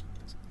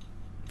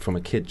from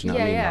a kid. Do you know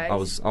what I mean? Yeah, Like,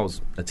 I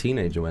was a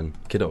teenager when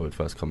Kiddo would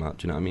first come out.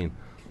 Do you know what I mean?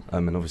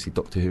 And obviously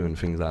Doctor Who and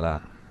things like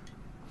that.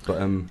 But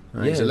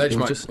He's a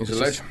legend, it was mate. He's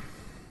a legend.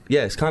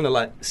 Yeah, it's kind of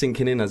like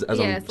sinking in as Yeah, I'm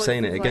it's like-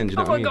 saying it it's again. like, Do you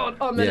know oh what I mean? my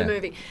God, I'm in a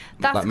movie.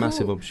 That's like cool.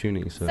 massive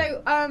opportunity. So.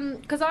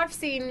 Because I've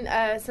seen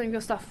some of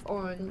your stuff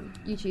on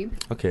YouTube.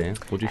 Okay,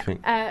 what do you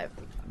think?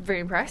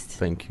 Very impressed.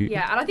 Thank you.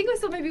 Yeah, and I think I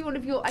saw maybe one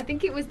of your. I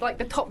think it was like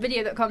the top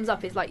video that comes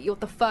up is like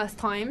the first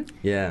time.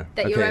 Yeah.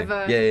 That okay. you're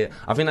ever. Yeah.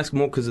 I think that's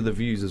more because of the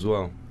views as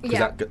well. 'Cause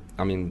Yeah.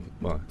 I mean,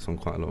 well, it's on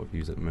quite a lot of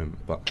views at the moment,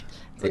 but.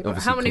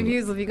 How many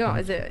views have you got?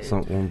 Is it? It's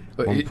like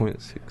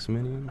 1.6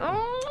 million.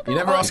 Oh, You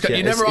never ask. Yeah,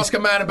 you never it's- ask a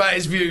man about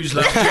his views,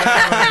 love.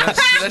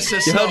 Let's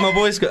just. You heard my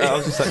voice go. I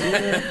was just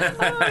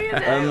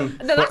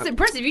like, No, that's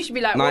impressive. You should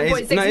be like no,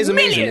 1.6 it's amazing.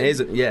 million. It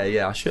is,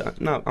 yeah. I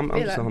should. No, I'm You're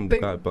just a like, humble boom.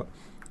 guy, but.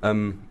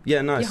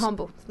 Yeah, nice. You're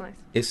humble.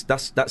 It's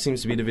nice. That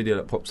seems to be the video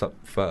that pops up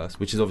first,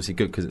 which is obviously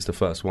good because it's the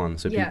first one,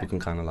 so Yeah. people can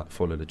kind of like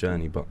follow the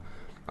journey. But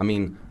I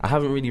mean, I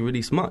haven't really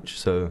released much,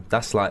 so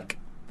that's like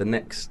the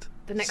next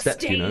step,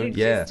 stage you know? is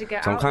Yeah. to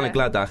get So I'm out kind there. of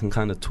glad that I can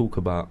kind of talk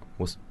about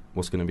what's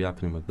going to be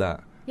happening with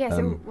that. Yeah,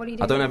 so what are you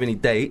doing I don't with have it? any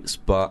dates,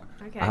 but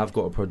Okay. I have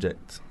got a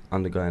project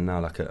undergoing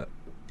now, like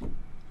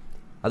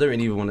I don't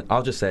really even want to.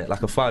 I'll just say it,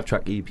 like a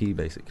 5-track EP,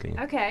 basically.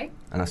 Okay.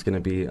 And that's going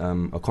to be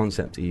a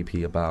concept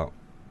EP about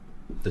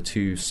the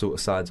two sort of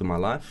sides of my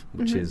life,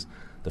 which Mhm. is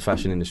the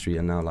fashion industry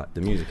and now like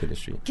the music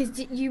industry. Because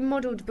you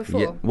modelled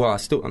before. Yeah, well, I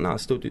still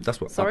do. That's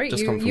what. Sorry, I've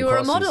just you- come from you were a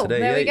castings model. today.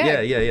 There we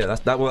go. Yeah.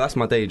 That's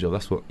my day job.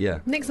 That's what. Yeah.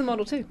 Nick's a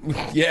model too.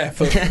 Yeah,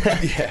 for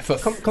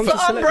come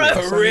to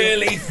Umbra. for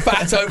really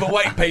fat,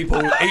 overweight people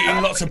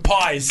eating lots of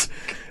pies.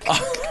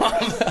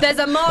 There's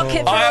a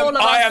market for all of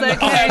us. I am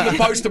Okay. the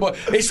poster boy.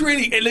 It's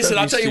really. Listen, Don't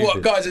I'll be tell you what,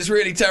 stupid. guys. It's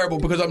really terrible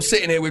because I'm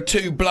sitting here with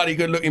two bloody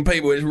good-looking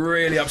people. It's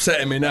really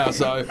upsetting me now.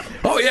 So,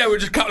 oh yeah, we're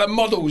just a couple of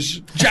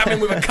models jamming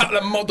with a couple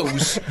of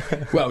models.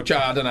 Well,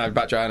 I don't know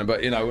about Joanna,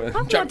 but you know, I've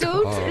modelled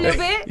a little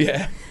bit.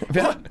 Yeah.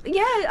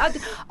 Yeah,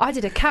 I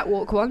did a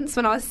catwalk once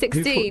when I was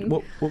 16.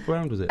 What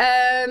brand was it?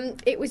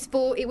 It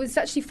was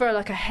actually for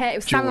like a hair. It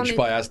was George salon.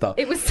 by Asda.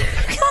 It was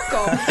fuck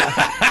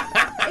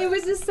off. It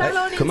was a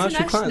salon Commercial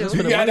international. clients, that's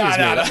for the Yeah, money, no, mate.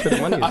 no, That's for the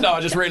no. money. I know. I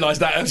just realised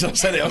that as I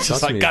said it. I was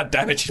just Trust like, me. God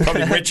damn it, she's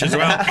probably rich as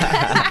well.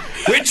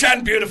 Rich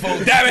and beautiful.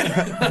 Damn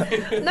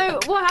it. No,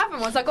 what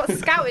happened was I got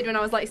scouted when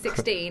I was like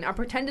 16. I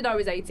pretended I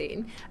was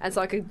 18, and so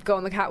I could go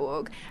on the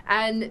catwalk.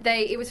 And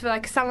it was for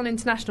like Salon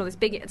International, this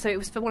big. So it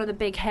was for one of the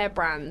big hair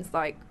brands,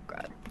 like.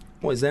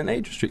 What, is there an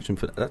age restriction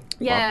for that?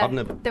 Yeah, I've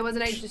never. there was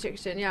an age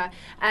restriction. Yeah,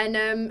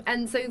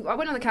 and so I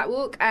went on the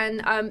catwalk, and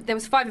there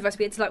was 5 of us.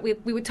 We had to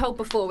we were told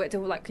before we had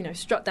to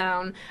strut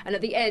down, and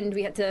at the end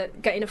we had to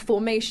get in a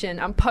formation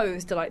and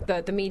pose to like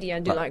the media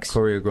and do like.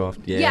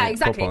 Choreographed. Yeah,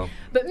 exactly. proper.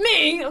 But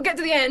me, I'll get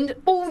to the end.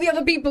 All the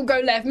other people go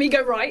left, me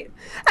go right, and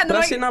But then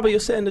that's it now. But you're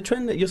setting the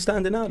trend that you're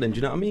standing out. Then do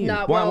you know what I mean?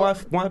 No,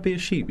 why be a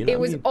sheep? You know it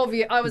what was I mean?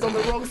 obvious. I was on the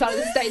wrong side of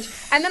the stage,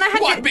 and then I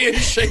had Why to. be a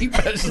sheep?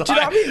 It's like, Do you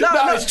know what I mean?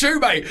 No, it's true,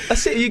 mate.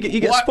 That's it. You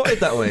get What? spotted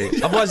that way.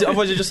 Otherwise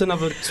you're just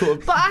another sort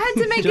of. But I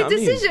had to make Do you a know what I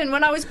mean? decision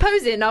when I was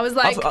posing. I was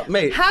like,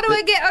 mate, how do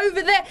I get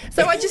over there?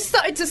 So I just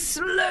started to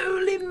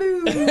slowly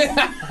move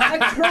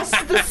across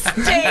the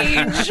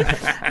stage.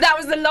 That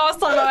was the last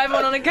time I ever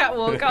went on a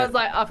catwalk. I was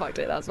like, I fucked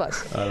it, that's fine.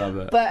 I love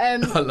it. But I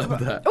love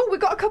that. oh, we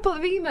got a couple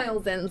of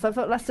emails in, so I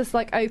thought let's just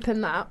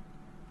open that.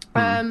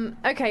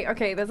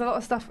 Okay, there's a lot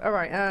of stuff. All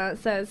right, it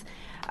says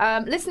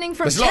listening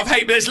from There's a lot of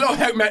hate. There's a lot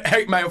of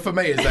hate mail for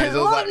me. Is there?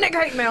 a lot of Nick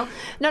hate mail.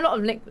 No, a lot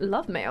of Nick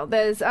love mail.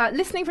 There's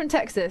listening from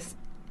Texas.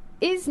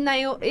 Is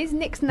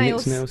Nick's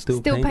nails nail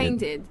still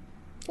painted?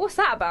 What's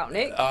that about,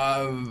 Nick?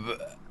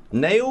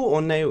 Nail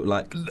or nail?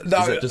 Like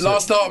No, is it just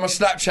last night on my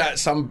Snapchat,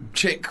 some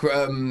chick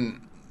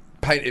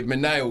painted my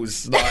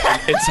nails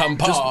in some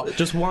part.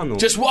 Just one? Or?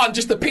 Just one,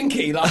 just the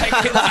pinky.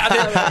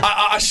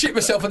 I shit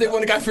myself. I didn't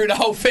want to go through the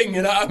whole thing.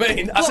 You know what I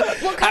mean?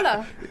 What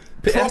colour?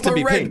 It has to Proper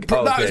be red. pink.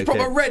 No, okay, it was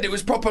proper okay. red. It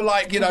was proper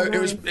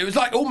it was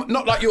like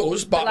not like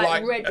yours, but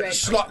Like like red.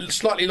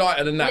 slightly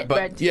lighter than that. Lit but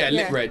red, yeah,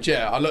 yeah. lit red.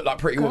 Yeah, I look like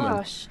Pretty Woman.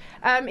 Gosh.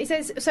 It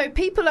says, so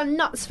people are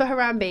nuts for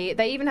Harambe.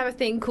 They even have a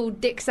thing called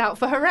Dicks Out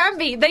for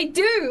Harambe. They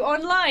do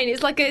online.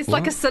 It's like a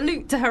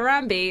salute to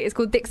Harambe. It's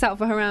called Dicks Out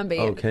for Harambe.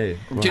 Okay.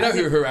 Do you know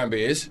who Harambe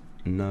is?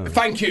 No.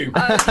 Thank you.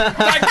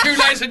 Thank you,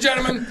 ladies and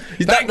gentlemen.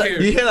 Thank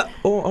you. You hear that?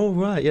 Oh,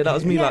 right. Yeah, that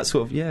was me. Like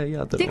sort of. Yeah. I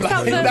don't Dicks know.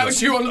 out for-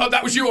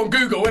 That was you on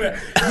Google, wasn't it?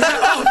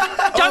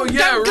 Don't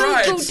Google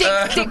right. Dicks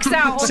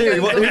Out on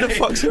Seriously, Google. who the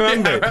fuck's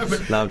Harambe?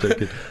 Harambe. No, I'm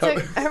joking. So No,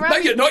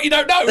 Harambe, you're not. You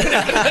don't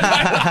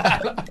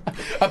know.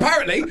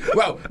 Apparently,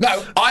 well,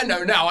 no, I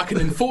know now. I can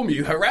inform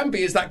you. Harambe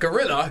is that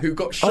gorilla who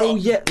got shot. Oh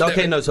yeah.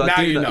 Okay, no. So now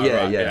I do you know. know.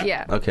 Yeah, Right, yeah,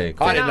 yeah. Okay. I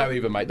Cool. didn't know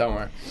either, mate. Don't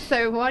worry.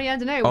 So, well, I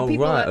don't know. Oh,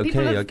 people right,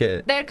 people okay, I get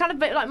it. They're kind of a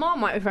bit like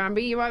Marmite with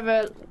Harambe. You're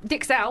either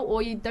dicks out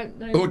or you don't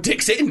know. Or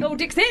dicks in. Or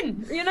dicks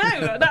in. You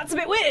know, that's a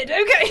bit weird.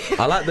 Okay.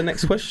 I like the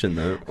next question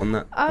though. On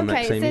that. on that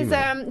Okay, same it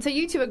email. says, so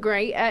you two are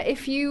great.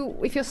 If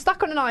you're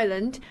stuck on an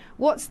island,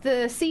 what's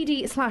the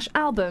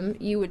CD/album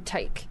you would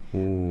take?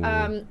 Ooh.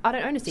 I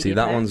don't own a CD. See,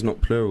 that player. one's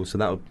not plural, so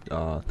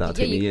that'll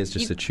take me years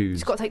just to choose.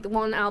 Just got to take the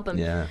one album.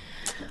 Yeah.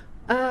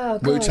 Oh,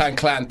 God. Wu-Tang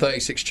Clan,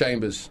 36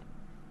 Chambers.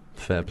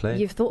 Fair play.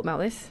 You've thought about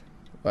this.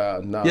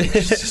 Well, no. Yeah. He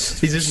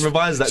just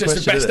revised that It's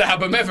just question. the best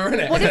album ever, isn't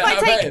it? What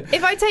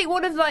if I take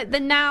one of like the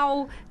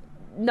now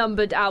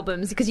numbered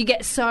albums, because you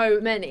get so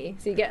many,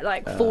 so you get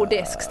like 4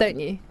 discs, don't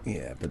you?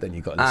 Yeah, but then you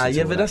got to listen to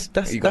yeah, all but that.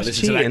 that's You gotta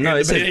listen to that cheating. No, good-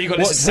 it's but then you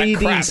gotta what listen to that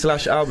crap.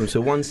 CD/album. So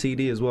one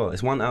CD as well.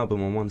 It's one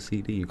album on one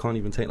CD. You can't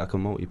even take like a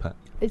multi-pack.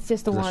 It's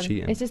just the That's one.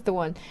 cheating. It's just the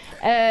one.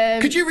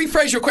 Could you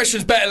rephrase your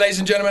questions better, ladies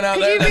and gentlemen out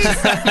there? Be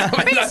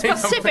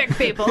specific,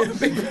 people.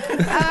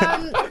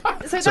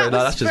 So Sorry, that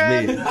no, was that's just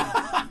from, me.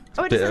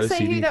 Oh, it Bit doesn't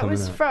say OCD who that coming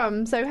was out.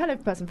 from. So hello,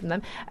 person from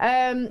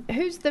them.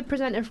 Who's the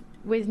presenter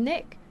with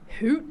Nick?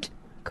 Hoot.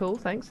 Cool,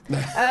 thanks.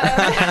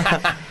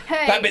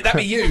 Hey, That'd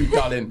be you,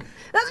 darling.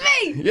 that's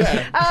me.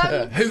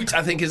 Yeah. Hoot,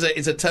 I think, is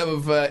a term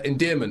of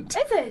endearment.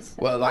 Is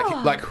it? Well, like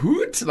Oh. like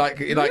hoot, like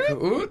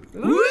hoot,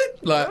 hoot,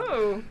 like.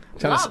 Oh,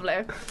 Tell us-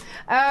 lovely.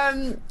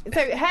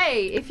 So,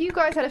 hey, if you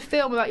guys had a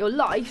film about your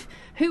life,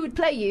 who would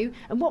play you,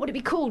 and what would it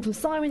be called? From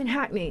Simon and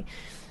Hackney.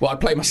 Well, I'd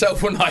play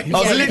myself, wouldn't I? I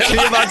was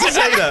literally about to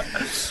say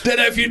that. Don't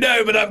know if you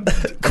know, but I'm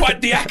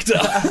quite the actor.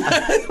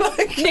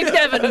 Nick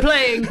Nevin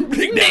playing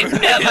Nick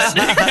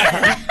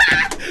Nevin.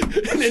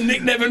 In a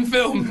Nick Nevin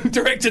film,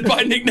 directed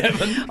by Nick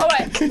Nevin. All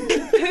right, who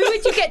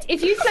would you get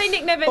if you play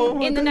Nick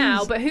Nevin in the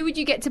now? But who would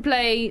you get to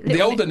play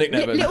The older Nick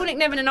Nevin. Little Nick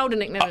Nevin and older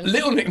Nick Nevin.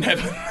 Little Nick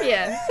Nevin.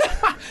 Yeah.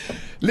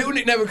 Little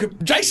Nick Nevin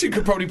Jason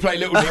could probably play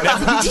Little Nick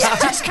Nevin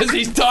just because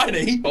he's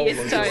tiny. He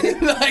is tiny.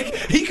 Like,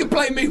 he could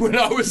play me when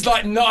I was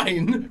like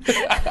 9.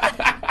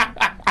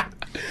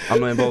 I'm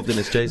not involved in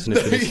this, Jason.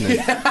 If you're listening,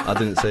 I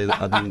didn't say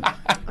that. I didn't.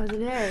 I don't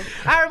know.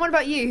 Aaron, what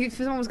about you? If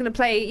someone was going to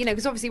play,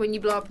 because obviously when you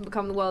blow up and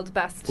become the world's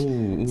best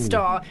Ooh.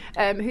 star,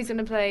 who's going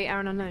to play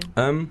Aaron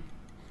Unknown?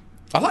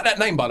 I like that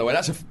name, by the way.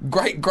 That's a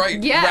great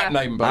Yeah. rap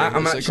name. By the way.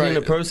 I'm It's a actually in the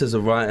great- process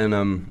of writing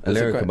a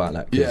lyric great- about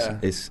that.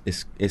 'Cause yeah.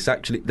 it's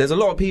actually there's a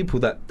lot of people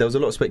there was a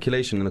lot of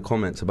speculation in the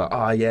comments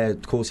about yeah,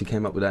 of course he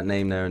came up with that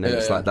name there, and then Yeah,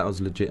 it's yeah. like that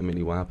was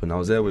legitimately what happened. I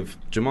was there with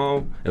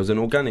Jamal. It was an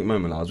organic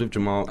moment. I was with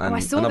Jamal and I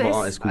saw another this.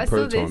 artist I called saw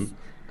Proton. this.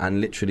 And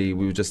literally,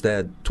 we were just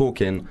there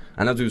talking,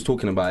 and as we was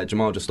talking about it,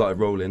 Jamal just started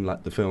rolling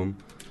like the film,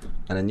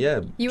 and then You were a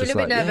just little bit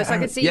like, nervous. yeah, I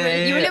could see yeah, you were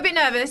a yeah. little bit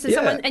nervous, and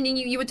Yeah. and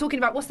you were talking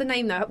about what's the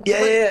name though?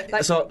 Yeah.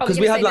 Like, So oh, because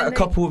you're we gonna had say like the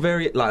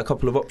a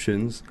couple of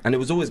options, and it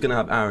was always going to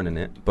have Aaron in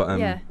it. But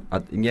Yeah. No,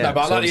 but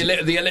I so like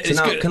it's so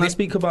now, good. can I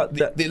speak about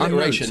that? The unknown?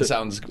 alliteration So-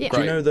 sounds Yeah. great.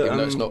 Do you know that? even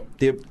though it's not.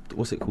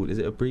 What's it called? Is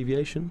it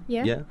abbreviation?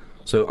 Yeah. Yeah.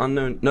 So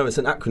unknown. No, it's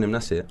an acronym.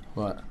 That's it.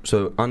 Right.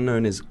 So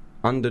unknown is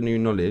under new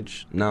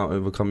knowledge, now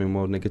overcoming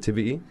world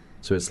negativity.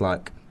 So it's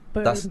like.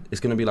 It's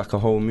going to be like a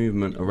whole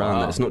movement around Wow.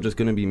 that. It's not just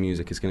going to be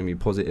music. It's going to be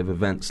positive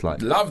events. Like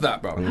Love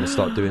that, bro. I'm going to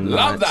start doing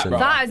Love lights that, and bro.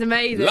 That is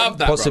amazing. Love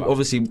that, brother.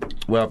 Obviously,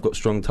 where I've got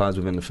strong ties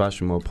within the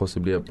fashion world,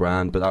 possibly a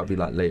brand, but that would be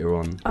like later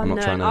on. I'm not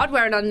Unknown. trying to I'd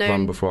wear an Unknown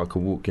run before I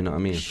could walk. You know what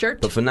I mean?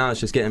 shirt. But for now, it's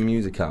just getting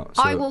music out.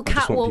 So I will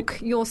just want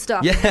catwalk your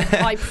stuff. Yeah.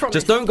 I promise.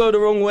 Just don't go the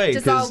wrong way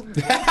Just because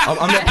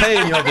I'm not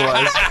paying you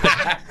otherwise.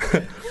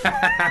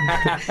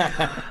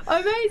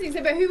 Amazing.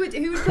 So, but who would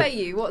play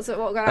you? What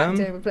kind of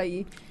actor would play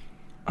you?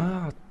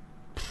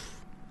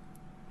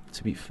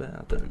 To be fair,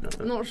 I don't know.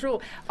 I'm not sure.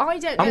 I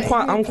don't know. I'm who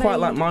quite would play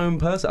like you. my own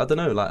person. I don't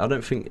know. Like I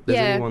don't think there's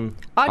Yeah. anyone.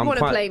 I'd I'm wanna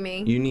quite play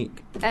me.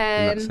 Unique in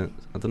that Um, sense.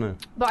 I don't know.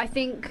 But I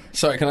think.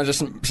 Sorry, can I just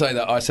say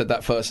that I said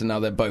that first, and now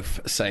they're both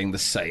saying the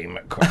same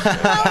question.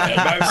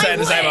 They're both saying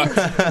the same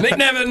one. Nick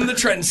Nevin, the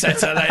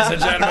trendsetter, ladies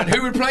and gentlemen.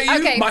 Who would play you?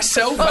 Okay.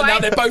 Myself. All and now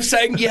right. they're both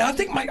saying, yeah, I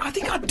think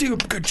I'd do a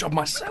good job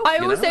myself. I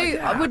you know?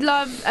 also would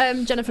love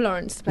Jennifer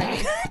Lawrence to play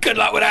me. Good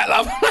luck with that,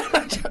 love.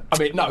 I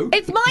mean, no.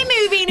 It's my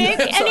movie, Nick.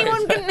 Sorry.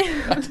 Anyone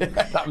can.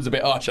 That was a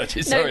bit harsh,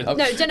 actually. Sorry, love.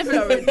 No, Jennifer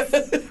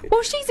Lawrence.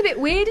 Well, she's a bit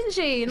weird, isn't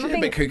she? And I She's a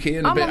think bit kooky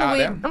and a I'm bit on the out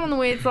weird, there. I'm on the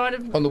weird side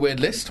of. On the weird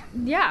list.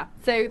 Yeah,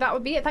 so that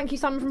would be it. Thank you,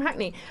 Simon from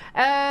Hackney.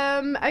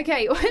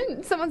 Okay,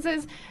 when someone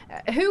says,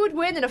 who would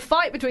win in a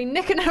fight between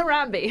Nick and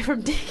Harambe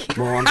from D?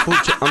 Well,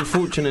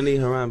 unfortunately,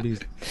 Harambe's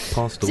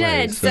passed away.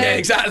 Dead, so- Yeah,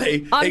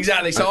 exactly.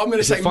 Exactly. So I'm going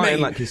to say fighting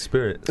me. like his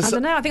spirit. I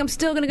don't know. I think I'm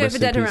still going to go Rest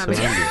for Dead in peace,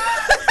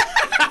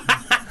 Harambe.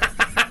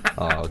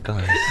 Oh, Oh,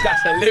 guys.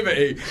 That's a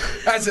liberty.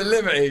 That's a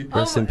liberty.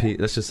 Rest in peace.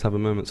 Let's just have a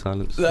moment of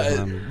silence.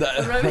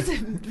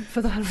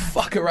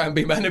 Fuck around,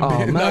 B man.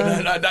 Oh, no,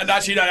 man.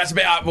 actually, no, that's a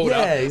bit out of order.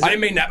 Yeah, I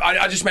didn't mean that.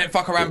 I just meant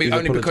fuck around, B He's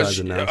only because.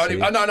 apologising now,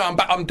 see?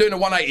 I'm doing a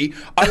 180.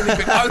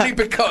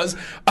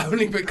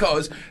 Only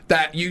because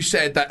that you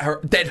said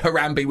that dead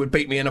Harambe would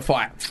beat me in a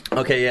fight.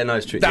 Okay, yeah, no,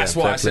 it's true. That's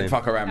yeah, why fair I said play.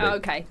 fuck Harambe. Oh,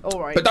 okay,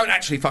 all right. But don't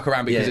actually fuck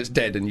around because it's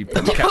dead and you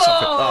put the cats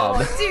Oh,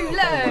 off too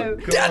low.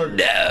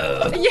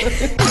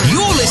 it.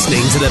 You're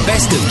listening to the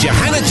best of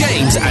Johanna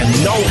James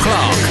and Noel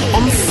Clark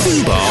on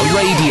Fubar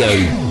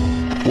Radio.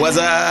 What's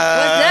up?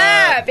 What's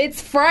up?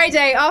 It's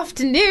Friday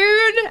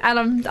afternoon,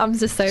 and I'm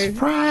just so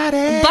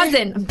Friday.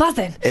 I'm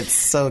buzzing. It's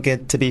so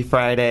good to be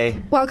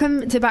Friday.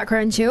 Welcome to Back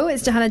Row and Chill.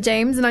 It's Johanna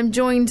James, and I'm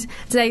joined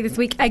today this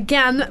week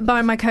again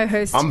by my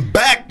co-host. I'm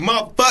back,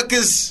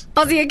 motherfuckers.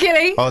 Ozzy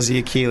Achille. Ozzy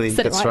Achille.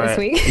 Said it That's right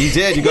right. this week. You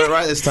did. You got it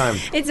right this time.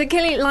 It's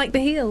Achille like the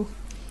heel.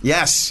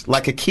 Yes,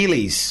 like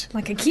Achilles.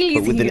 Like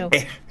Achilles But with heel.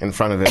 an in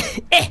front of it.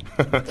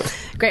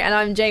 Great, and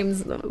I'm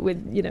James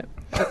with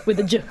with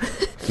a J.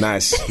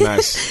 Nice.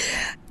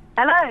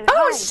 Hello.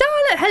 Oh,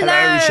 Charlotte. Hello.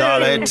 Hello,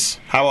 Charlotte.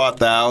 How art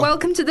thou?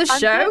 Welcome to the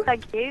show. Good,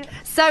 thank you.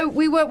 So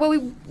we were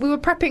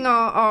prepping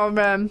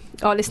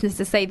our listeners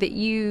to say that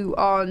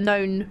you're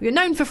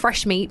known for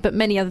fresh meat, but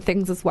many other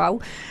things as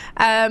well.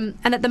 And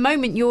at the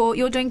moment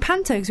you're doing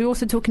panto. Because we're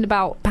also talking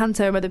about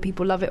panto, whether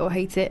people love it or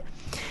hate it.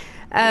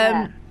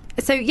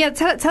 So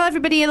tell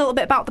everybody a little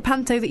bit about the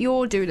panto that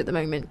you're doing at the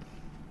moment.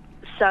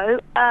 So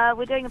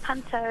we're doing a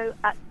panto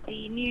at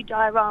the new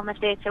Diorama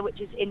Theatre, which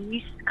is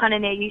in kind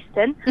of near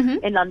Euston,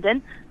 in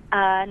London,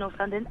 North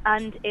London,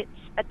 and it's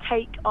a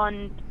take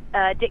on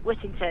Dick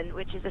Whittington,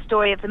 which is the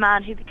story of the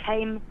man who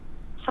became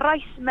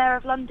thrice Mayor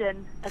of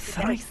London. As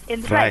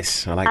in the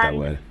Thrice. play. I like that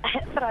word.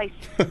 Thrice.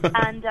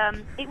 And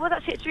it was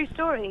actually a true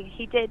story.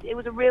 It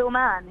was a real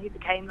man who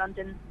became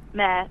London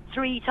Mayor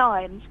 3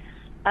 times,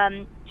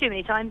 too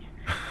many times,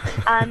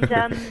 and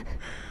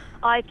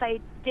I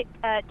played Dick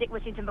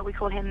Whittington, but we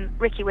call him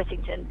Ricky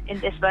Whittington in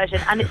this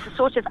version, and it's a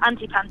sort of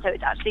anti-panto.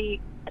 It's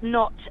actually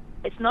not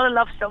a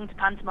love song to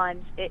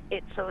pantomimes.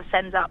 It sort of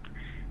sends up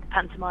the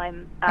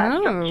pantomime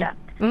structure.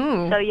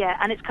 So yeah,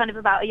 and it's kind of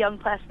about a young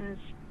person's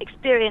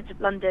experience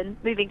of London,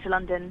 moving to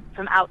London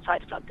from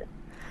outside of London.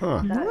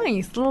 Huh.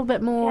 Nice, a little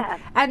bit more. Yeah.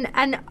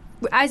 And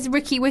as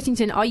Ricky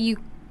Whittington, are you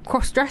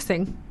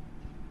cross-dressing,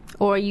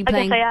 or are you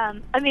playing? I guess I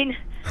am. I mean,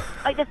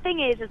 the thing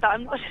is that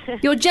I'm not.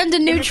 You're gender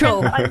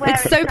neutral.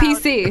 It's so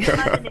PC.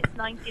 Imagine it's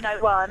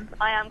 1901.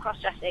 I am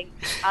cross-dressing.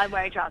 I'm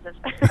wearing trousers.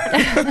 But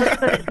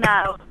it's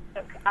now,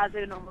 as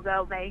a normal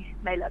girl may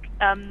look.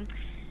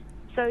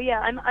 So yeah,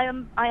 I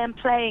am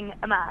playing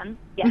a man.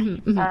 Yes.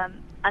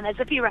 And there's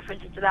a few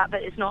references to that,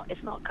 but it's not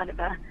kind of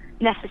a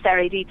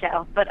necessary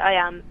detail. But I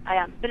am.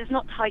 But it's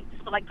not tight.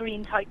 It's not like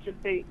green tights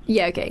and boots.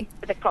 Yeah. Okay.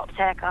 With a cropped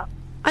haircut.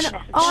 And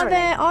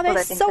are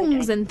there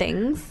songs and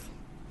things?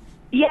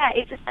 Yeah,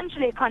 it's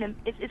essentially a kind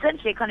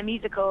of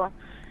musical,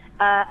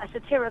 a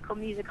satirical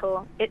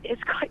musical.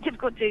 It's quite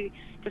difficult to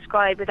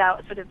describe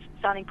without sort of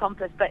sounding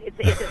pompous, but it's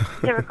a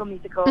satirical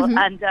musical,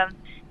 and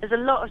there's a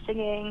lot of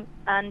singing,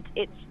 and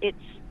it's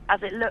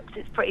as it looks,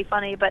 it's pretty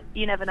funny, but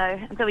you never know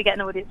until we get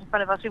an audience in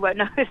front of us. We won't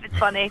know if it's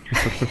funny,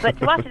 but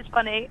to us, it's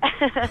funny,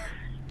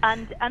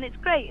 and it's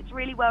great. It's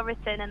really well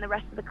written, and the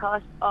rest of the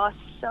cast are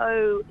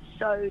so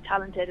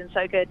talented and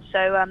so good.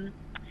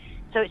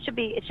 So it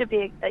should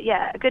be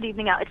a good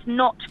evening out. It's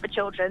not for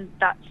children.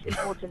 That's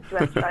important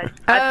to emphasise.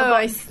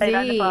 I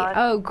see.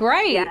 Oh,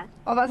 great. Yeah.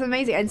 Oh, that's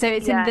amazing. And so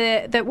it's in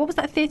the what was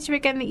that theatre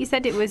again that you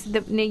said it was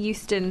near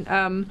Euston?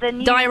 The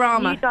new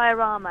Diorama. New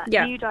Diorama.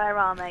 Yeah. New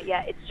Diorama.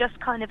 Yeah, it's just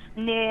kind of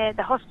near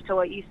the hospital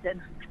at Euston.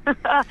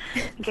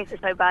 In case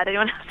it's so bad,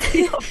 anyone has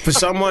to For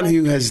someone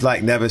who has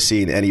never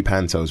seen any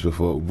pantos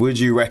before, would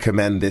you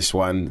recommend this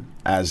one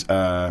as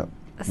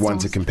one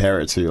to compare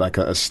it to, like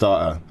a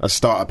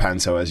starter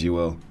panto, as you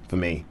will, for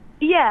me?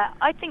 Yeah,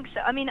 I think so.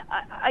 I mean,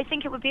 I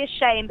think it would be a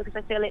shame because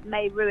I feel it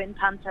may ruin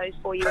pantos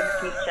for you in the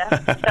future.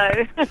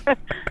 So,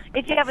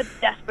 if you have a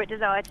desperate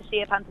desire to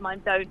see a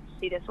pantomime, don't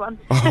see this one.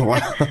 Oh,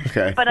 wow.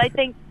 Okay. But I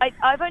think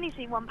I've only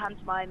seen one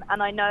pantomime,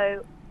 and I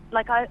know,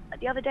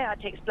 the other day I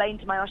had to explain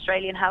to my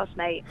Australian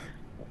housemate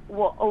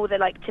what all the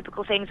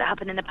typical things that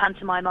happen in a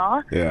pantomime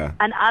are. Yeah.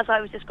 And as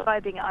I was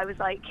describing it, I was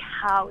like,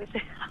 how is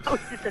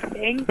this a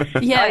thing?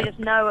 Yeah. I just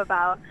know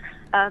about.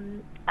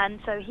 And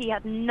so he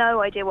had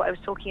no idea what I was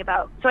talking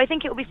about. So I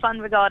think it will be fun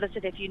regardless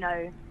of if you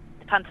know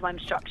the pantomime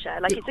structure.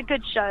 It's a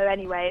good show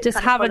anyway. It's Just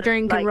have a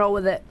drink and roll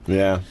with it.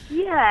 Yeah.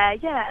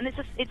 Yeah. And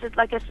it's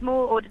like a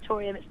small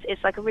auditorium.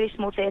 It's like a really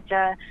small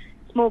theatre,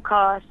 small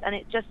cast, and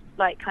it's just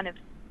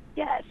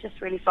it's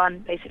just really fun,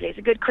 basically. It's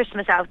a good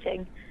Christmas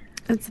outing.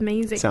 That's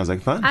amazing. Sounds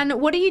like fun. And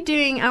what are you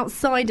doing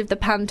outside of the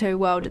panto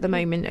world at the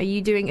moment? Have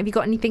you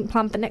got anything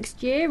planned for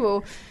next year,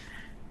 or?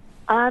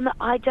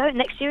 I don't.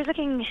 Next year is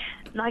looking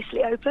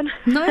nicely open.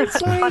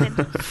 Nicely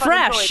fun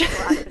fresh. employed, is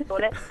what I would call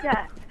it.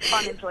 Yeah,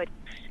 fun employed.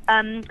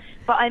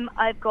 But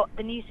I've got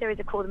the new series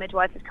of Call the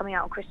Midwife is coming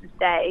out on Christmas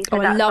Day. So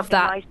Oh, I love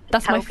that. Nice to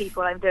That's tell my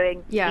people I'm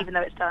doing, Yeah. even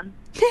though it's done.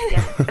 Yeah.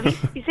 Have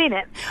you seen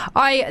it?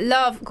 I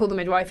love Call the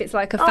Midwife. It's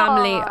like a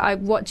family. Aw. I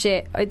watch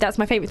it. That's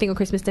my favourite thing on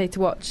Christmas Day to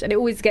watch, and it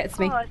always gets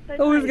me. Oh, it's so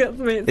always nice. gets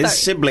me. It's Is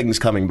so- Siblings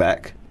coming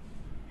back?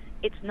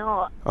 It's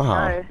not. Oh.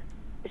 No.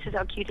 This is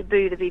our cue to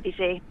boo the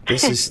BBC.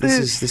 This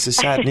is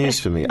sad news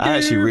for me. I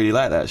actually really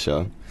like that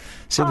show.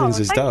 Siblings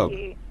is thank dope.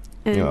 You.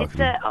 You're It's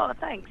welcome.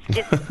 thanks.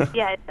 It's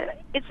yeah.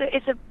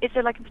 It's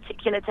a like a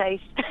particular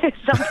taste.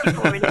 Some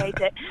people really hate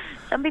it.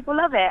 Some people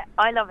love it.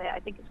 I love it. I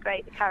think it's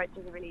great. The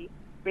characters are really,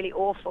 really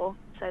awful.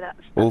 So that's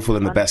Awful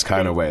in the fun best to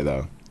kind do. of way,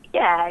 though.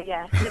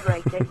 Yeah,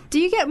 liberating. Do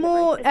you get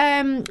more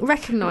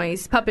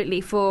recognised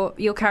publicly for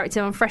your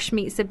character on Fresh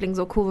Meat Siblings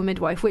or Call the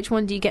Midwife? Which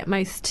one do you get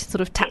most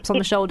sort of taps on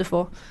the shoulder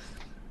for?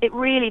 It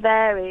really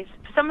varies.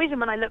 For some reason,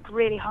 when I look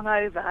really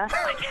hungover,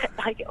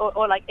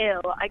 or like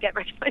ill, I get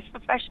recognised for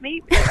Fresh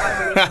Meat. Which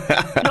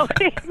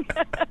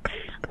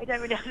I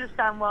don't really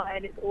understand why,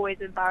 and it's always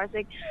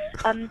embarrassing.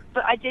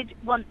 But I did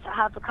want to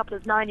have a couple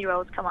of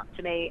 9-year-olds come up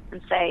to me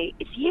and say,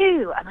 "It's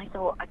you," and I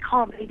thought, I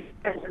can't believe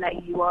I'm going to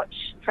let you watch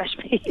Fresh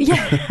Meat.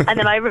 Yeah. And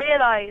then I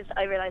realised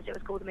it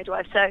was Called the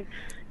Midwife. So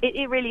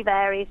it really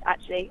varies,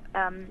 actually.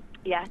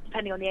 Yeah,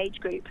 depending on the age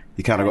group.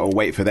 You kind of got to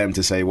wait for them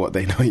to say what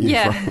they know you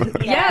from.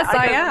 Yes,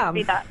 I don't am. want to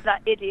be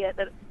that idiot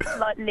that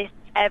like lists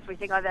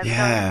everything I've ever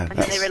Yeah, done, and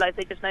then they realise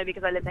they just know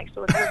because I live next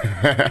door to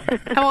them.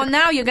 Oh, well,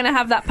 now you're going to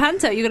have that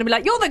panto. You're going to be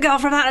like, "You're the girl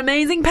from that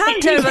amazing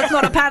panto that's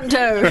not a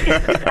panto."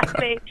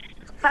 Exactly.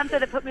 Panto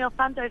that put me off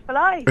pantos for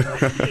life.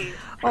 Thank you.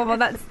 Oh well,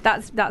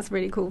 that's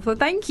really cool. Well,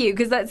 thank you,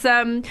 because that's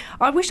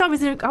I wish I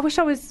was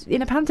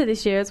in a panto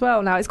this year as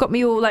well. Now it's got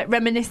me all like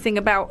reminiscing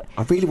about.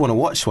 I really want to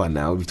watch one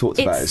now. We've talked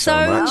about it It's so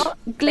much.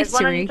 There's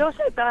one on glittery. your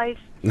doorstep, guys.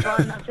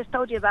 One I've just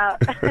told you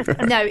about.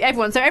 No,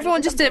 everyone. So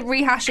everyone, just to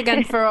rehash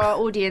again for our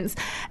audience,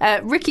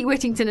 Ricky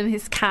Whittington and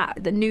his cat,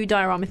 the new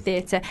Diorama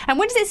Theatre. And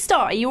when does it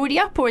start? Are you already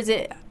up, or is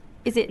it?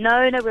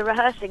 No, we're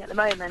rehearsing at the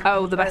moment.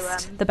 Oh, the So,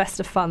 best, the best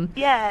of fun.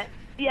 Yeah,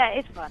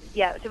 it's fun.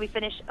 Yeah, so we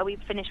finish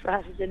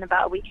rehearsals in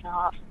about a week and a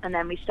half, and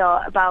then we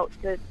start about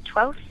the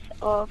 12th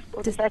or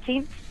the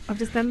 13th of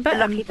December. The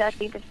lucky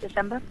 13th of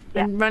December.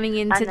 Yeah. And running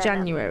into And then,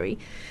 January.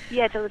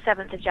 Yeah, till the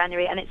 7th of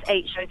January, and it's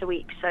 8 shows a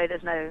week, so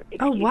there's no excuse.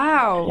 Oh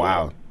wow!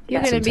 Wow,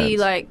 You're That's going to be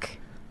intense. like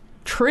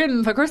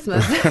trim for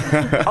Christmas.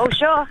 Oh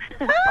sure.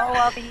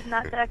 I'll be eating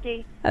that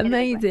turkey.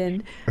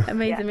 Amazing.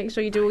 Yeah. Make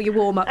sure you do all your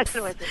warm ups.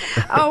 Excellent.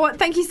 Oh, well,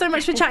 thank you so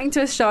much for chatting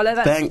to us, Charlotte.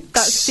 Thanks,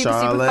 that's super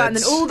Charlotte. fun,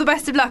 and all the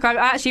best of luck. I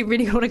actually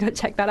really want to go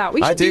check that out.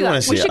 We should I do that.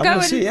 want to We see should it. go I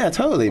want and to see it. Yeah,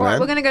 totally, All right, man.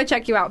 we're going to go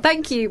check you out.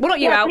 Thank you. Well, not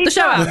you Yeah, out, the please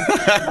show don't.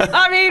 out.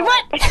 I mean,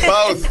 what?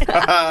 Both.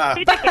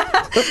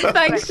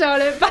 Thanks,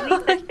 Charlotte. I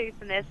need to do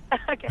from this.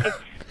 Okay.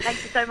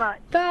 Thank you so much.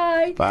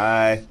 Bye.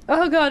 Bye.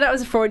 Oh god, that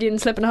was a Freudian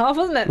slip and a half,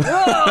 wasn't it? Whoa,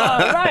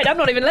 right, I'm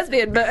not even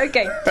lesbian, but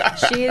okay.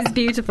 She is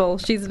beautiful.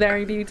 She's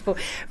very beautiful.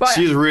 Right.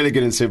 She's really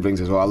good in Siblings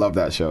as well. I love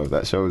that show.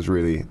 That show is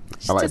really.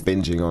 I like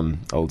binging on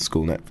old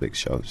school Netflix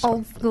shows.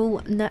 Old school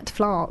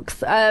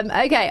Netflix.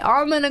 Okay,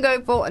 I'm gonna go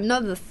for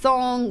another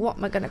song. What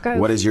am I gonna go for?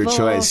 What is your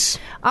choice?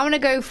 I'm gonna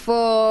go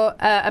for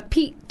a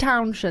Pete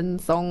Townshend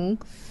song.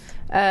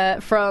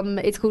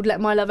 It's called "Let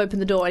My Love Open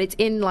the Door," and it's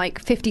in like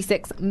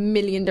 56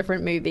 million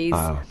different movies.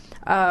 Wow.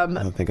 I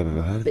don't think I've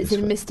ever heard of It's this.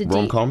 in Mr. D.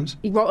 Rom-coms?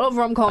 A lot of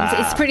rom-coms.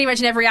 Ah. It's pretty much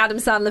in every Adam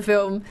Sandler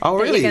film. Oh,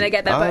 that really? You're going to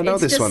get that. I but know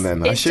it's this just- one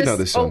then. I it's should know just-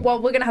 this Oh, one. well,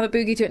 we're going to have a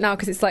boogie to it now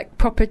because it's like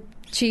proper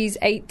cheese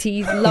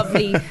 80s,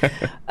 lovely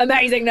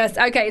amazingness.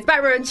 Okay, it's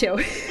back row and chill.